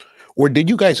 Or did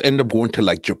you guys end up going to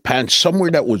like Japan,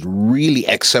 somewhere that was really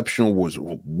exceptional? Was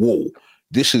whoa,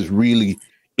 this is really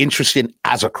interesting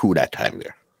as a crew that time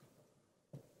there.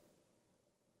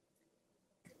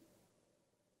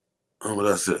 Oh, well,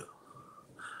 that's it.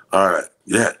 All right.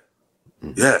 Yeah.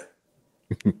 Yeah.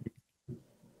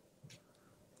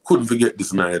 Couldn't forget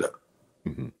this neither.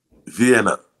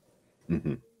 Vienna.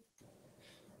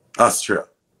 Austria.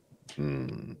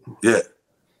 Yeah.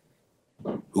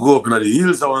 We go up in the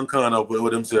hills of one corner where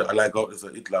them say, I like out this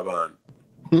Hitler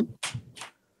band.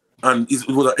 And it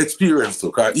was an experience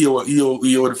too, because here was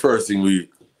the first thing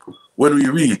when we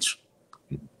reach.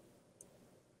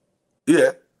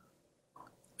 Yeah.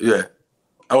 Yeah,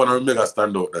 I want to make a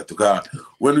stand out that because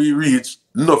when we reach,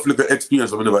 enough little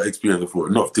experience we never experienced before,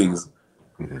 enough things.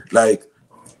 Like,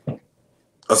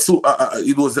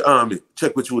 it was the army,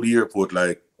 check with you the airport,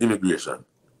 like immigration.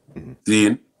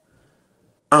 Seeing?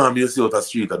 Army, you see out the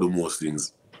street, I do most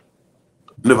things.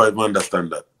 Never even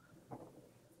understand that.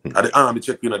 And the army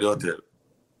check in at the hotel.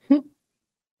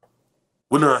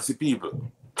 We never see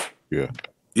people. Yeah.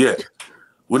 Yeah.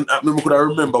 When I could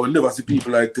remember, we never see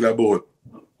people like till about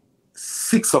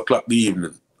 6 o'clock the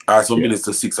evening. Or some minutes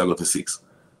to 6, I go to 6.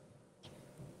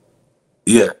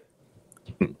 Yeah.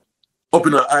 Up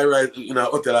in a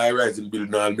hotel high-rise in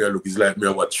building, all me look is like me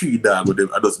I got 3 dogs with them.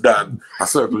 I just dog a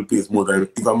circle pace more than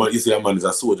if a man, you see a man is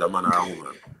a soldier, man or a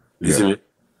woman. You see me?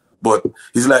 But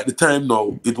it's like the time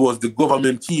now, it was the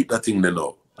government keep that thing there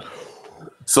now.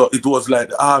 So it was like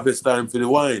the harvest time for the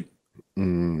wine.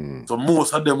 So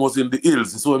most of them was in the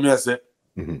hills. You see what I say?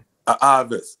 A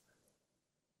harvest.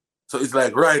 So it's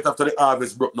like right after the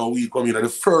harvest broke now we come in and the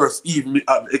first even me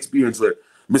have experience where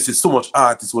me see so much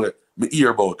artists where me hear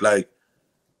about like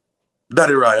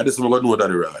Daddy Rai, this is what I know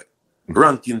Daddy Rai,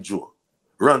 Rankin Joe,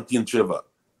 Rankin Trevor,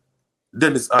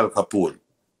 Dennis Al Capone,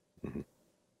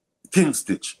 King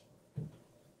Stitch.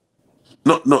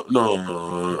 No.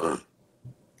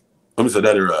 Let me say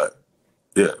Daddy Rai.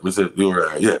 Yeah, me say you're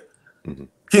right, yeah.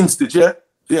 King Stitch, yeah.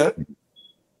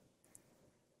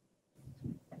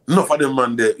 Enough of them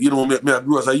man there, you know, me I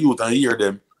grew as a youth and hear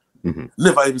them.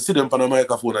 Never even see them on a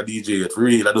microphone or DJ yet, for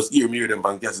real. I just hear them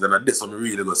on cassette and I did something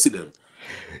really go see them.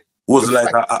 It was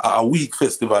like a week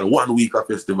festival, 1 week of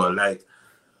festival. Like,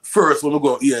 first when we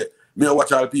go, me I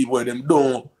watch all people with them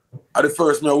don't, at the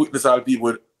first me I witness all people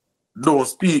with don't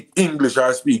speak English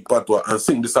or speak patois and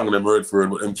sing the song them word for it,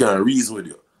 but them can't reason with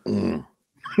you.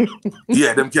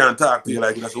 Yeah, them can't talk to you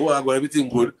like, I say, I go, everything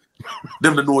good.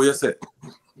 Them don't know what you say.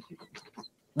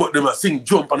 But them I sing,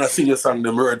 jump and I sing a song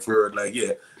them word for word. Like,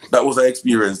 that was an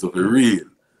experience to be real.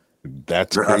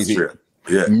 That's crazy.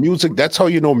 Yeah. Music, that's how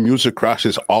you know music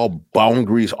crosses all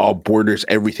boundaries, all borders,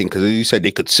 everything. Because as you said,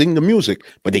 they could sing the music,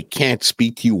 but they can't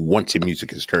speak to you once the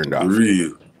music is turned off.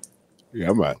 Real.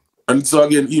 Yeah, man. And so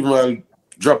again, even I'll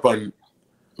drop on,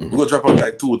 we go drop on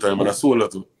like 2 times and I solo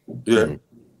too. Yeah.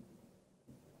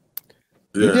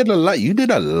 Yeah. You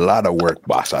did a lot of work,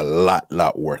 boss. A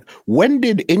lot work. When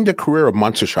did, in the career of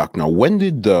Monster Shock now, when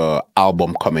did the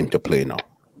album come into play now?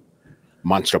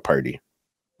 Monster Party.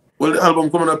 Well, the album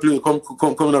coming to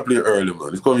play early, man.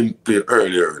 It's coming to play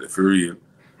early, for real.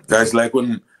 Guys, like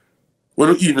when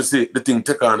we even see the thing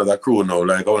take on as a crew now,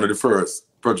 like one of the first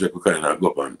project we kind of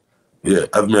go on. Yeah,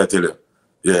 as me I tell you.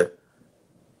 Yeah.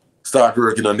 Start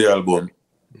working on the album.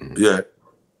 Yeah.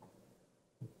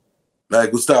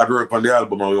 Like we start work on the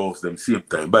album and we house them same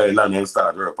time. Buy land and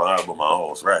start work on the album and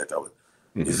house right away.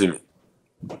 You see me?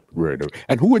 Right.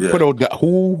 And who had put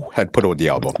out the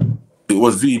album? It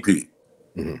was VP.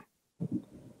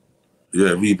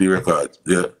 Yeah, VP Records.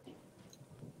 Yeah.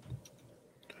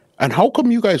 And how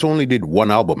come you guys only did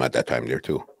one album at that time there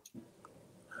too?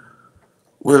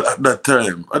 Well, at that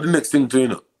time, at the next thing too, you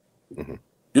know.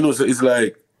 You know, so it's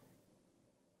like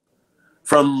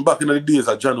from back in the days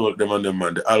of John Holt them and them,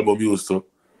 man, the album used to,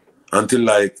 until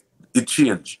like it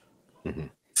changed.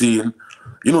 Seeing,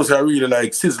 you know, so I really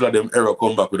like Sizzla them era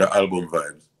come back with the album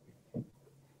vibes.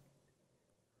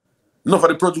 Enough of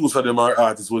the producer them or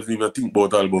artists wasn't even think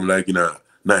about album like in the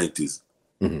 90s.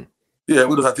 Yeah,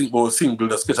 we just think about single,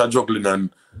 the sketch of juggling and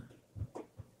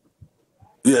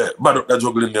yeah, bad up the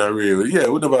juggling there really. Yeah,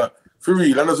 we never, for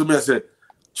real, and as I say,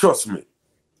 trust me,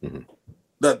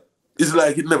 that it's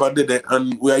like it never did it,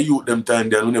 and we are youth them time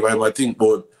there, and we never ever think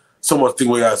about so much thing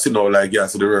we are seeing now, like, yeah,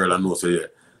 so the world and know, so yeah.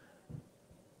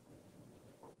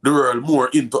 The world more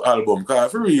into album,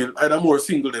 because for real, I had more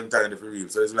single them time for real,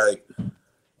 so it's like,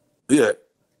 yeah.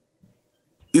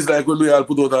 It's like when we all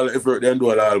put out all the effort and do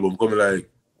all the album, coming like,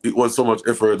 it was so much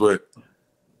effort where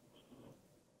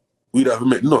we'd have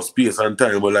made enough space and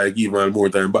time, but like even more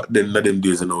time. Back then, in them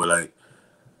days, you know, like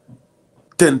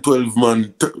 10, 12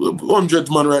 man,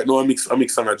 100 man right now, I mix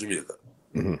song at Jamaica.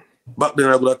 Back then,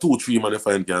 I got a 2, 3 man if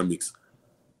I can mix.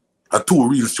 A 2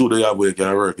 real studio you have where you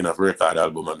can work in a record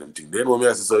album and them thing. Then what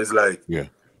I say, so it's like,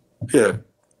 yeah.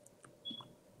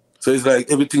 So it's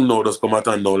like everything now just come out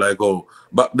and now, like, oh,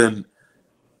 back then,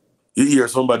 you hear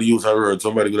somebody use a word,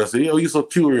 somebody gonna say, yo, you're so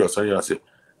curious. And you say,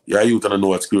 yeah, you don't know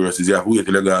what's curious is. You have to wait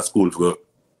till you go to school to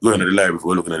go into the library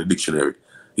for looking at the dictionary.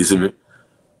 You see me?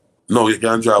 No, you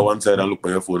can draw one side and look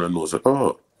on your phone and know, so,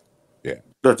 oh, yeah,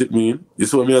 that's it mean. You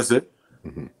see what I say?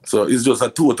 So it's just a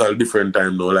total different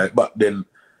time now. Like back then,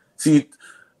 see,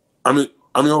 I'm in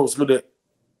house, I'm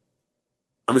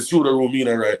in studio room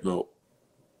in right now.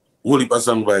 Whole heap of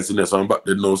song vibes in there, so I'm back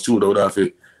then now, studio would have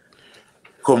to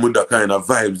come with that kind of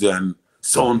vibes and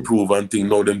soundproof and thing.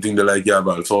 Now them thing they like, yeah,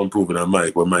 about soundproofing and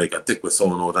mic, where mic I take the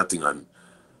sound out that thing and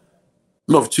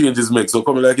enough changes make. So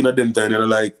coming like in a them time,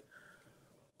 like,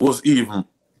 was even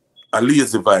a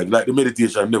lazy vibe, like the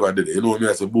meditation never did it. You know what I mean?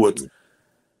 I say both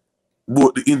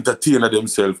the entertainer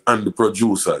themselves and the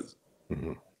producers.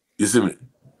 You see me?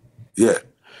 Yeah.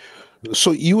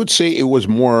 So you would say it was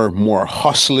more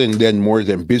hustling than more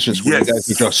than business? Yes. You guys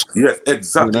just, yes,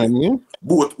 exactly. You know what I mean?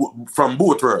 Both from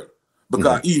both worlds.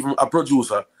 Because even a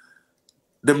producer,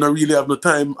 them not really have no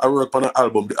time I work on an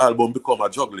album. The album become a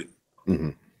juggling.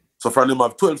 So from them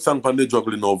have 12 songs on the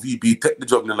juggling now, VP take the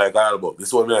juggling like an album. You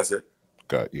see what I say?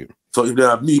 Got you. So if they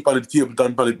have me on it,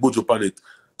 Capleton on it, Buju on it,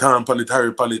 Tom on it,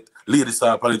 Harry on it, Lady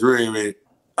Star on it, Ray Ray,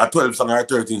 a 12 song or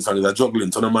 13 song is a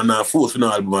juggling. So the man now force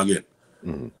no album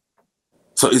again.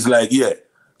 So it's like, yeah,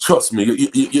 trust me,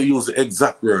 you use the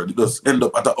exact word. You just end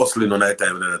up at a hustling on that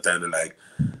time and another time. They're like,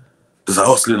 there's a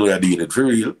hustling way I did it. For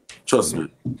real. Trust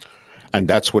me. And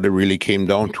that's what it really came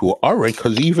down to. All right,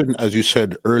 because even as you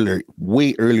said earlier,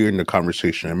 way earlier in the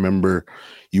conversation, I remember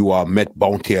you met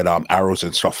Bounty at Arrows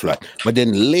and stuff like that. But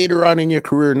then later on in your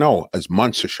career now, as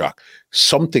Monster Shock,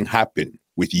 something happened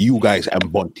with you guys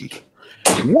and Bounty.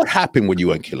 What happened with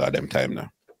you and Killer at them time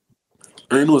now?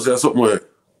 I know there's something where,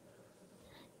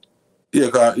 yeah,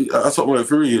 because something where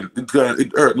for real,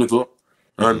 it hurt me too.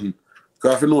 And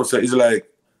because I know it's like,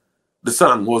 the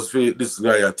song was for this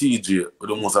guy at TJ, with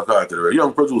the most Carter, a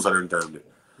young producer at the time.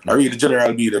 I read the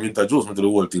General B, them introduced me to the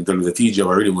whole thing, tell me the TJ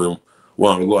already want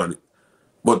to go on it.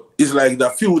 But it's like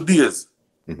that few days,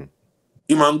 him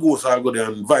and Ghost all go there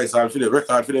and Vice all for the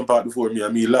record for them part before me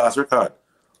and me last record.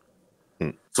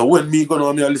 So when me go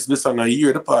on me and listen to the song and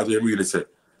hear the part where really say,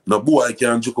 no boy I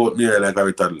can't joke out me like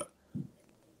a toddler.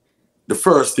 The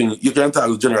first thing, you can talk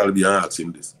to General B and ask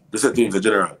him this. They said to him, the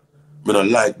General, I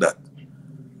don't like that.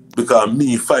 Because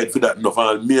me fight for that enough,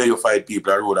 and me and you fight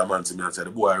people, I road a man to me and say,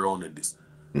 the boy around in this.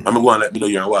 I'm going to let me know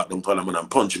you and walk down to him and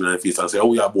punch him in the face and say,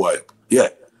 oh, yeah, boy. Yeah.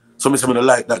 So I say, I don't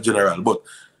like that general. But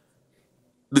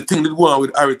the thing that go on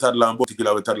with Harry Tadler and Bounty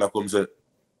Killer, with Tadler comes,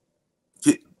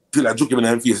 till I joke him in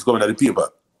the face, coming at the paper.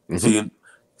 Seeing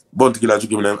Bounty Killer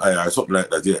joke him in the eye or something like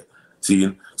that, yeah.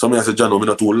 Seeing? So I say, John, I'm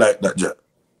not too like that, yeah.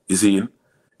 You see?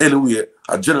 Anyway,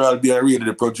 a general being really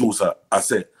the producer, I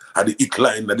said, at the hit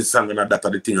line that the song and that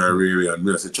are the thing I really and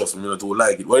I said, trust me, I not too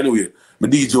like it. But anyway, my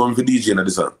DJ on for DJ in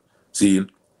the song. See?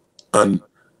 And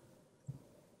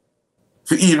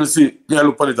if you even see, me I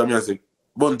look on it and I say,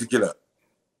 Bounty Killer,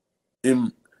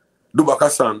 him do back a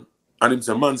song and him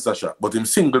say Monster Shot, but him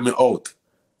single me out.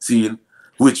 See?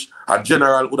 Which a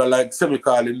general would have like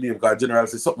semi-call him name because general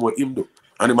say something what him do.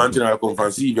 And the man general come from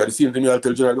CV. At the same time, I'll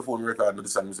tell general the phone record and the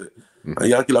song say, and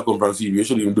young killer come from CV, you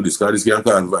shouldn't even do this because this can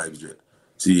cause vibes, right?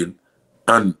 See?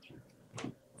 And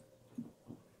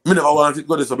me never want it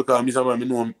go this because me say, me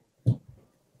know him.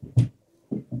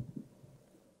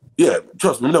 Yeah,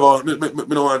 trust me, me never want me don't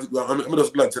want it go. I'm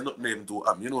just glad to not name to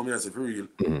him. You know me, I say for real.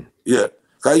 Yeah.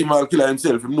 Because even I'll kill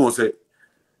himself, him know say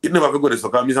it never go this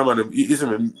because me say man, he say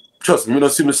me, trust me, me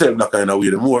don't see myself that kind of way.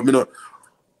 The more me know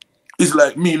it's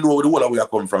like me know the whole of where I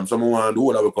come from. So I want the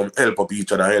whole of we come help up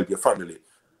each other, help your family.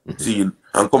 See, and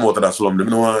come out of that slum. Them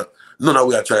no want none of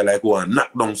we are try like one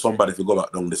knock down somebody if you go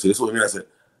back down the say. So I say,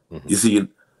 you see,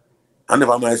 I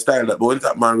never my style that, but when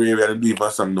that man really and do it my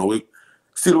song now, we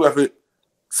still have to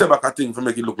say back a thing to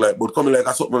make it look like, but coming like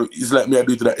a something, it's like me I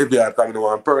do to that every hard time I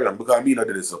want Pearl because me not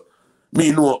did it so.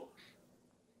 Me know,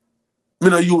 me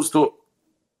not used to,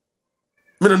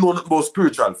 me don't know nothing about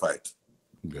spiritual fight.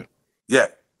 Yeah.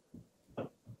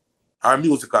 Our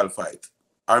musical fight,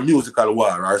 our musical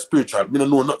war, our spiritual, me don't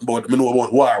know nothing about, me know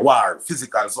about war,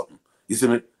 physical something. You see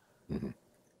me?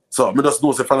 So me just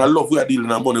know say from the love we are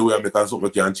dealing and money we are making something we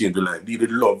can change the life. Deal with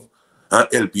love and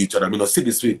help each other. Me not see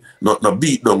this way, not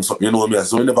beat down something, you know what I mean?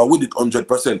 So we never with it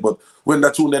 100%. But when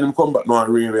that tune then him come back now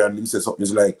and and him say something,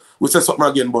 it's like, we say something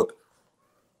again, but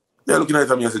they're looking at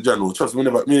me and say, John, no, trust me,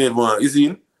 me never want, you see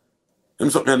him? Him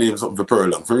something and him something for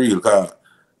Pearl, for real, because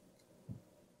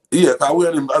yeah, because we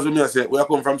and him, as we say, we are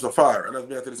come from so far, and as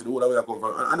me I tell you, the whole way I come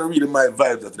from, and I don't really my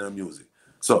vibes that in the music.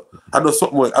 So I do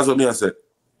something more, as I say,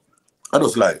 I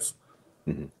just life.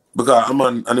 Because a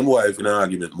man and his wife in an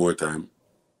argument more time.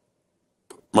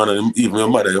 Man and him, even your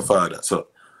mother, your father. So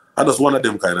I just one of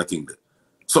them kind of thing.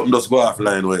 Something just go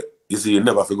offline where you see you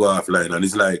never go offline. And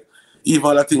it's like, even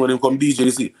all that thing when him come DJ,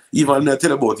 you see, even I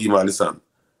tell about him all the song.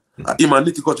 Him and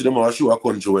Nitty Kutchy them a show a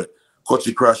country where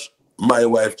Kutchy crash my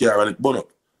wife car and it burn up.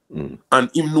 And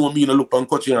him know me no look on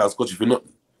Kutchy and ask Kutchy for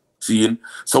nothing. Seeing?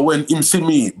 So when him see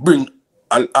me bring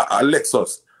a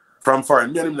Lexus from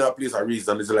foreign, me and him in a place a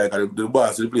reason, it's like the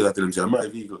boss of the place I tell him, say, my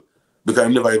vehicle. Because I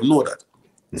never even know that.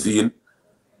 Seeing?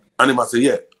 And him I say,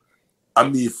 yeah.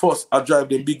 And me first, I drive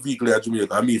them big vehicle at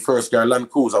Jamaica. And me first car Land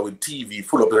Cruiser with TV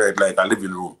full up there like a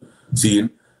living room. Seeing?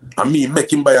 And me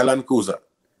make him buy a Land Cruiser.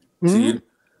 Seeing?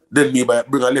 Then me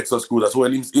bring a Lexus Cruiser. So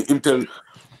when him tell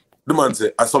the man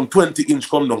say, some 20-inch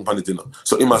come down on it, you know.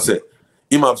 So him I say,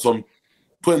 him have some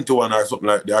 21 or something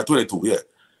like that, or 22, yeah.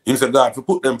 Him say, God, if you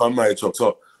put them on my truck.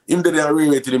 So him did a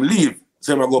rated him leave.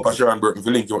 Say, I go up to Sharon Burton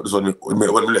for link him up this one when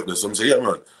we left this. So I say, yeah,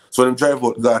 man. So him drive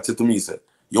out, God said to me, say,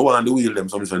 you want the wheel them?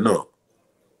 So I say, no.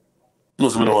 No,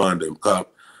 so I don't want them. Because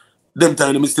them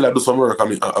time, I still do some work at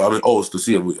my house to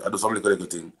see them. I do some little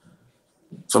thing.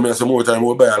 So I say, more time,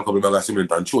 I buy a couple of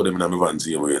cement and show them in my van,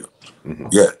 see them, you know.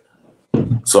 Yeah.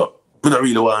 So, I don't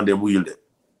really want them wheel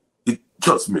them.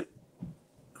 Trust me.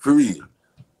 For real.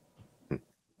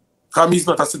 Because me is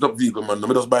not a set-up vehicle, man.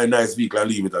 I just buy a nice vehicle and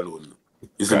leave it alone.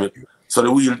 You see me? So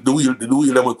the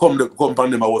wheel them will come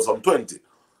on them about some 20.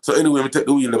 So anyway, I take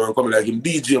the wheel them and come like him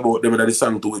DJ about them and the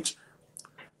song to which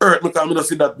hurt me because I don't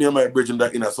see that me and my brethren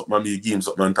that in a something and me give him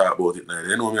something and talk about it now.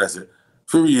 You know what I say?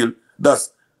 For real,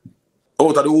 that's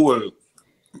out of the whole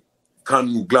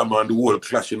can glamour and the whole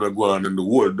clashing will go on and the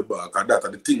whole the back and that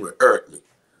and the thing will hurt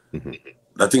me.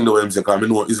 That thing the way I'm saying, because I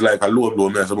know it's like a low blow,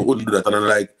 man, so I wouldn't do that. And I'm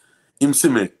like, him see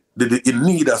me, they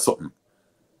need or something.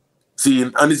 See,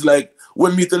 and it's like,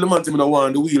 when me tell the man, I don't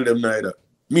want to wheel them neither.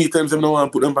 Me tell him, I don't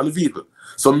want to put them on the vehicle.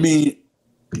 So me,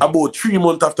 about 3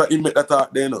 months after him make that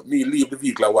talk, then me leave the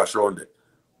vehicle and wash around it.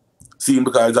 See,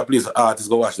 because it's a place artists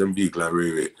go wash them vehicle and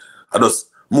really. I just,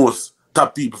 most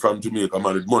top people from Jamaica,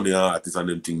 man, with money and artists and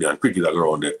them thing there, and cricket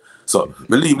around there. So,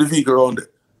 me leave the vehicle around there.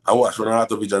 I wash one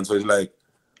Auto Vision, so it's like,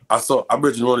 I saw a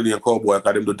bridge one day in Cowboy,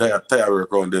 because them do tire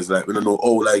work around there. It's like, we don't know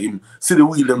how, like him, see the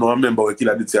wheel, them now remember what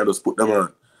Killer did say, I just put them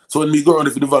on. So when me go around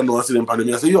if the van now and see them on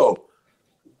them, I say, yo,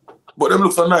 But them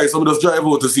look so nice, so I just drive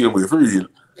out the same way, for real.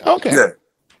 Okay. Yeah.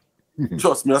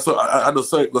 Trust me, I just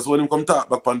saw it, because when him come talk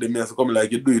back on them, I say, come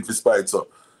like, you do it for spite, so.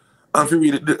 And for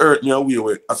real, it hurt me away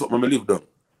with, that's what I live down.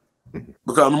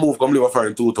 Because I moved come live afar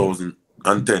in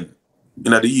 2010,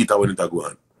 in the heat I went into go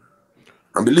on.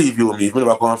 And believe you me, if I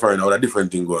never come afar, I would have a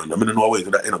different thing going on. I don't know how way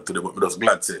to that end up today, but I'm just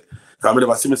glad to say. Because I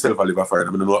never see myself live afar, I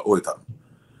don't know how it happened.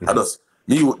 I just,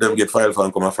 me with them get filed for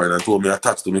and come afar and told me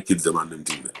attached to my kids them and them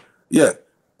things. Yeah.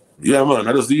 Yeah, man,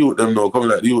 I just the youth them now, come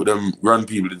like the youth them grand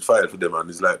people did file for them and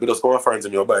it's like, we just come and find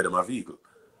them, you buy them a vehicle.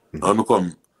 And I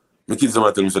come, my kids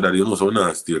them tell me, so daddy, you know, so we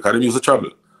not stay. Because them used to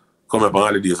travel. Come up on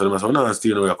holiday, so them say, we not stay,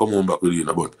 you know, I come home back with you,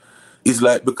 but it's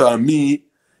like, because me,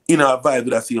 in a vibe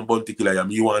with that same bounty killer,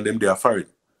 me want them there foreign.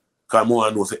 Because I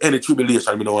want to know, say, any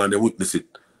tribulation, I don't want them witness it.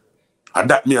 And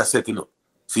that me I set, you know.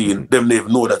 See, them never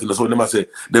know that, you know, so them I say,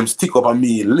 them stick up on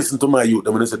me, listen to my youth,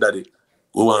 them when they say, daddy,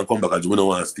 we want to come back and we don't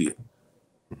want to stay.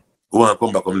 We want to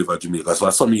come back and live at Jamaica. So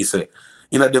I saw me say,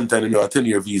 in at them time, you have a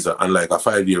 10-year visa and like a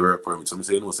 5-year work permit. So I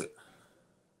say, you know, say,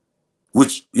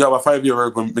 which you have a 5-year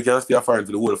work permit, you can stay a foreign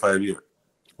for the whole 5 years.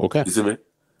 Okay. You see me?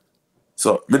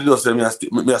 So me just say, I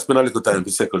spend a little time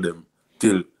to circle them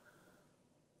till I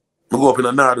go up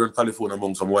in Northern California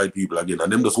among some white people again,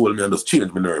 and them just hold me and just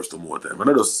change my nerves to more time.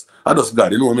 And I just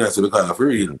God, you know what I mean? I say, because for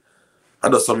real, I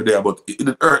just saw me there, but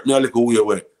it hurt me a little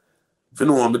way. If you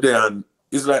know I'm there, and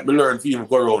it's like me learn for him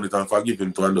go around it and forgive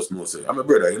him to and just know, say, I'm a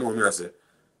brother, you know what I mean? I say,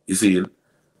 you see, and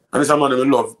it's a man I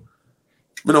love.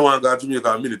 I don't want to go to Jamaica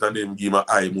a minute and then give him an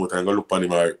eye more time and go look on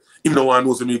him. Or him don't want to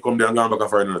know, so me come there and go back and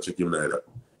find and check him neither.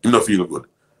 Him don't feel good.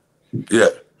 Yeah.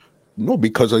 No,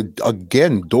 because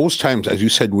again, those times, as you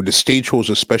said, with the stage shows,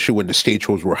 especially when the stage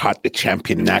shows were hot, the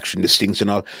Champion in Action, the Stings and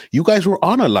all, you guys were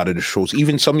on a lot of the shows,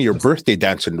 even some of your birthday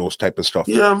dance and those type of stuff.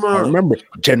 Yeah, man. I remember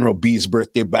General B's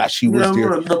birthday bash, he was there.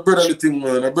 Man. I brotherly thing,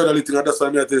 man. And that's why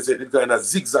I tell you, the kind of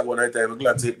zigzag one night time. I'm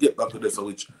glad to get back to this,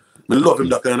 which I love him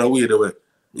that kind of way, the way.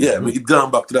 Yeah, me it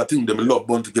gone back to that thing, them love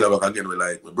Bounty Killer back again, with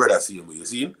like my brother see him, you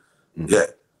see him? Yeah.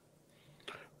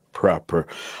 Proper.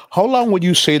 How long would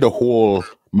you say the whole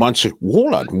Monster?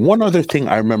 Hold on. One other thing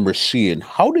I remember seeing.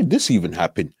 How did this even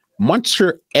happen?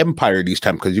 Monster Empire this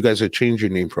time, because you guys have changed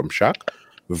your name from Shock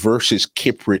versus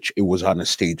Kip Rich. It was on a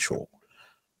stage show.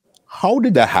 How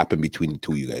did that happen between the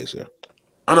two of you guys there?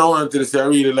 And I wanted to say, I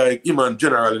really like him and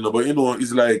general, you know, but you know,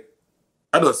 it's like,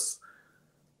 I just,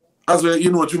 as well,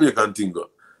 you know, Jamaican thing.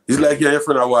 It's like, yeah, your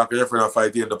friend I walk, your friend I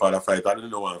fight, you end up at a fight, I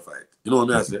didn't want to fight. You know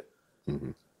what I say?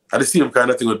 And the same kind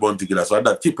of thing with Bounty Killer. So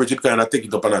that Kip Rich kind of take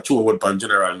it up and a throw one pan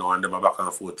general now and them are back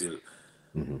and forth till.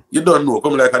 You don't know.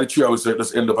 Come like at the 3 hours,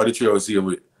 just end up at the 3 hours same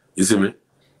way. You see me?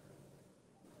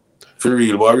 For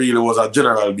real, but really was a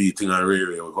general beating and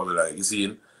really coming like, you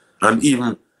see? And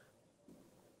even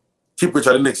Kip Rich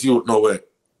at the next youth now where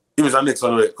he was the next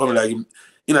one where coming like him,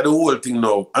 you know the whole thing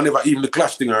now, and never even the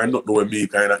clash thing or not know where me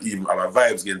kind of even have a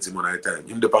vibes against him on that time.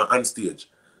 Him depend on stage.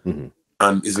 And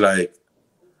it's like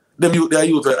them youth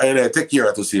and I take care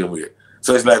of the same way.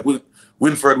 So it's like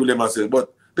Winfred William I said,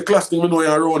 but the class thing, we know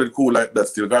you're around it cool like that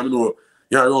still. Because I know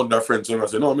you're around that friend. So I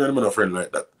say, no, I'm not a friend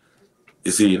like that.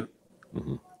 You see?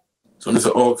 So I say,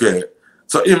 okay.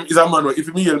 So him is a man where if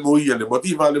me yell, me yell him. But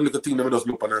even all them little things, them just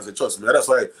look and say, trust me. That's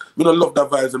why I don't love that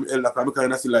vibes them like I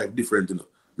kind of see life different, you know.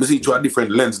 I see through a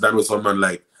different lens than with some man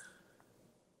like.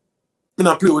 I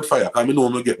don't play with fire because I know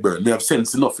I'm going to get burned. I have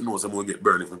sense enough to know I'm going to get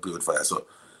burned if I play with fire. So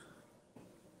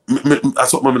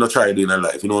that's what I'm going to try to do in my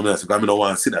life. You know what I mean? Because I don't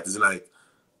want to see that.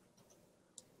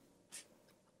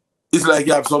 It's like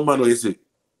you have some man where you see.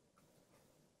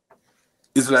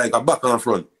 It's like a back and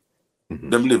front.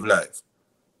 Them live life.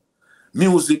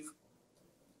 Music,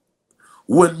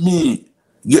 when me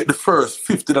get the first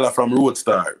 $50 from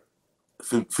Roadstar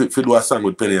for do a song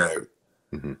with Penny Irie,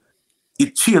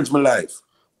 it changed my life.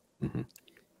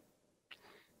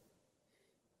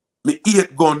 Me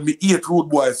eat gun, me eat road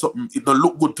boy, something, it don't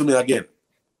look good to me again.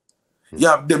 You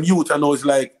have them youth, I know it's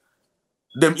like,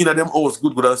 them in them house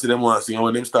good and see them want to sing, and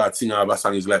when them start singing a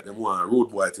song, it's like them want road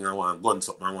boy thing, I want gun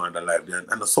something, I want the life there,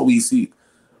 and that's how we see it.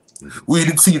 We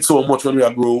didn't see it so much when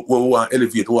we grow, when we want to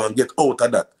elevate, we want to get out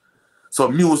of that. So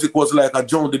music was like a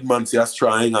drowned man say a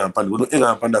straw hang on pan. We don't hang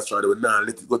on pan that straw, we now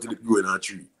let it go till it grow in a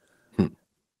tree.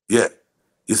 Yeah.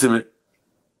 You see me?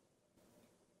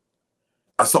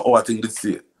 I saw how I think this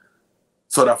year.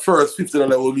 So the first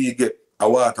 $50 when me get a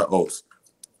water house,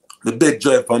 the big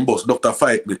drive and bus, doctor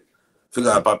fight me.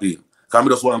 Figure out papi. Because I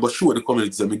just want to go show the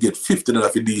community that me get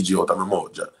 $50 for DJ out of my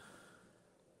mouth.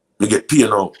 Me get pay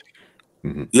now.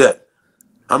 Yeah.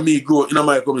 And me grow in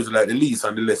my community like the least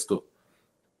and the less too.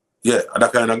 Yeah, and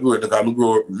that kind of grow.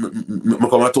 I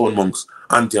come at town monks,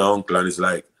 auntie and uncle, and it's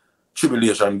like,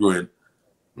 tribulation growing.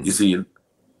 You see?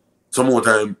 Some more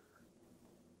time,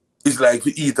 it's like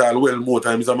we eat all well, more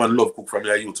time is a man love cook from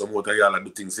your youth, so more time you all do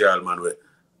things here, man, where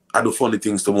I do funny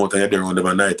things to more time you're there around them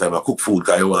at night time. I cook food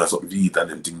because you want something to eat and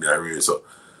them things there really. So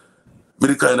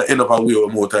me kind of end up a way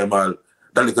with more time all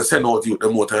that like send out you the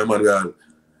more time man we all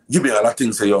give me all that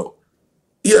things say yo.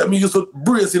 Yeah, me used to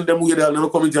brace in them way they all never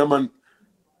come into man.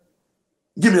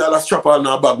 Give me all that strap all in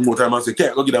a bag more time and say,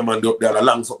 can't go get that man up there a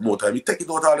long something more time. You take it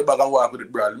out of the bag and walk with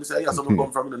it, bro. Me say, yeah, someone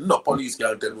come from no police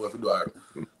can't tell me what to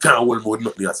do. Can't hold more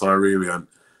nothing as a Arabian.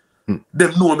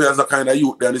 Them know me as a kind of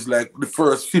youth, then it's like the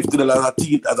first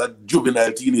 $50 as a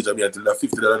juvenile teenager, me until the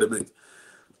 $50 they make.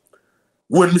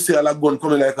 When me say a gun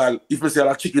coming like if me say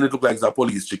a chicken, it look like it's a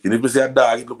police chicken. If me say a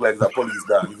dog, it look like it's a police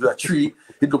dog. If it's a tree,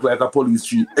 it look like a police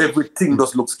tree. Everything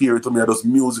just look scary to me. I just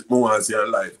music me want to see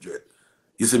in life, Dread.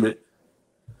 You see me?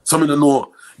 Some don't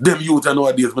know them youth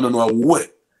nowadays, I don't know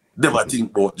what them I think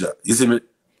about that. You see me?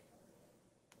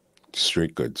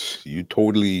 Straight goods. You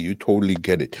totally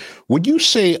get it. Would you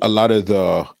say a lot of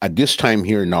at this time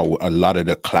here now, a lot of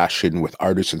the clashing with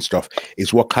artists and stuff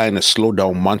is what kind of slowed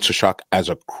down Monster Shock as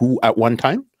a crew at one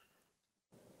time?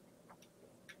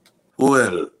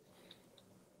 Well,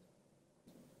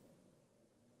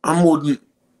 I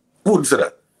wouldn't say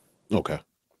that. Okay.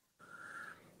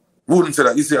 Wouldn't say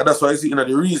that. You see, that's why I see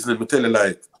the reason me tell you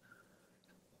like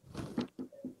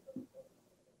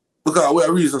because we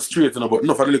are reason straight, but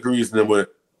enough of the little reason where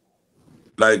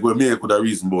like we make with a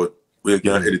reason but we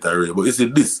can edit a real. But you see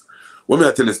this, what me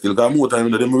I tell you still, because more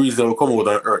time them reason will come out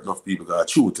and hurt enough people because I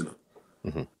truth,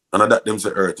 And that them say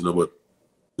hurt, but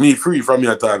me free from me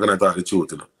I talk and I talk the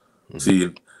truth,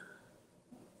 See,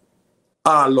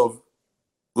 I love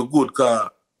the good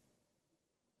car.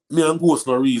 Me and Ghost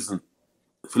no reason.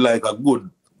 Feel like a good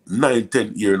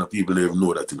 9-10 years and people don't even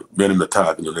know that, Me and them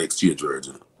talk in the exchange words,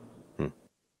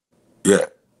 Yeah.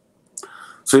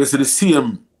 So you see the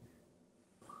same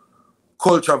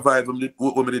culture vibe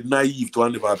when we did naive to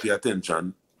and never pay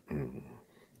attention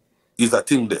is a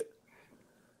thing there.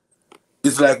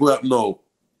 It's like we have now,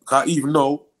 because even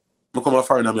now, I come a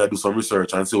foreigner and I do some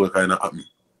research and see what kind of happen.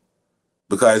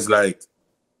 Because it's like,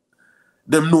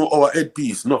 them know our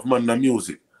headpiece, enough man in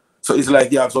music. So it's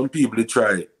like you have some people that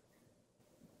try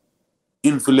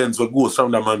influence what goes from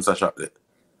the Monster Shock there.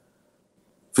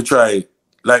 To try,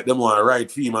 like them want to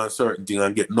write him and certain thing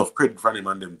and get enough credit from him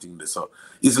and them thing there. So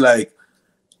it's like,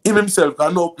 him himself,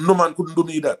 because no man couldn't do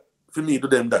me that, for me do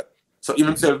them that. So him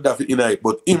himself that in it,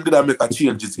 but him did make a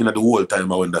changes in the whole time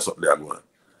when that's something they going.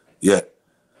 Yeah.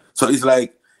 So it's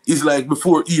like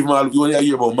before even when you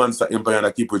hear about Monster Empire and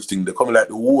a Keep Rich thing, they come like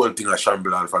the whole thing a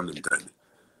shamble all from them time.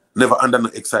 Never under no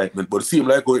excitement, but it seems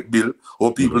like how it build,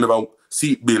 or people never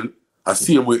see it build, and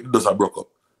same way it does a broke up.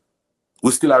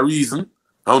 We still a reason,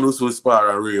 I don't know so spar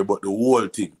and rare, but the whole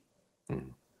thing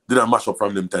didn't mash up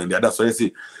from them time there. That's why I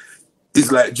say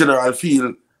it's like general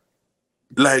feel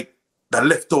like the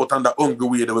left out and the hungry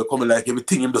way they were coming like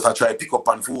everything him just try to pick up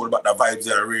and fold back the vibes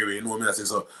and rare, you know what I mean? I say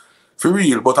so for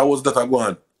real, but I was that I go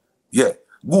on. Yeah.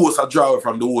 Ghosts a draw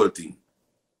from the whole thing.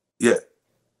 Yeah.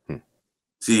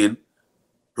 Seeing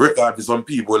record for some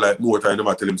people like more time they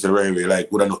might tell him say right away,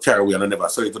 like would I not carry away and I never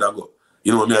saw it would I go.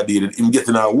 You know what I mean? I did him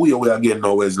getting our way away again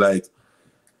now is like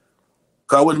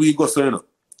because when we go so you know,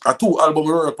 a 2 album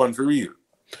we work on for real.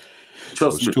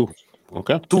 Trust me. 2.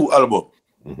 Okay. 2 album.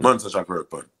 Monster Shock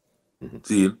work on.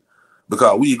 See?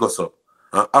 Because we go so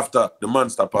and after the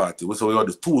Monster party, we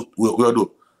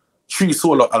do 3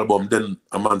 solo album, then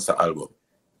a Monster album.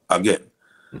 Again.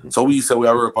 So we say we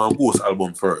are work on Ghost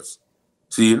album first.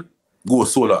 See?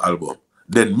 Ghost solo album.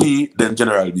 Then me, then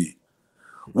General B.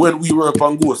 When we work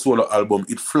on Ghost solo album,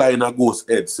 it fly in a Ghost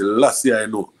head. So last year I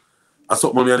know. I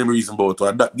saw mommy and him reason about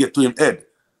to that get to him head.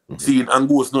 See, and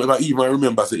Ghost no if I even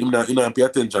remember, say him not pay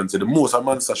attention, say the most of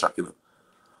Monster Shock,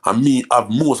 And me have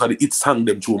most of the hits sang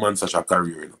them through Monster Shock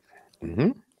career,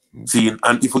 See,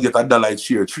 and if we get a dollar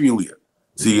share 3 way.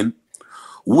 See,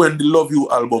 when the Love You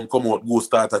album come out, Ghost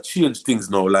start to change things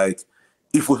now. Like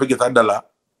if we get a dollar,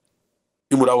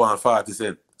 he would have want 40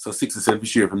 cents. So 60 cents per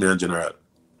share from me in general.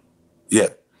 Yeah.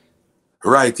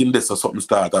 Right in this, so something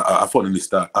start, a funny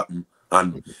start happen.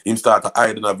 And him start to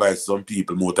hide and advise some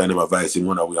people, more time never advise him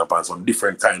one way upon some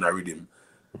different kind of rhythm.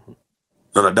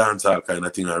 None of dancehall kind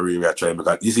of thing I really try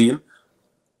because you see him?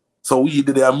 So we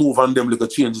did a move on them little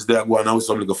changes there go on and with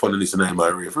some little funniness in my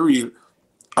area. For real.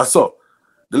 I saw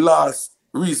the last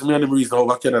reason, me and the reason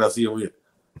over Canada same way.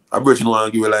 I bridge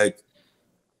want to give you like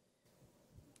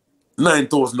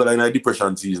 $9,000 in a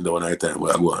depression season the one night time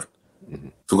where I go on.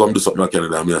 To come do something in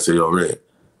Canada and I say, yo, Ray,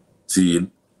 see,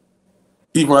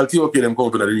 even while TOK them come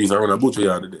up in the reason I run a butcher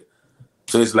yard today.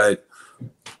 So it's like,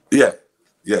 yeah.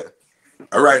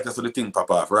 All right, that's the thing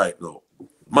pop off right now.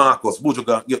 Marcus,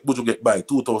 Buju get by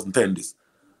 2010 this.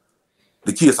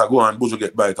 The case I go on, Buju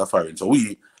get by it a foreign. So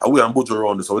we and Buju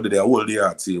around this, so we did the whole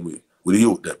yard same way with the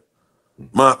youth them.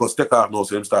 Marcus take off now,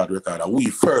 so him start record. And we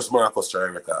first Marcus try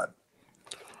record.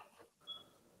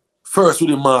 First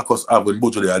with the Marcus have when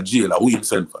Buju they are jail, and we him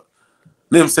send for.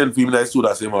 Name send for him, I stood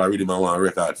and say, I really want a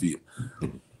record for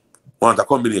him. Want a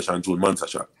combination tune, Monster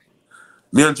Shot.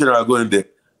 Me and General go in there,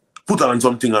 put on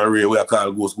something on Ray, where I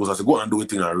call Ghost, I say, go and do a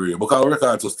thing on Ray. Because our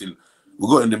records are still, we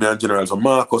go in the man General, so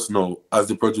Marcus now, as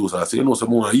the producer, I say, you know, some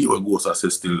more you and Ghost, I say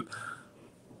still,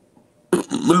 I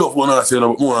love one I say,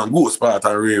 but more on Ghost part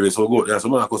and Ray, so go there. So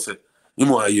Marcus say, you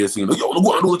know, I hear singing, yo,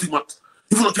 go and do a thing, man.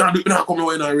 If you can't do it, you don't come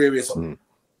away in Ray, so. You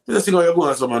just think how you go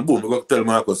on some man, boom, I go tell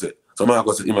Marcus it. So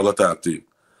Marcus said, him I go talk to him.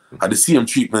 And the same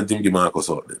treatment him give Marcus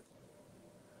out there.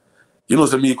 You know,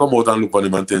 so me come out and look on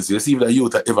him and tell you, see if that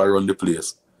youth ever run the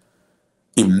place,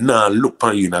 him now look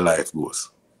on you in a life goes.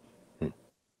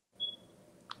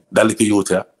 That little youth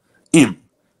here, him.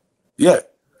 Yeah.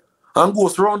 And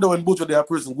goes around there when Butcher there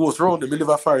prison, goes around there, me live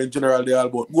a fire in general there,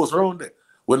 but goes around there.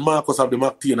 When Marcus have the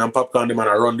McTean and Popcorn, them and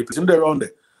I run the place, him there around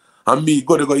there. And me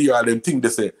go hear all them things they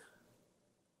say.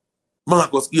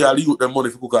 Marcus give all the youth them money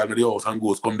if you cook out in the house and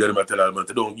goes come there and tell them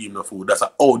they don't give him no food. That's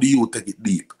how the youth take it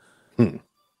deep.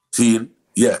 See?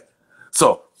 Yeah.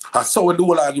 So, I saw when the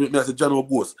whole argument, I said, John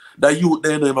O'Ghost, that youth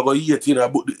there, him I go 18,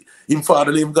 but him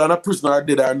father, him gone a prison or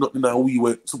dead or nothing, and we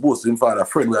were supposed to him father,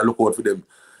 friend, we look out for them.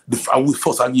 We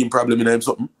first give him problem in him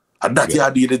something. And that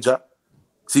he did the job.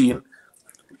 See?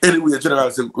 Anyway,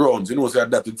 General said, rounds, you know, say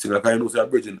that thing, like I know, say, a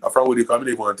Bridging, a friend with the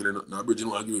family, want to tell you, a Bridging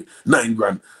want to give you 9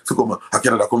 grand. So come on, I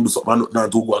cannot come do something, and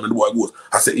not to go on, and the boy goes.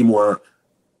 I said, him want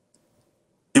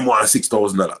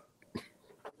 $6,000 out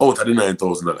of the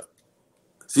 $9,000.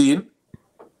 See?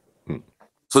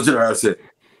 So General said,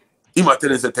 him a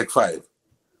tell him say take 5.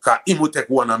 Because him will take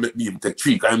 1 and make me him take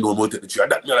 3, because him don't want to take the 3.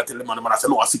 And that me I tell the man, I said,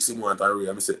 no, I 6 him want and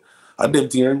I say, and them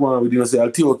thing I go on with you and say,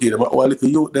 I'll take okay, them all little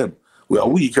youth them. We are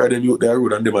weak here, them youth there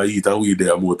road and them I eat and we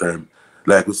there more time.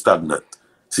 Like we stagnant.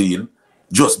 See?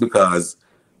 Just because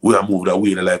we are moved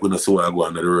away like we don't see what I go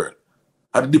on in the world.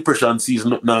 At the depression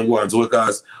season, nothing now go on. So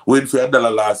because when for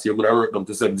 $1 last year, we have worked down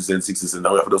to 70 cents, 60 cents,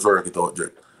 now we have to just work it out,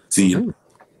 Jack. See?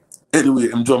 Anyway,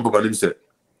 him jump up and him say,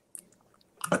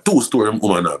 a 2-story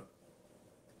woman have.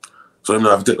 So him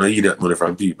not have to take no idiot money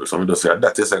from people. So I just say,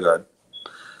 that is a God.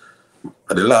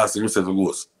 And the last thing he said to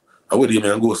Ghost, I would him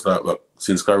and Ghost start back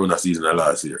since Corona season of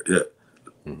last year. Yeah.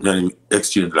 And he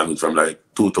exchanged language from like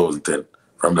 2010,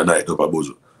 from the night up at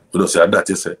Bozo. We just say, that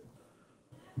is it.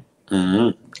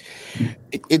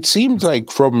 It seems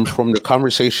like from the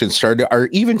conversation started, or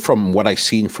even from what I've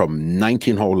seen from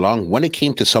 19 How Long, when it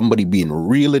came to somebody being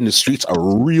real in the streets, a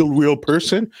real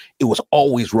person, it was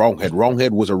always Wronghead.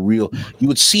 Wronghead was a real, you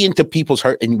would see into people's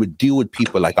heart and you would deal with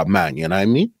people like a man, you know what I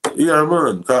mean? Yeah,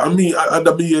 man. I mean,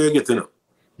 I'd be here getting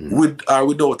with or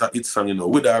without a hit song, you know,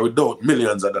 with or without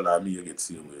millions of dollars, me get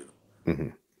same way. You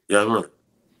know? Yeah, man.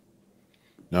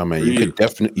 No, man, really?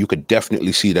 you could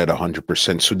definitely see that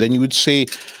 100%. So then you would say,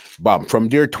 Bob, from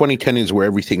there, 2010 is where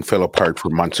everything fell apart for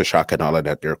Monster Shock and all of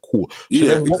that. They're cool. So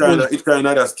yeah, it kind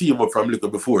of has team up from little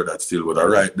before that still, but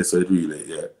alright, that's it really,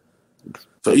 yeah.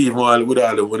 So even with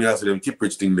all the, when you ask them keep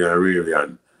rich thing there, really,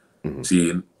 and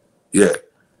seeing, yeah.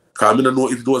 Because I don't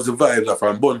know if it was the vibes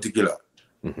from Bounty Killer.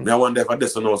 I wonder if I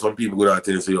just know some people go out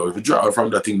there and say, if you draw from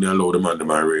that thing, they allow the man to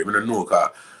marry. I don't know, because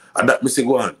and that me say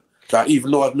go on. Because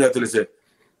even though I tell you, say,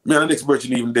 me and the next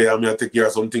birthday even there, I take care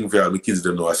of something for all my kids,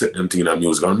 them know. I set them things in the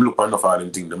music. I look on all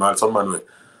them things. Them all some man with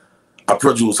a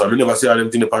producer. I never see all them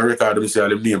things upon record. I see all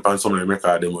them name upon some of them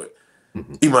record them with.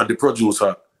 Him and the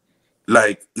producer,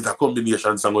 like, it's a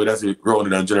combination song where that's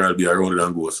Rounded and General B, Rounded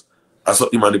and Ghost. I saw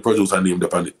him and the producer named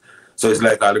upon it. So it's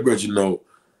like all the virgin now.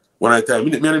 When I tell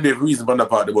me, I don't have reason for that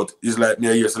part, but it's like me,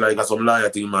 I hear so like some lawyer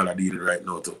thing, man, I did it right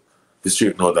now too. It's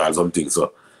straight out all something.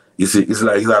 So you see, it's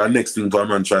like the next thing to a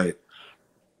man try.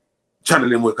 Channel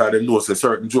them because they know a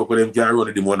certain joke with them can't run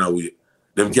it in one away.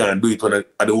 Them can't do it when at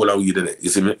the whole away today. You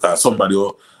see me? Because somebody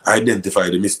will identify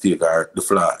the mistake or the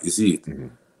flaw. You see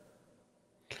it?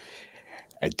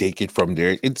 I take it from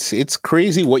there. It's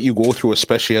crazy what you go through,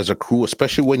 especially as a crew,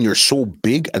 especially when you're so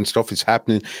big and stuff is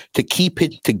happening. To keep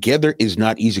it together is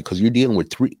not easy because you're dealing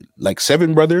with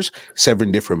 7 brothers,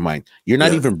 7 different minds. You're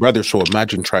not even brothers, so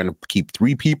imagine trying to keep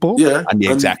 3 people on the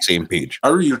exact same page.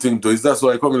 A real thing too is that's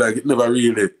why I come like it never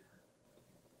really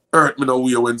hurt me no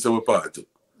way when we part.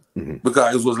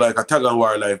 Because it was like a tag and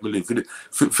war life me live.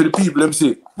 For the people them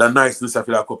see the niceness I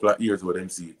feel a couple of years when them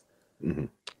see it.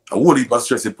 A whole heap of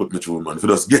stress it put me through, man. If you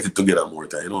just get it together more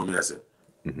time, you know what I mean? I say,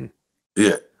 Mm-hmm.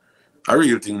 Yeah. A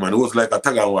real thing, man. It was like a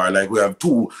tag and war. Like we have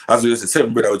two, as we say,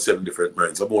 7 brothers with 7 different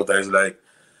minds. So more times like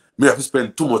me have to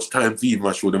spend too much time to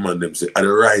even show the man them say are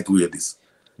the right way this.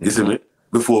 You see me?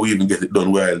 Before we even get it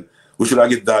done well. We should have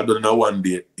get that done in one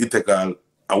day. It take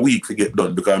a week to get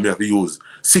done because we have to use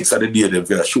 6 of the day them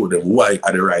to show them why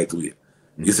are the right way.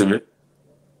 You see me?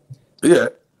 Yeah.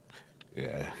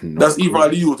 Yeah. That's even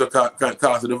the youth that can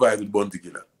cast the divide with Bounty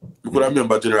Killer. Because I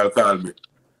remember General called me.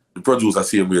 The producer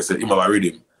same way said, him have a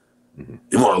rhythm. Him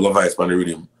want to go vice on the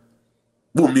rhythm.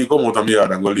 Boom, me come out of my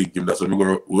yard and go link him. That's when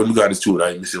we got the studio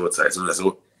and me see outside. So I said,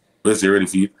 when say ready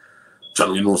for it,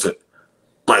 Channel, you know, said,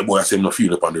 my boy I say him not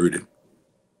feel up on the rhythm.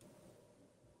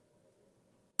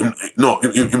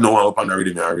 Him no want up on the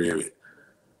rhythm anyway.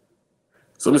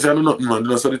 So I say, I know nothing, man.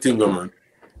 That's how the thing go, man.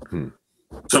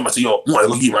 So I say, yo, I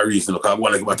go give my reason, because I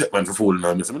want to give my tech man for fooling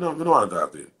on me. So I don't want to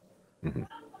talk to him.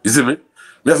 You see me?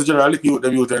 Me as a general, look you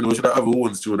them youth and we should have our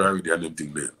own studio already and them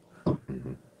thing there.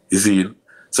 You see?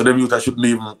 So them youth shouldn't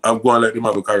even have gone like them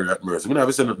have a career at Mercy. I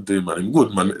never say nothing to him, man. I'm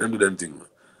good, man. Let them do them thing, man.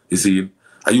 You see?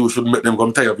 And you should make them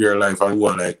come tie up your life and go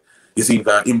on like, you see,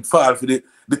 because him fall for the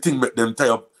thing make them tie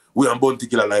up. We on Bounty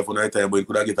Killer life on night time, but it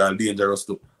could have get all dangerous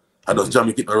too. I just jam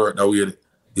it keep my work that way.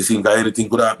 You see, because anything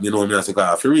could happen, you know me, I say,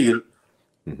 for real.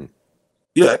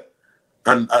 Yeah.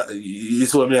 And you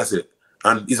see what me I say.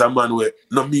 And he's a man where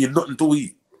not mean nothing to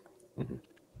we.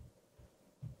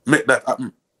 Make that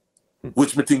happen.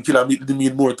 Which me think Killer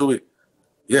mean more to it.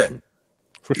 Yeah.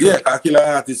 For sure. Yeah, a Killer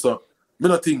artist, so me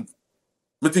not think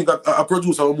a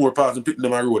producer will more pass and pick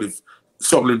them on the road if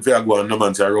struggling for go and no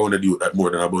man say around the dude that more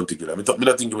than a Bounty Killer. Me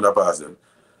not think he would have pass them.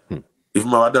 If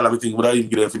my $1, me think would I even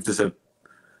give them 50 cents.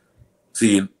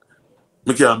 See,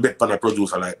 me can't bet on a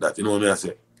producer like that, you know what I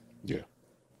say? Yeah.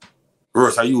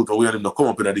 Rose a youth, we and him not come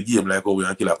up in the game like how we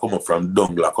and Killer come up from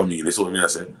Dungla come in. That's what I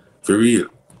say. For real.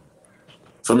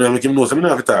 So I make him know, so I don't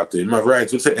have to talk to him. I have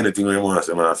rights to say anything when I want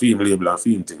to say, man. I feel label and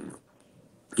feel thing. Man.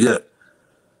 Yeah.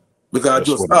 Because that's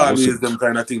just always them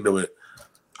kind of thing the way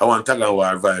I want tag and war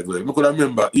vibe with. I could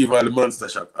remember even the Monster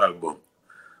Shock album.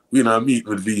 We now meet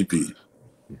with VP.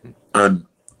 And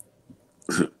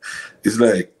it's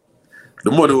like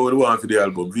the money we want for the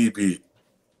album,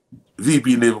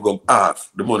 VP never go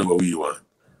half the money what we want.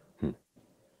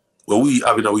 But we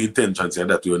having our intentions and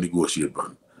that we negotiate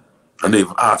man. And they've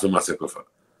half of my sacrifice.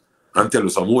 And tell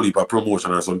us some whole heap of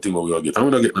promotion and something what we all get. And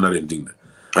we don't get none of them things.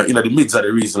 And in the midst of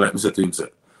the reason, like I said to him, say,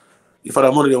 if I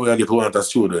have money that we get, we want a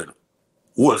studio,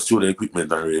 whole studio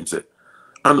equipment and him say,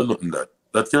 I know nothing that.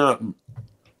 That can't happen.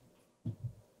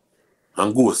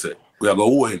 And go say, we are going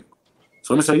to owe him.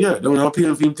 So I say, yeah, then we have to pay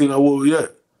him for him thing, I owe, yeah.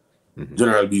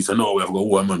 General B said, no, we have to go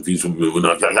owe a man for him. We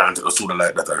can't take a studio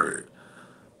like that already.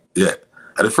 Yeah.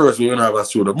 At the first, we don't have a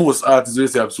studio. Most artists, they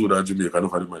say have studio in Jamaica, I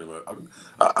don't have the money.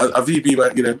 A VP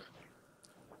might get them.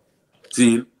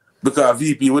 See, because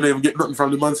VP, we don't even get nothing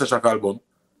from the Monster Shock album.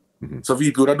 So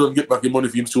VP would have done get back the money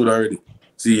for him studio already.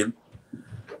 See?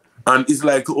 And it's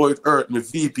like how it hurt me.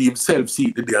 VP himself see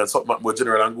it today and something more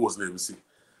General and Ghost name see.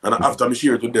 And after I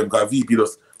share it with them, because VP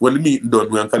does, when the meeting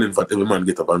done, we are calling for every man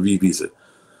get up and VP say,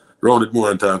 round it more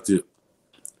and talk to you.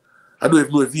 I don't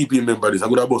even know if VP remember this. I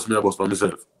could have bust me a bus for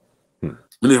myself. I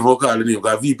never call the name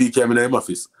because VP came in my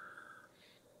office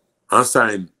and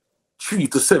signed 3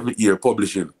 to 7 year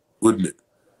publishing with me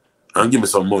and give me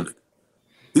some money.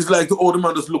 It's like the old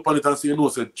man just look on it and say, you know,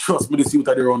 say, trust me, this youth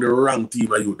are there on the wrong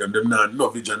team of youth, them not no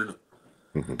vision, you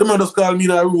know. The man just call me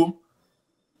in a room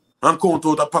and count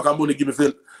out a pack of money, give me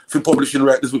for publishing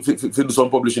right this, for do some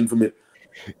publishing for me.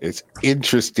 It's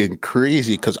interesting,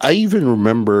 crazy, because I even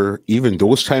remember even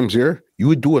those times there, you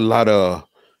would do a lot of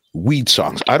weed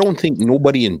songs. I don't think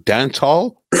nobody in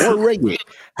dancehall or reggae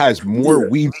has more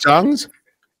weed songs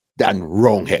than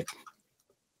Wronghead.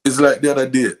 It's like the other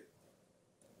day,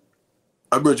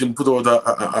 a virgin put out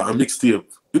a mixtape.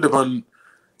 Put it on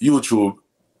YouTube.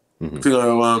 I think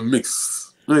I want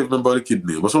mix. I don't remember the kid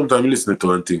name, but sometimes I listen to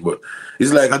one thing. But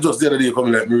it's like I just the other day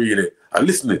coming like me read it. I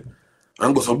listen it.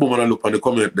 And go some boom and I look on the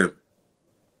comment them.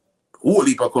 Whole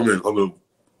heap of comment, couple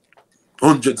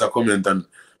hundreds of comment and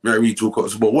I read 2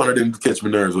 cuts. But one of them catch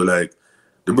me nerves were like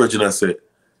the virgin I said,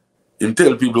 him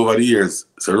tell people over the years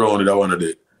surrounded that one of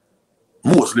the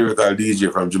most lyrical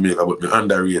DJ from Jamaica, but me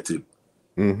underrated.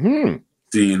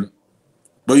 Seeing,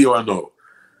 but you are know.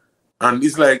 And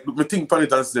it's like, me think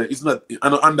Panit and say, it's not,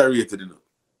 I'm not underrated, you know.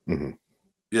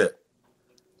 Yeah.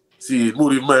 See,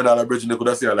 more in mind all the bridge, they could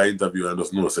have seen all the interview and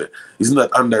just know, say, it's not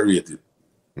underrated.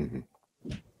 The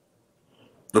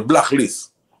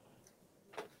blacklist.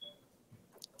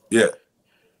 Yeah.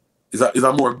 It's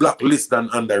a more blacklist than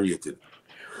underrated.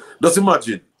 Just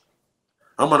imagine,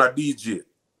 I'm on a DJ.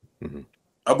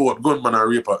 about gunman and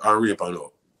rape and law.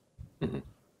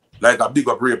 Like a big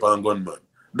up raper and gunman.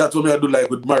 That's what I do like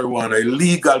with marijuana.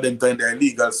 Illegal, them time they're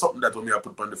illegal. Something that I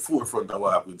put on the forefront of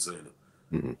what I could say.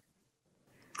 And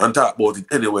talk about it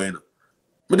anyway. You know.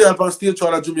 I dey help on stage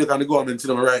trial at Jamaica and the government,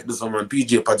 you know, right this man,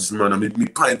 PJ Patterson, man, and me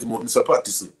pint him up, Mr.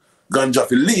 Patterson. Ganja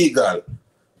illegal.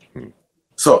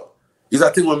 So, it's a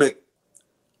thing where make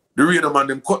the radar man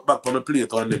them cut back on the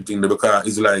plate on them thing because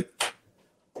it's like,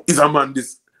 it's a man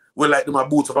this, well like them a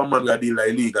boots of a man who deal like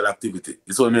illegal activity.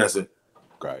 It's what I say.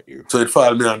 Got you. So it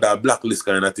fall me on that blacklist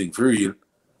kind of thing, for real.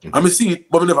 I see it,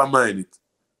 but I never mind it.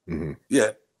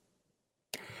 Yeah.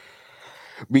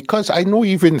 Because I know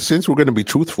even, since we're going to be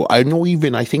truthful, I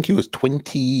think he was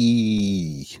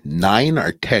 29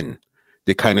 or 10.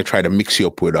 They kind of try to mix you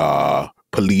up with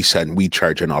police and weed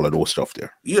charge and all of those stuff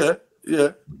there. Yeah.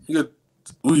 You get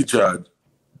weed charge.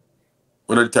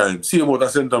 One at a time. See about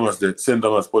St. Thomas there, St.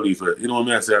 Thomas police, right? You know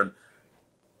what I mean?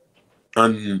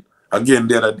 And again,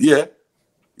 there, yeah,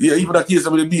 even that case,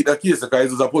 somebody beat that case, because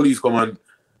there's a police come and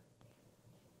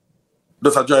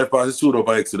does a drive past the studio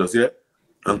by Exodus, yeah?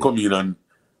 And come in and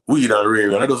weed and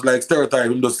rave. And I just like stereotype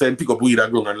him, just send pick up weed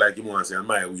and ground and like him want to say,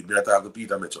 my weed. Me I talk to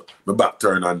Peter Mitchell. My back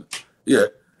turn and, yeah.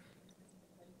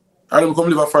 I don't come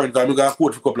live a friend because I got a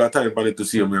quote for a couple of times for it to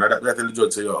see him. And I tell the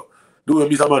judge, say, yo, do you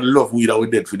mean man love weed and we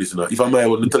dead for this, you know? If I'm my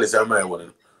one, tell us I'm my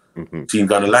one. Seeing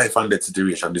kind of life and death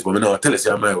situation, this, but I tell us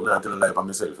I'm my one, I tell the life of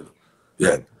myself, you know?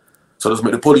 Yeah. So just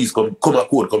make the police come a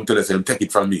court, come tell us and take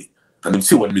it from me. And them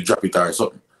see when me drop it or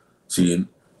something. Seeing,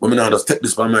 but I just take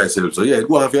this by myself. So yeah,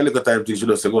 go on for a little time, you should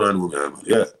just say, go on with me, man.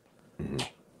 Yeah.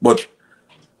 But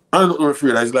I'm not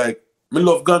afraid. It's like, me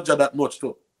love ganja that much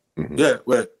too. Yeah,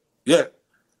 well, yeah.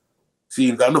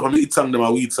 See, I know me eat song them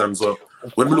a weed song. So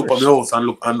when we look on the house and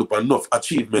look enough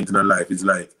achievement in our life, it's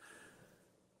like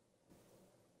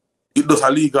it does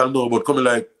illegal now, but coming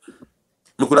like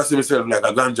I could have seen myself like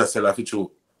a ganja seller for true.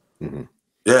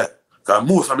 Yeah. Because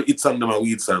most of me eat song them a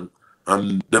weed song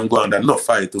and them go on enough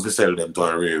fight to sell them to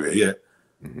a railway. Yeah.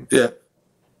 Yeah.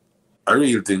 A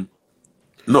real thing.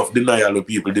 Enough denial of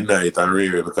people deny it and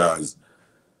railway because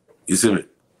you see me?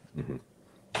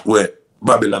 Where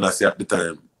Babylon I say at the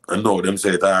time. And now them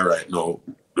say it all right now.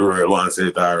 The royal one say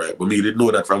it all right. But me didn't know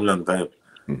that from a long time.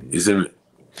 You see me?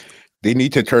 They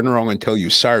need to turn around and tell you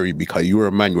sorry because you were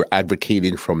a man you're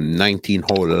advocating from 19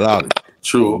 whole long.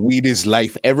 True. Weed is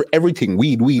life. Everything.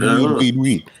 Weed.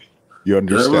 You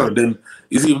understand? Yeah, then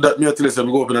it's even that me I tell you, I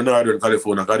go up in Northern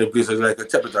California because them places like a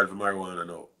capital for marijuana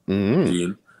now.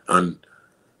 And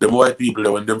them white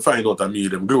people, when them find out of me,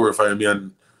 them glorify me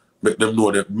and make them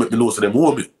know that make me know so them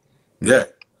owe me. Yeah.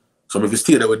 So if you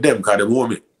stay there with them, because they owe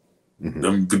me.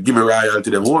 Them give me royalty,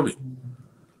 them owe me.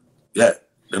 Yeah,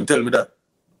 them tell me that.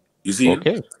 You see?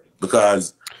 Okay.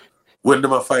 Because when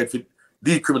them a fight for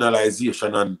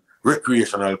decriminalization and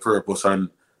recreational purpose and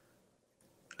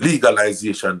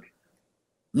legalization,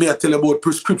 me I tell you about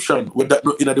prescription with that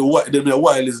in the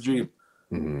wildest dream.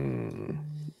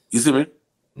 You see me?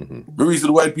 The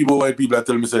reason white people I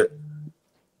tell me say,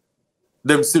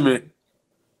 them see me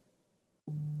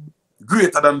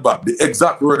greater than Bob. The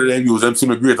exact word they use, them see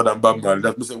me greater than Bob Marley.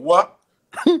 That me say, what?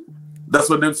 That's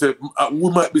when them say,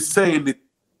 we might be saying it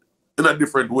in a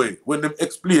different way. When them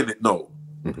explain it now.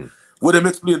 When them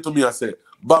explain to me, I say,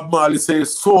 Bob Marley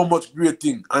says so much great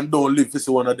thing and don't live to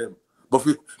see one of them. But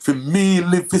for me,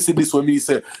 live to see this one, me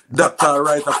say, doctor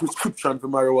write a prescription for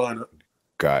marijuana.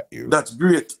 Got you. That's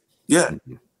great. Yeah.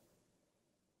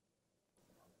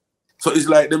 So it's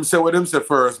like them say what them say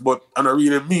first, but and I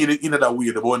really mean it in that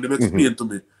way. But when them explain to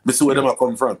me, I see where them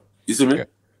come from. You see me?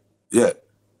 Yeah.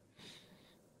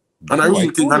 And I really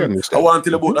think, I want to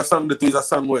tell about a song that is a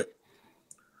song where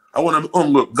I want to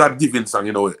humble God-given song,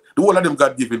 you know. The whole of them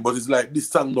God-given, but it's like this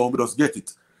song now, we just get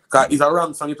it. Because it's a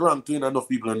wrong song, it's wrong to enough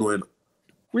people know it.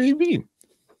 What do you mean?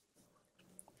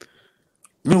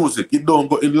 Music, it don't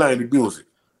go in line with music.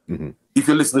 If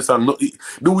you listen to the song,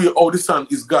 the way all the song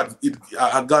is God,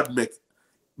 a God make.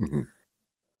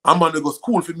 A man that go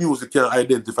school for music can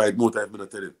identify it more time than I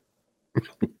tell him.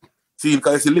 See,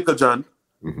 because I see Little John,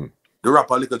 the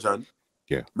rapper Little John.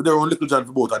 Yeah. But they run Little John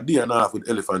for about a day and a half with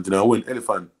Elephant. You know, with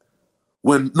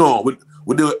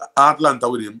the Atlanta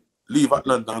with him, leave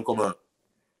Atlanta and come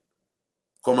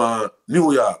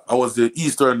New York. I was the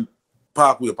Eastern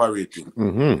Parkway parade thing.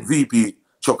 VP,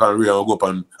 Chuck and Ray will go up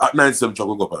and at 9-7 Chuck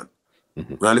will go up and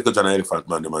when Little John and Elephant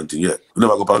man, the man thing, yeah. We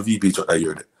never go up on VP Chuck that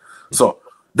year there. So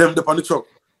them up on the truck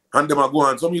and them are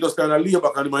going. Some of you just kind of lay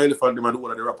back on them Elephant, them and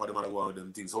one of the rapper, them and go on with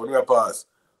them things. So when we are pass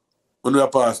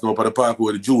now for the park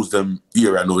where the Jews them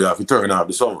here and now you have to turn off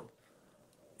the sound.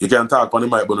 You can talk on the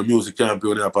mic, but the music can't play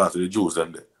when you pass with the Jews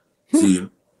them there. See?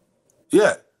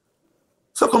 Yeah.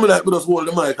 So come like we just hold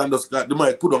the mic and just got the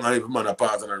mic put on and every man a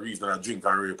pause and a reason and a drink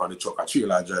and rape on the truck, a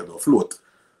trailer drive or float.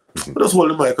 We just hold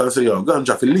the mic and say, yo,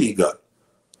 ganja for legal.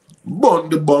 Burn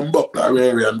the bomb up like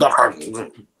area and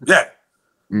that. Yeah.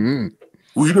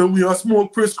 We know we are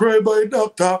smoke prescribed by a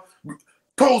doctor.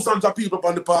 Thousands of people up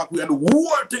on the park, we had the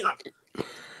whole thing.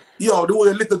 Yo, the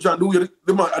way Little John, the way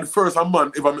the man at the first a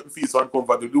man ever make me feel so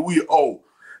uncomfortable, the way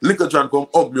Little John come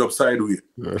hug me upside way.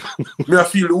 Me I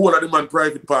feel the whole of the man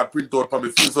private part print out for me,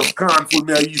 feel so scornful,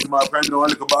 me I use my prime, you know,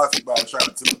 like a basketball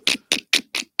shot.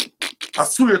 I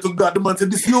swear to God, the man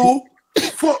said, this you,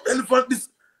 fuck elephant, this.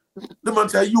 The man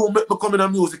said, you make me come in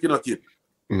and music, you know, kid.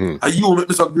 And you make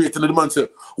me so great. And the man said,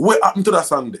 what happened to that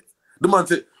song there? The man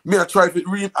said, me I try for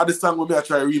remix at the song when me I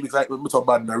try remix like me so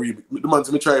bad in a remix. The man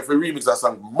said me try for remix that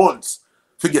song months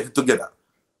to get it together.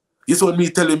 You saw me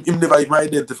tell him never even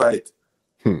identify it.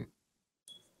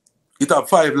 It have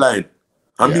 5 lines.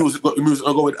 And music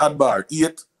go with add bar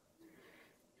 8,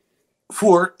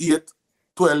 4, 8,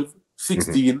 12,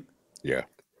 16. Yeah.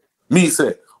 Me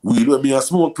say, weed when me a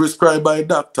smoke prescribed by a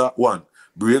doctor. 1.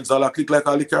 Brains all a click like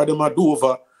a liquor them a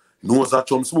dover. Nose a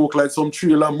chum smoke like some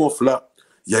trailer muffler.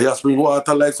 Yeah, spring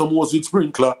water like some hose with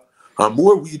sprinkler. And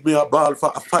more weed me a ball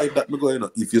for a 5 that me going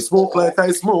on. If you smoke like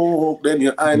I smoke, then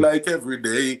you I like every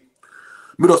day.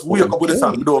 Me just wake up with the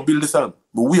song. Me don't build the song.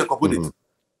 Me wake up with it.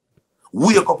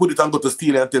 Wake up with it and go to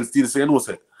Steely and tell Steely, say, no,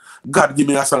 say, God give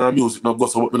me a song of music. Now go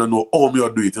so but me don't know how me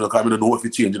do it. You know, because I don't know if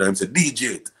it change. And him say,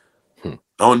 DJ it. And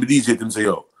when the DJ it, him say,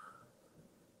 yo,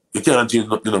 you can't change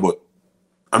nothing, you know, but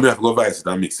I mean, I have to go vice it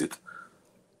and mix it.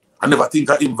 I never think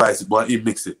I him vice it, but he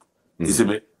mix it. You see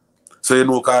me? So you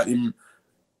know, cause him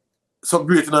so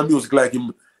great in the music, like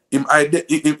him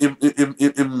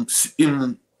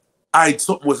hide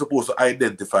something we're supposed to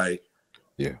identify.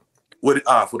 Yeah. What it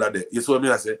half would have there. You see what I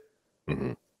mean? I say?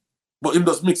 But him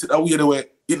just mix it away the way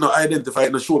it not identify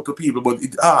it, not show up to people, but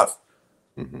it half.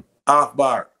 Half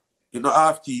bar. It not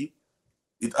half key,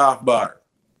 it half bar.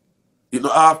 It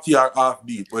not half key or half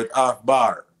beat, but it half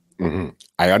bar.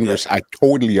 I understand. I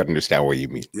totally understand what you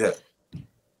mean. Yeah.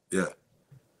 Yeah.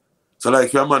 So like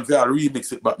if your man can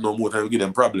remix it back no more time, we give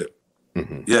them problem.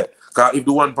 Yeah. Because if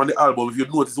the one on the album, if you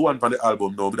notice the one on the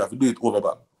album now, we have to do it over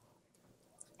back.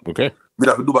 Okay. We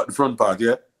have to do back the front part,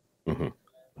 yeah?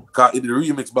 Because if the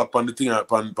remix back on the thing,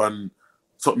 on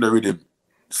something the rhythm.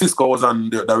 Cisco was on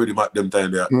the rhythm at them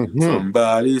time there.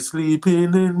 Somebody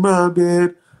sleeping in my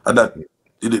bed. And that,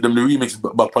 the remix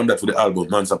back on that for the album,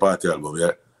 Mansa Party album,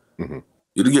 yeah?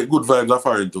 You get good vibes of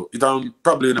foreign too. It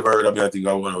probably never heard of me. I think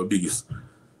I'm one of the biggest,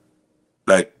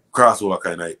 like, crossover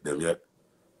kind of hit them, yeah?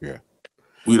 Yeah.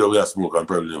 We have smoke and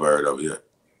probably never heard of it,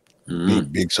 yeah.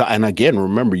 Big song. And again,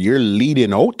 remember, you're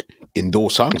leading out in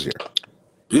those songs here.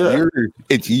 Yeah.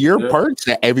 It's your parts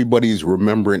that everybody's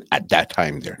remembering at that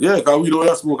time there. Yeah, because we don't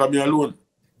have smoke and me alone.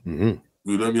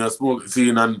 We don't have smoke,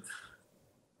 seeing and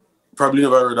probably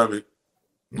never heard of it.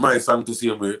 My song to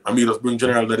see me. I mean, just bring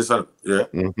General to the song, yeah?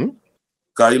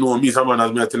 Because you know, me, some man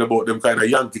has me tell about them kind of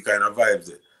Yankee kind of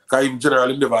vibes. Because even General,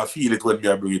 him never feel it when me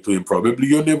I bring it to him. Probably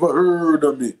you never heard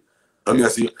of me. I mean, I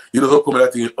see, you know, how come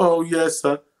that thing, oh, yes,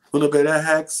 sir, gonna better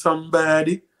hack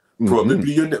somebody.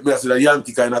 Probably you never, I see the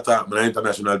Yankee kind of talk, man,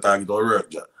 international talk, it don't work,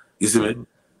 yeah. You see me?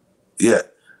 Yeah.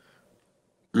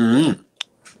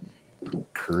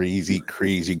 Crazy.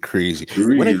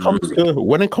 When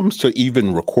it comes to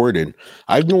even recording,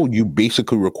 I know you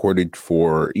basically recorded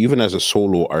for, even as a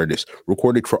solo artist,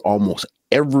 recorded for almost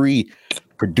every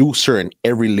producer and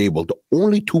every label. The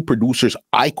only 2 producers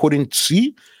I couldn't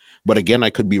see, but again, I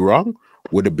could be wrong,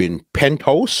 would have been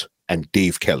Penthouse and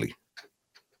Dave Kelly.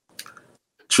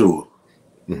 True.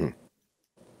 Yeah,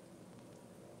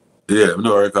 I'm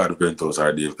not record Penthouse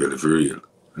or Dave Kelly for real.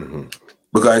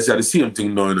 Because I said the same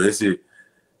thing now, you know, I say,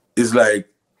 it's like,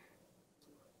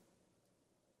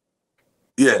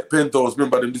 yeah, Penthouse,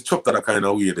 remember them, they chopped that kind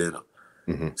of way there, you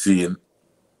know. Seeing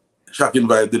Shocking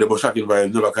Vibe did it, but Shocking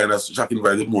Vibe never kind of, Shocking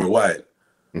Vibe did more wild.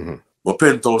 But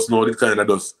Penthouse now, they kind of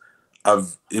just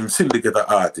have him syndicate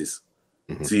of artists.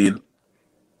 Seeing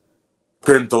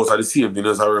Penthouse are the same thing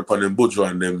as I work on them Buju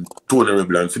and them Tony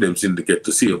Rebel and for them syndicate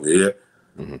to see me, yeah?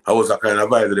 I was a kind of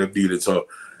vibe that them dealing, so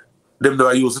them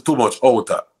never use too much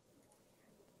outer.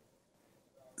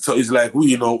 So it's like we,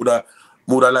 you know,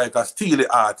 would like a Steely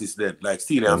artist then, like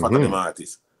Steely and Fat them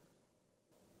artists.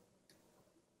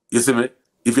 You see me?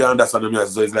 If you understand me,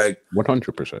 so it's like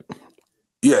 100%.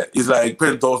 Yeah, it's like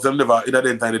Penthouse, them never, in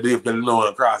that time, they don't know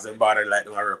and cross them border like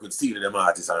them, I work with Steely, them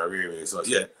artists and Ray. So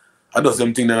yeah, I do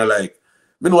them thing that I like.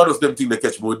 I know I do them thing they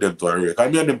catch me with them to and Ray.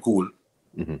 Because me and them cool.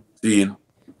 Seeing,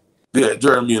 yeah,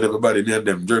 Jeremy and everybody, me and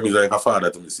them. Jeremy's like a father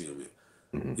to me, see me.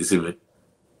 You see me?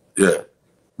 Yeah.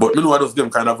 But me know I just them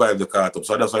kind of vibe the caught up.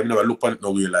 So that's why I never look on it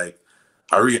no way like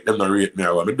I rate them, not rate me.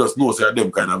 I just know say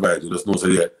them kind of vibes. You just know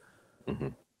say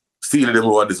steal them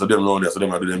over this, so them around there, so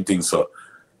them do them things. So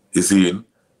you see,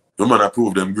 the man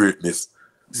approve them greatness.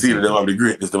 Steal them have the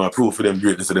greatness, them approve for them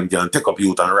greatness, so them can take up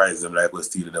youth and rise them like what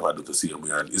steal them I do to see them.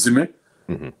 You see me?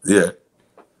 Yeah.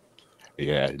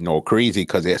 Yeah, no, crazy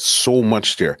because there's so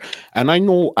much there. And I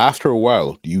know after a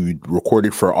while, you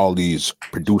recorded for all these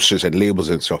producers and labels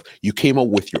and stuff. You came up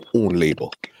with your own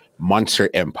label, Monster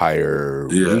Empire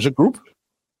Music Group.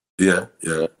 Yeah.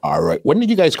 All right. When did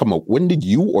you guys come up? When did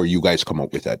you or you guys come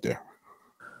up with that there?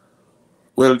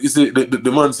 Well, you see,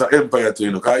 the Monster Empire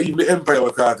too, because even the Empire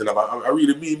was cartel, I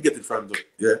really mean get it from them.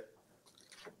 Yeah.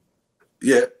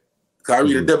 Yeah. Because I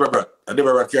really Deborah Brat. And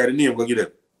Deborah Brat carry the name, go get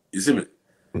them. You see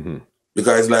me?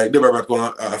 Because like Deborah Brat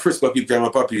going Frisco kid came a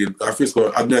papi in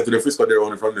Frisco, I met to the Frisco there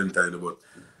only from them time, but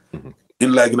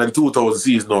in like in the 2000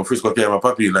 season now, Frisco came a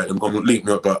papi like them come link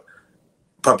me up at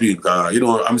papi because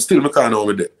I'm still my car now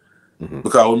with it.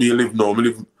 Because when me live now, me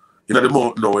live in the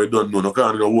mountain now, I don't know, no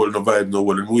car, no wall, no vibe, no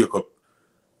wall, and wake up.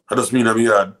 I just mean I'm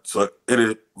yard. So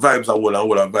any vibes are wall and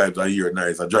wall of vibes are here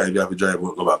nice. I drive, you have to drive,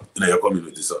 go back in your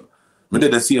community, son. I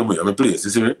did the same way, I'm a place,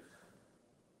 you see me?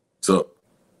 So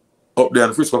up there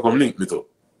and Frisco come link me to.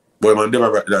 Boy, man,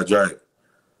 Deborah Brat that drive.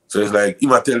 So it's like, he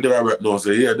might tell Deborah Brat now,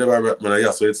 say, yeah, Deborah Brat, man,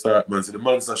 yeah, so it start, man. See, the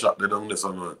Monster shop, they don't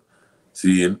listen, man.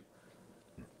 See him?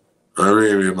 And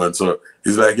really, man, so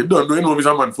it's like, you don't know, you know, me,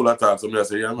 a man full of talk, so I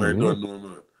say, yeah, man, you don't know,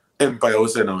 man. Empire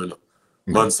was saying now,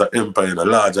 Monster Empire in a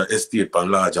larger estate and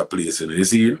larger place, you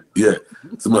see him? Yeah.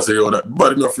 So I say, yo, that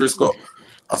bad enough Frisco.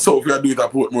 I saw if you do it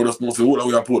at Portmore, just know, say, all the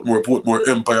way at Portmore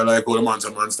Empire, like all the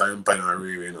Monster Empire and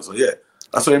really, so yeah.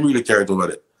 That's why I'm really carried over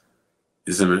there.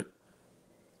 You see me?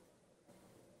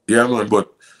 Yeah, man, but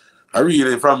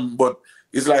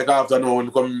it's like after now, when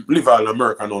I come live all in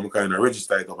America now, I kind of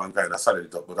register it up and kind of sell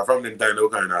it up. But from them time, I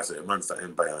kind of say Monster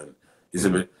Empire. And, you see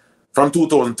me? From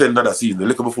 2010, that season, a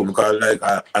little before, because like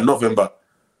in November,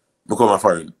 I come a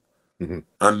foreign.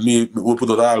 And we put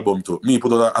out an album too. Me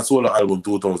put out a solo album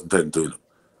 2010 too.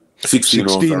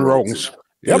 16 rounds.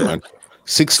 Yeah, man.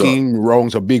 16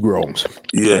 rounds are big rounds.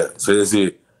 Yeah, so you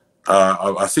see,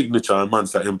 a signature and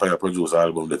Monster Empire produced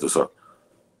album there too, so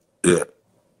yeah.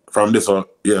 From this one,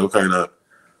 yeah, we kind of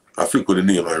I flick with the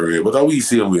name I read, but we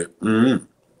same way.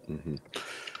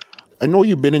 I know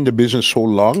you've been in the business so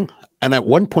long, and at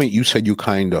one point you said you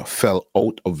kind of fell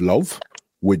out of love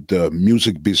with the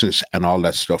music business and all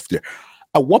that stuff there.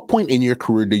 At what point in your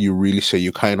career do you really say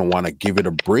you kind of want to give it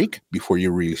a break before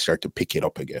you really start to pick it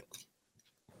up again?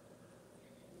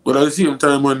 But at the same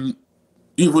time, when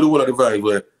even the whole of the vibe,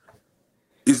 where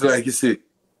it's like you see,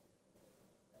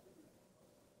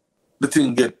 the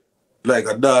thing get like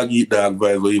a dog eat dog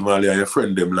vibe where you and your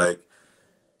friend them like,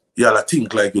 you all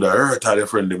think like you hurt all your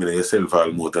friend them in yourself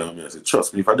all more time. I say,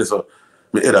 trust me, if I do so,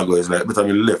 my head go is like, better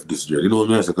me left this dread. You know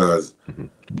what I mean? Because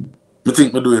I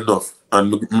think I do enough and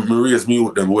me raise me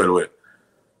with them well.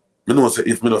 I know say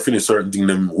if me not finish certain things,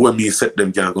 them when me set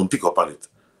them can come pick up on it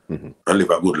and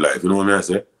live a good life. You know what I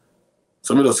say?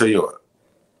 So I just say, yo,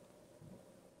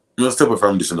 I'm step away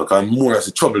from this, because more as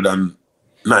a trouble than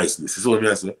niceness. You see what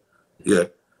I say? Yeah.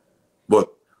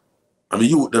 But I mean,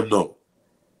 you with them now.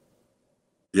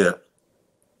 Yeah.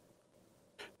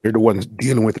 You're the ones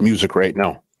dealing with music right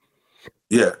now.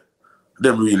 Yeah.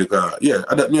 Them really car. Yeah.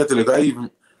 And that me I tell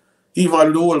you, even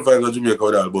all the whole vibes of Jamaica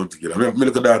with all born together. I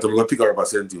look at that, I'm going to pick her up at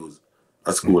St. Hughes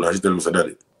at school and she tell me, say,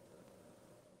 Daddy,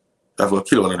 I have to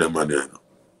kill one of them man there.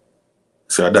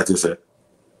 So that you say.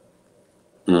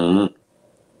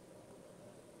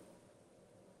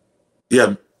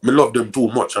 Yeah, me love them too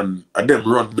much and them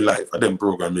run my life, them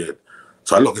program made.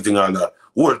 So I look at all that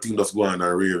whole thing just go on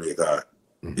and really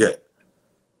yeah.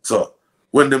 So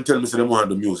when them tell me say they want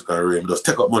the music and rave, just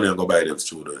take up money and go buy them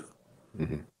studio.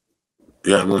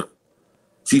 Yeah, man.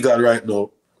 See that right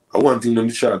now. I want thing them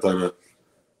the shot on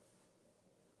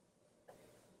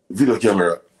video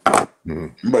camera. Buy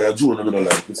a drone I'm gonna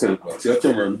like sell it. See a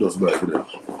camera does buy for them.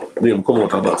 They come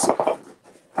out of box.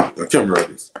 The camera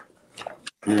is.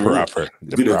 Proper.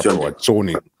 The proper one.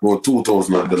 Sony. About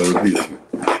 $2,000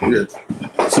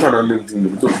 yeah. Stand on them thing, the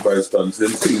 25 stands, then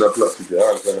thing that plastic,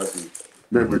 all kind of thing.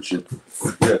 Membership.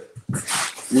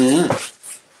 Yeah.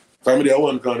 Family, I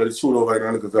want kind of the shoot over and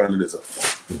I look at kind of this.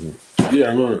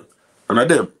 Yeah, man.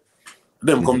 And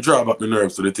them come draw back the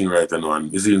nerves to the thing right now.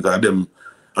 And you see, them,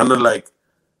 and then like,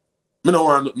 I don't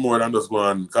want more than just go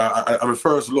on. I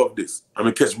first love this. I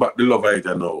catch back the love I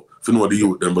can now to know the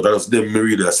youth them, but I just them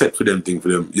really a set for them thing for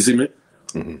them. You see me?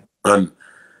 And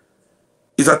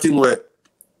it's a thing where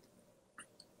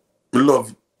me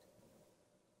love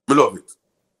it.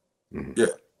 Mm-hmm. Yeah.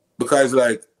 Because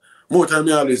like more time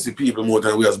we always see people, more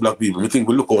time we as black people, we think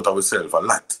we look out ourselves a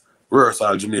lot. Worse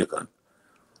all Jamaican.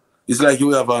 It's like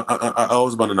you have a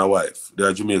husband and a wife. They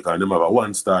are Jamaican, they have a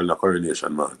one style in a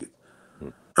Coronation Market. Mm-hmm.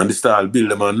 And the style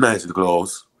build them a nice little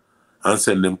house and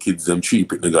send them kids them 3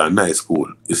 picnic a nice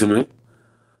school. You see me?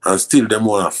 And still them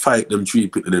wanna fight them 3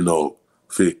 picnic now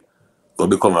to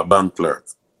become a bank clerk.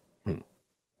 Mm-hmm.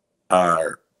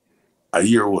 Or a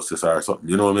year hostess or something,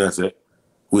 you know what I say?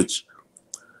 Which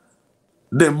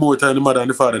them more time the mother and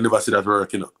the father never see that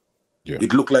work, you know. Yeah.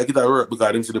 It look like it at work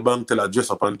because them see the bank teller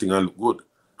dress up and thing and look good.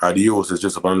 Or the hostess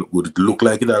dress up and look good. It look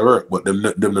like it at work, but them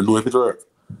don't know if it work.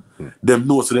 Them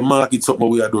know so the market something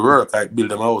we have to work, like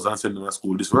build them a house and send them to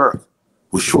school, this work.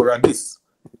 We sure of this.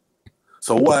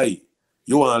 So why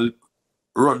you want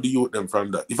to run the youth them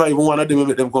from that? If I even want to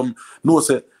make them come, no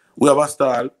say, we have a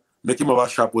stall, make him have a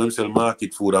shop where him sell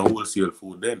market food and wholesale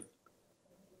food then.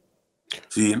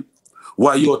 See?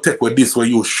 Why you take with this where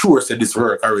you sure say this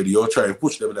work already, you try to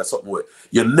push them in that something where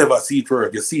you never see it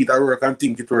work. You see it at work and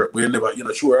think it work, but you're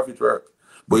not sure if it work.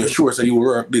 But you're sure say you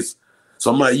work this.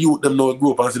 So my youth them now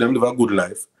grow up and see them live a good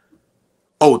life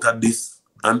out of this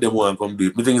and them want to come do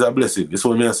it. I think it's a blessing. That's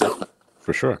what I say.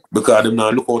 For sure. Because them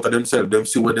now look out at themselves, them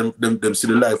see where them see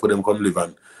the life where them come live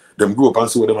and them grow up and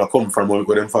see where them come from,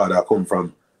 where them father come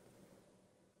from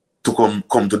to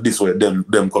come to this way, them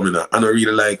coming out. And I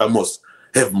really like I must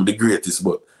have the greatest,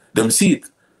 but them see it.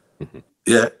 Mm-hmm.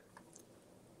 Yeah.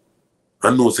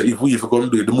 And know say if we come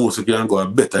do it, the most we can go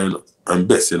better, you know, and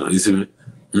best, you know, you see me?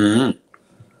 Mm-hmm.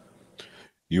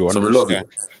 You understand?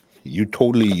 You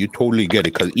totally get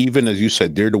it. Because even as you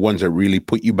said, they're the ones that really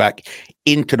put you back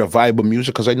into the vibe of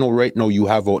music. Because I know right now you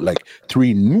have like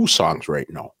 3 new songs right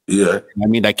now. Yeah. I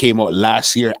mean, that came out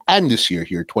last year and this year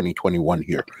here, 2021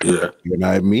 here. Yeah. You know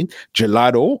what I mean?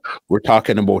 Gelato, we're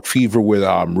talking about Fever with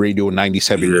Radio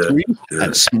 97.3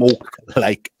 and Smoke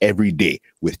Like Every Day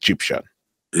with Gyptian.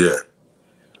 Yeah.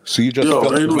 So you just I know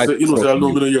I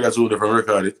know me you guys do different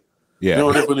record. Yeah. You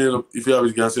know definitely if you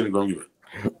always can send it, go give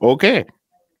it. Okay.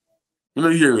 You know,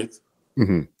 hear it.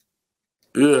 Mm-hmm.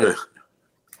 Yeah.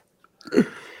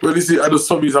 Well, you see, I just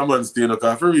some is a man staying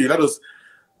okay. For real, I just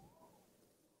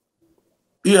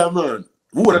yeah, man.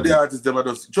 Who are the artists them I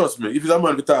just trust me. If it's a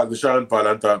man we talk to Sean Paul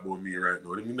and talk about me right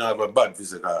now, they mean I have a bad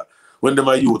physical. When them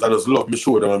are youth, I just love me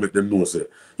show them and make them know say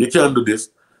you can't do this.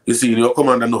 You see, you come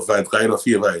under enough vibe, because you don't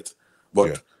feel right.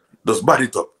 But just bad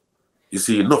it up. You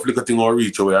see, enough little thing or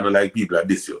reach away and I like people like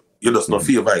this you. You just not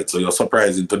feel right, so you're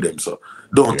surprising to them. So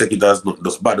don't take it as nothing.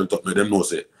 Just bad it up, make them know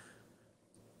say.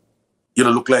 You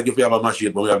don't look like if you have a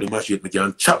machete, but we have the machete, we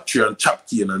can chop tree and chop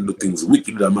cane and do things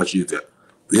wicked with that machete.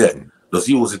 Yeah, just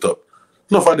use it up.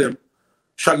 Enough of them.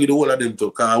 Shaggy the whole of them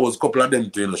too, because I was a couple of them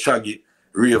too, you know, Shaggy,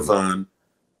 Raven,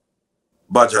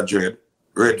 Badger Dread,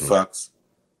 Red Fox.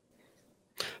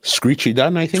 Screechy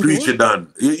Dan, I think. Screechy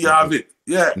Dan. You have it.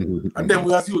 Yeah. Mm-hmm. And then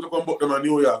we ask you to come back them in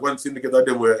New York, one syndicate of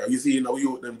them where you see now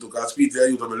you them to because Screechy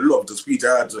youth, I love to Screechy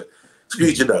hard.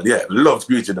 Screechy Dan, yeah. Love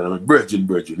Screechy Dan. I'm a virgin,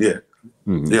 yeah.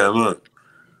 Mm-hmm. Yeah, man.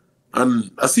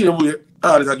 And I see them way,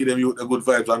 I always give them youth the good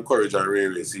vibes and courage and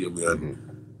really see them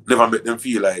and never make them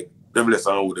feel like them less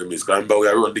than who them is. Because we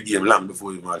run the game long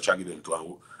before we shaggy them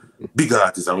to big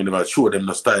artists and we never show them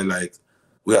the style like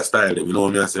we are style them, you know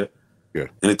what I say? Yeah.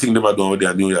 Anything them are doing with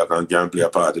their New York and can play a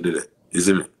part of it. You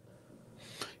see me?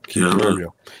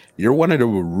 You're one of the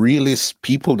realest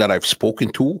people that I've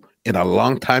spoken to in a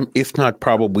long time, if not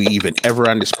probably even ever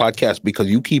on this podcast, because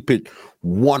you keep it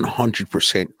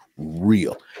 100%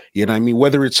 real. You know what I mean?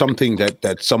 Whether it's something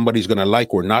that somebody's going to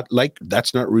like or not like,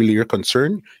 that's not really your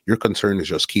concern. Your concern is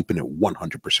just keeping it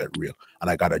 100% real. And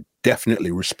I got to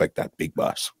definitely respect that, big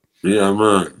boss. Yeah,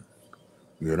 man.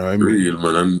 You know what I mean? Real,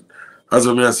 man. And as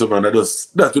I say, man, that's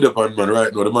to the point, man,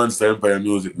 right now, the Monster Empire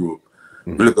Music Group.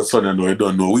 Mm-hmm. Look at son and I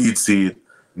don't know Weed Seed,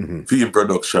 film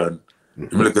production.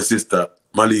 Look at sister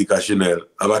Malika Chanel.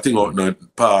 I think out now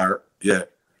Par, yeah.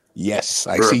 Yes,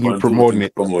 I see you promoting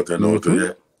it.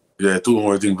 Yeah, 2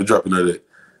 more things for dropping a day.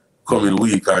 Coming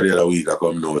week or the other week I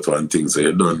come out one thing, so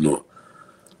you don't know.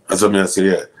 That's what I say,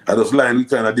 yeah. I just line we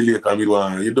kind of delay because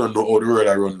you don't know how the world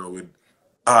I run now with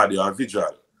audio and visual.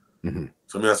 Mm-hmm.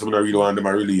 So I say I really want them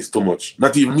to release too much.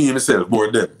 Not even me myself,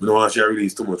 more them. I don't want to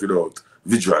release too much without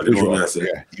visual. You know what I say?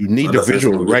 Yeah. You need the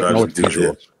visual right now. It's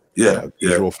visual. Yeah.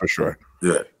 Visual for sure.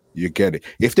 Yeah. You get it.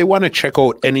 If they want to check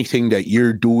out anything that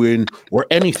you're doing or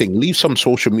anything, leave some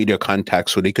social media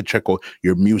contacts so they could check out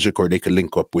your music or they could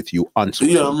link up with you on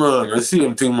social media. Man. I see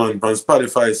them thing, man. On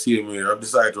Spotify, same way. I've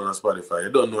decided on Spotify.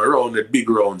 I don't know, around that big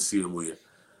round, same way.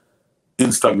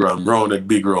 Instagram, round that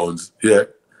big rounds. Yeah.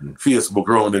 Facebook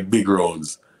rounded big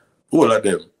rounds. All of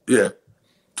them. Yeah.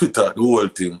 Twitter, the whole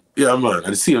thing. Yeah, man.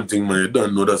 And the same thing, man. You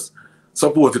don't know. Just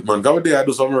support it, man. Because I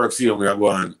do some work, see we are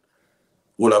going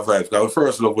all of vibes. Because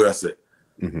first love where I say.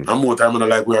 And more time I don't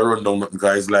like where I run down nothing.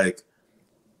 Because it's like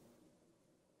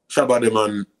Shabba them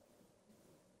and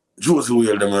Josie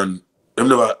Whale them and them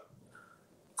never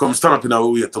come stand up in our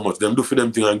way too much. Them do for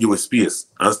them thing and give us space.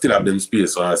 And still have them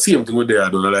space. So same thing with there. I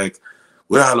don't like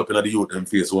we're all up in the youth them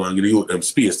face. So I give the youth them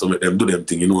space to make them do them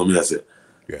thing. You know what I mean? I say.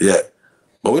 Yeah.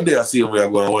 But when they are seeing we are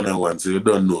going one-on-one, so you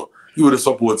don't know. You would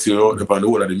support you out there on the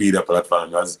whole of the media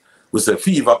platform. As we say,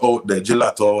 Fever out there,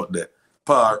 Gelato out there,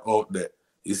 Par out there.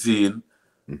 You see,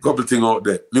 couple things out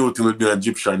there. New thing with me and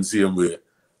Egyptian same way.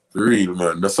 Real,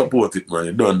 man. The support it, man.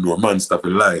 You don't know. Man, stuff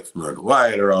in life, man.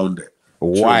 Wild around there.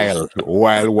 Wild.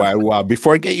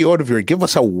 Before I get you out of here, give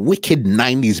us a wicked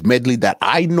 90s medley that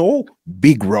I know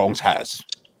Big Wrongs has.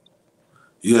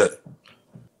 Yeah.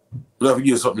 We'll have to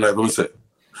give you something like what we say.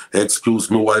 Excuse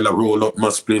me while I roll up my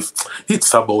spliff.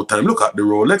 It's about time. Look at the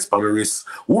Rolex on my wrist.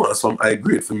 Want some high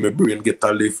grade for my brain get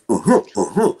a lift.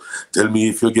 Tell me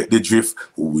if you get the drift.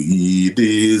 Weed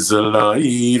is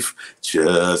life.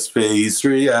 Just face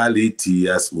reality.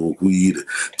 I smoke weed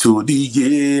to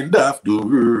the end of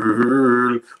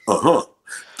the world.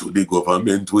 To the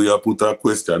government where you put a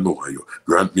question, no, you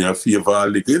grant me a favor,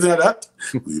 like, is that?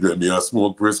 We don't me a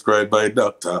smoke prescribed by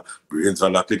doctor. Brains are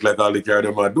like all the care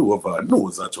them a do over.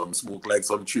 Nose that some smoke like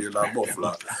some trailer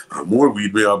muffler. And more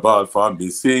weed we a ball for me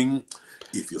sing.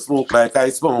 If you smoke like I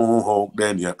smoke,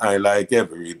 then you I like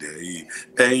every day.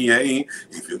 Hey.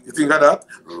 If you think of that,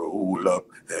 roll up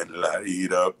and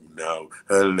light up now.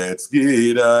 Let's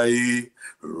get high.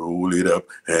 Roll it up.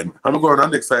 And I'm going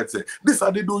on the next side say, this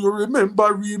are the Do You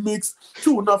Remember remix.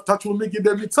 Tune after tune, make it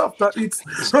them it's after it's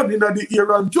running at the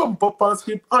ear and jump up and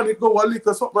skip and it go a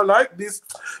little something like this.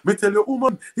 Me tell you,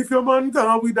 woman, if your man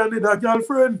gone with another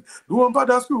girlfriend, don't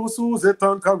bother screw Suzette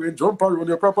and Karen, jump around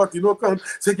your property, no can.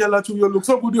 Say, girl, at you look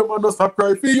so good, your man no stop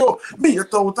cry for you. Me a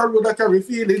out a road that carry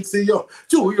feelings see you.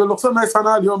 You look so nice and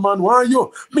all your man want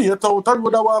you. Me a out a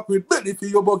road that walk with belly for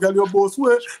you, but girl, your boss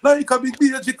way like a big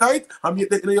beige kite. And me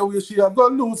taking your way, she a go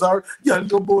lose her. Girl,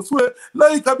 your boss way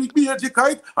like a big beige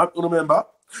kite. And remember,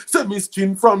 say Miss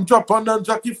Chin from Japan and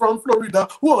Jackie from Florida.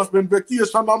 Who spend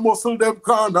vacation and muscle them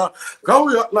corner. Cause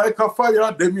we act like a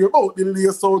fire, them here out the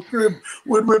lace out crib.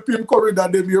 When we pin corridor,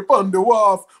 them here on the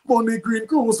wharf. Money green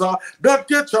cruiser, that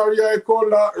catch our eye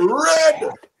color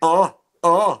red.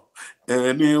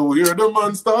 Anywhere the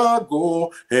monster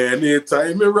go,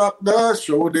 anytime we rock that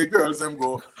show, the girls them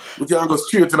go. We can't go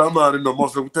straight to the man in the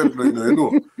muscle temple, you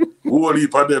know. Whole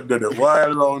heap of them there,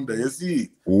 wild around there, you see.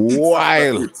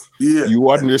 Wild. Yeah. You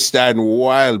understand,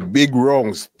 wild. Big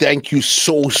Wrongs. Thank you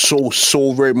so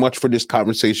very much for this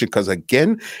conversation, because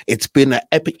again, it's been an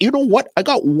epic. You know what? I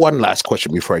got one last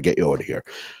question before I get you out of here.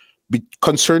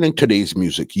 Concerning today's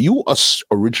music, you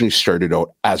originally started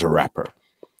out as a rapper.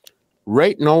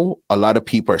 Right now, a lot of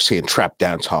people are saying trap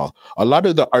dancehall. A lot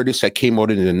of the artists that came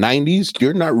out in the 90s,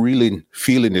 they're not really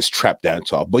feeling this trap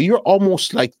dancehall, but you're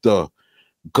almost like the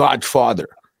godfather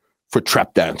for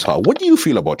trap dancehall. What do you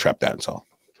feel about trap dancehall?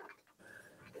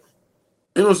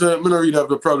 You know, so I don't really have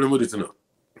the problem with it, you know.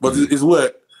 But it's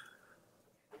what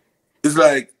it's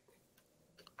like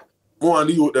more of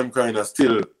the youth them kind of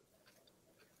still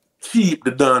keep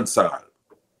the dancehall.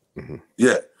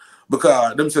 Yeah.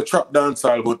 Because them say trap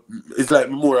dancehall, but it's like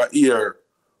more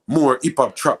hip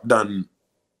hop trap than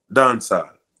dancehall.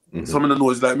 Some of them know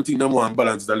it's like, I think them want to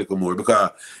balance it a little more.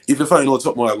 Because if you find out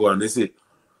something more go on, they say,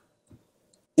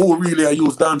 who really I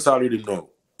use dancehall rhythm now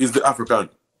is the African.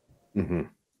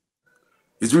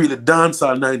 It's really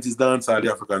dancehall, 90s dancehall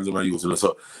the Africans are using. You know?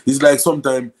 So it's like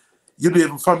sometimes you're not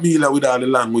even familiar with all the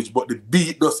language, but the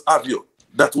beat does have you.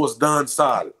 That was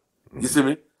dancehall. You see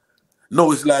me?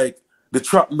 Now it's like, the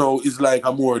trap now is like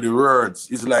a more the words.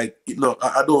 It's like, you know,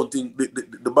 I don't think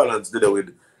the balance there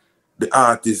with the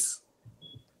artist.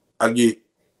 I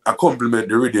compliment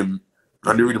the rhythm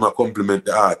and the rhythm I compliment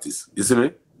the artist. You see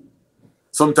me?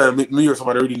 Sometimes me hear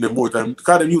somebody reading them more time.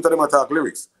 Because them youth of them attack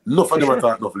lyrics. Enough of them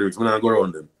attack enough lyrics when I go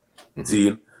around them.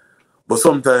 See? But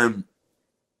sometimes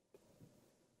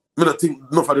I don't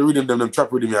think enough of the rhythm them trap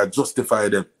rhythm, I justify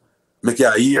them. Make you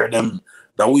hear them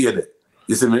that way there.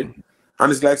 You see me?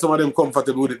 And it's like some of them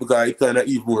comfortable with it because it kind of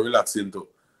even more relaxing too.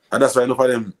 And that's why enough of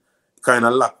them kind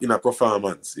of lack in a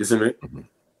performance. You see me?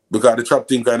 Because the trap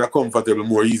thing kind of comfortable,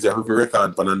 more easier for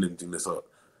record pan and them things. So.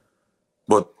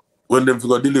 But when them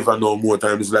figure deliver now more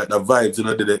time, it's like the vibes, you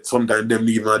know, sometimes them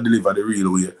even deliver the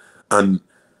real way. And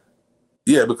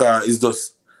yeah, because it's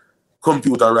just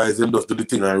computerized, them just do the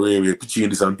thing and really pitching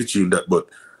this and pitching that. But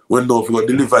when now if we go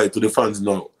deliver it to the fans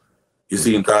now. You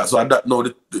see, so at that now,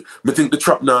 I think the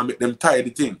trap now make them tie the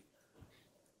thing.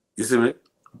 You see me?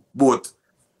 Both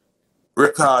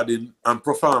recording and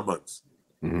performance.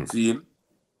 See?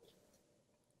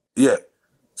 Yeah.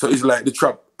 So it's like the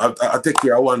trap, I take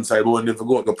care of one side, but when they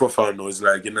go to the perform now, it's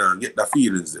like, get the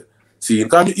feelings there. See?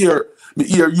 Because me hear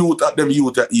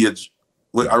youth at age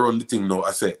when I run the thing now,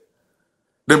 I say,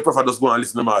 them prefer just go and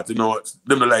listen to them out,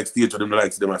 them don't like stage show, them don't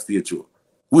like them at stage show.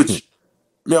 Which,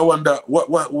 me I wonder,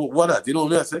 what that, you know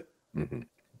what I say?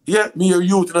 Yeah, me hear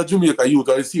youth in Jamaica, youth,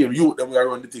 I see them youth, them we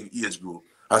run the thing, age group.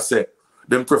 I say,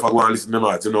 them prefer go and listen to them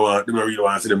out, they don't really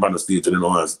want to see them on the stage, they don't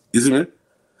want to, you see me?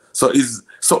 So it's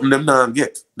something them not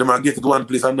get. Them might get it one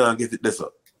place and not get it there,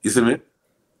 so. You see me?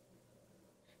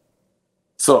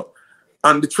 So,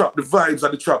 and the trap, the vibes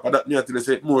of the trap, and that me until I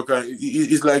say more kind,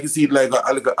 it's like you see it like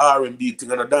a R&B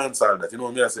thing and a dance all that, you know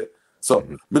what I say? So,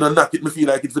 me not knock it, me feel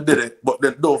like it for dead, but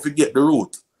then don't forget the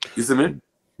root. You see me?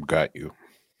 Got you.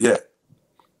 Yeah.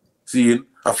 Seeing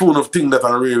a phone of things that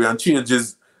are rare and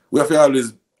changes, we have to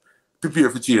always prepare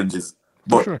for changes.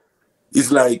 But it's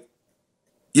like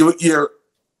you hear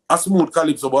a smooth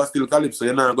calypso, but still calypso.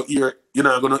 You're not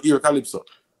gonna hear calypso.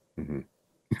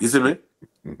 You see me?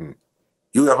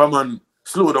 You have a man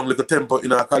slow down like a tempo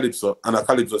in a calypso and a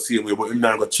calypso same way, but him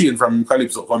not gonna change from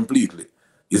calypso completely.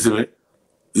 You see me?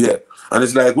 Yeah. And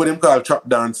it's like what them call trap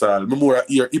dancehall. Me more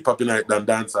hear hip hop in it than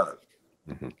dancehall.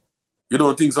 You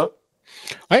don't think so?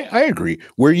 I agree.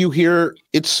 Where you hear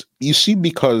you see,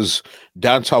 because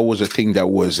dancehall was a thing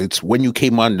it's when you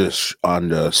came on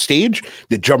the stage,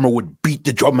 the drummer would beat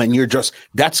the drum and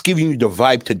that's giving you the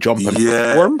vibe to jump and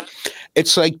perform.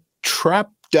 It's like trap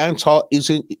dancehall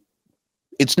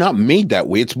it's not made that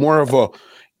way. It's more of a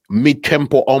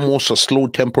mid-tempo, almost a slow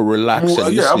tempo, relaxed.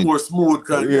 More smooth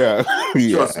kind of. Yeah.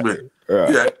 Trust me.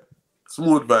 Yeah.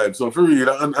 Smooth vibe. So for real,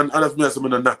 and that's me as I'm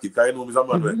in a knock it. I know I'm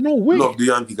a man love the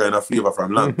Yankee kind of flavor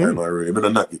from long time already. I'm in a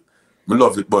knock it. I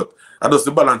love it, but I just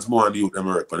the balance more on the youth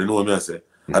American. You know what I say?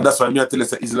 And that's why I tell you,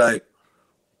 it's like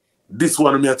this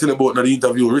one I tell you about in the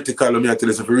interview, Ritical, I tell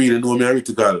you, if you really know me,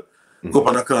 Ritical, go up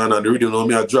on the corner and the radio know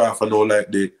me a draft and all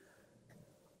like the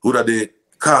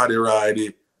car they ride,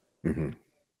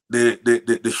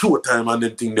 the show time and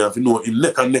them thing there, if you know, in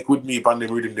neck and neck with me, and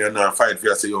them reading there now, fight for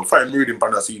you, say, find me reading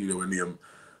pan the CD there when them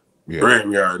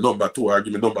we are number 2 or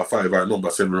give me number 5 or number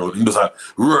 7 round. You just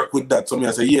work with that. So me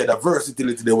I say, the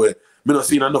versatility there where me not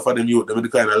seeing enough of them youth, them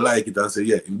kind of like it and say,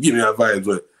 give me a vibe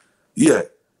where,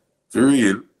 for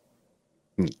real.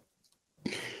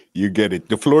 You get it.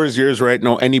 The floor is yours right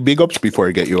now. Any big ups before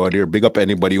I get you out here? Big up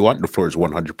anybody you want. The floor is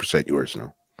 100% yours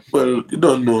now. Well, you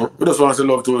don't know. We just want to say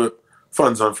love to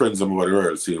fans and friends over the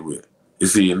world, same way. You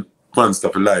see, man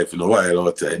stuff in life, while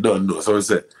out there, you don't know. So we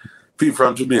say, people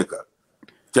from Jamaica,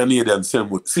 Canadian, same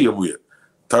way.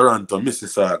 Toronto,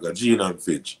 Mississauga, Gene and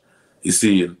Fitch. You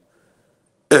see,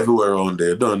 everywhere around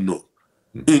there, you don't know.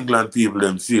 England people,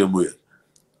 them same way.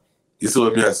 You see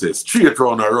what I say? Straight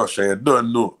around Russia, you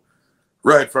don't know.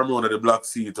 Right from around the Black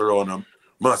Sea to around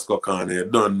Moscow corner, you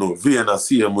don't know. Vienna,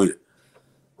 same way.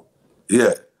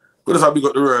 Yeah. But that's how we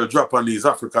got the world drop on these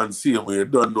Africans same way. You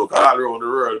don't know. All around the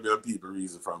world, me and people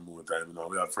reason from more time.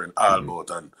 We have friends all about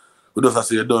and we just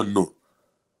say you don't know.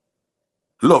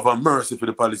 Love and mercy for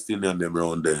the Palestinian them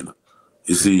around there.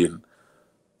 You see,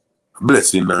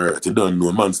 blessing on earth. You don't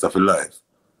know, man stuff in life.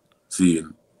 See.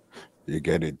 You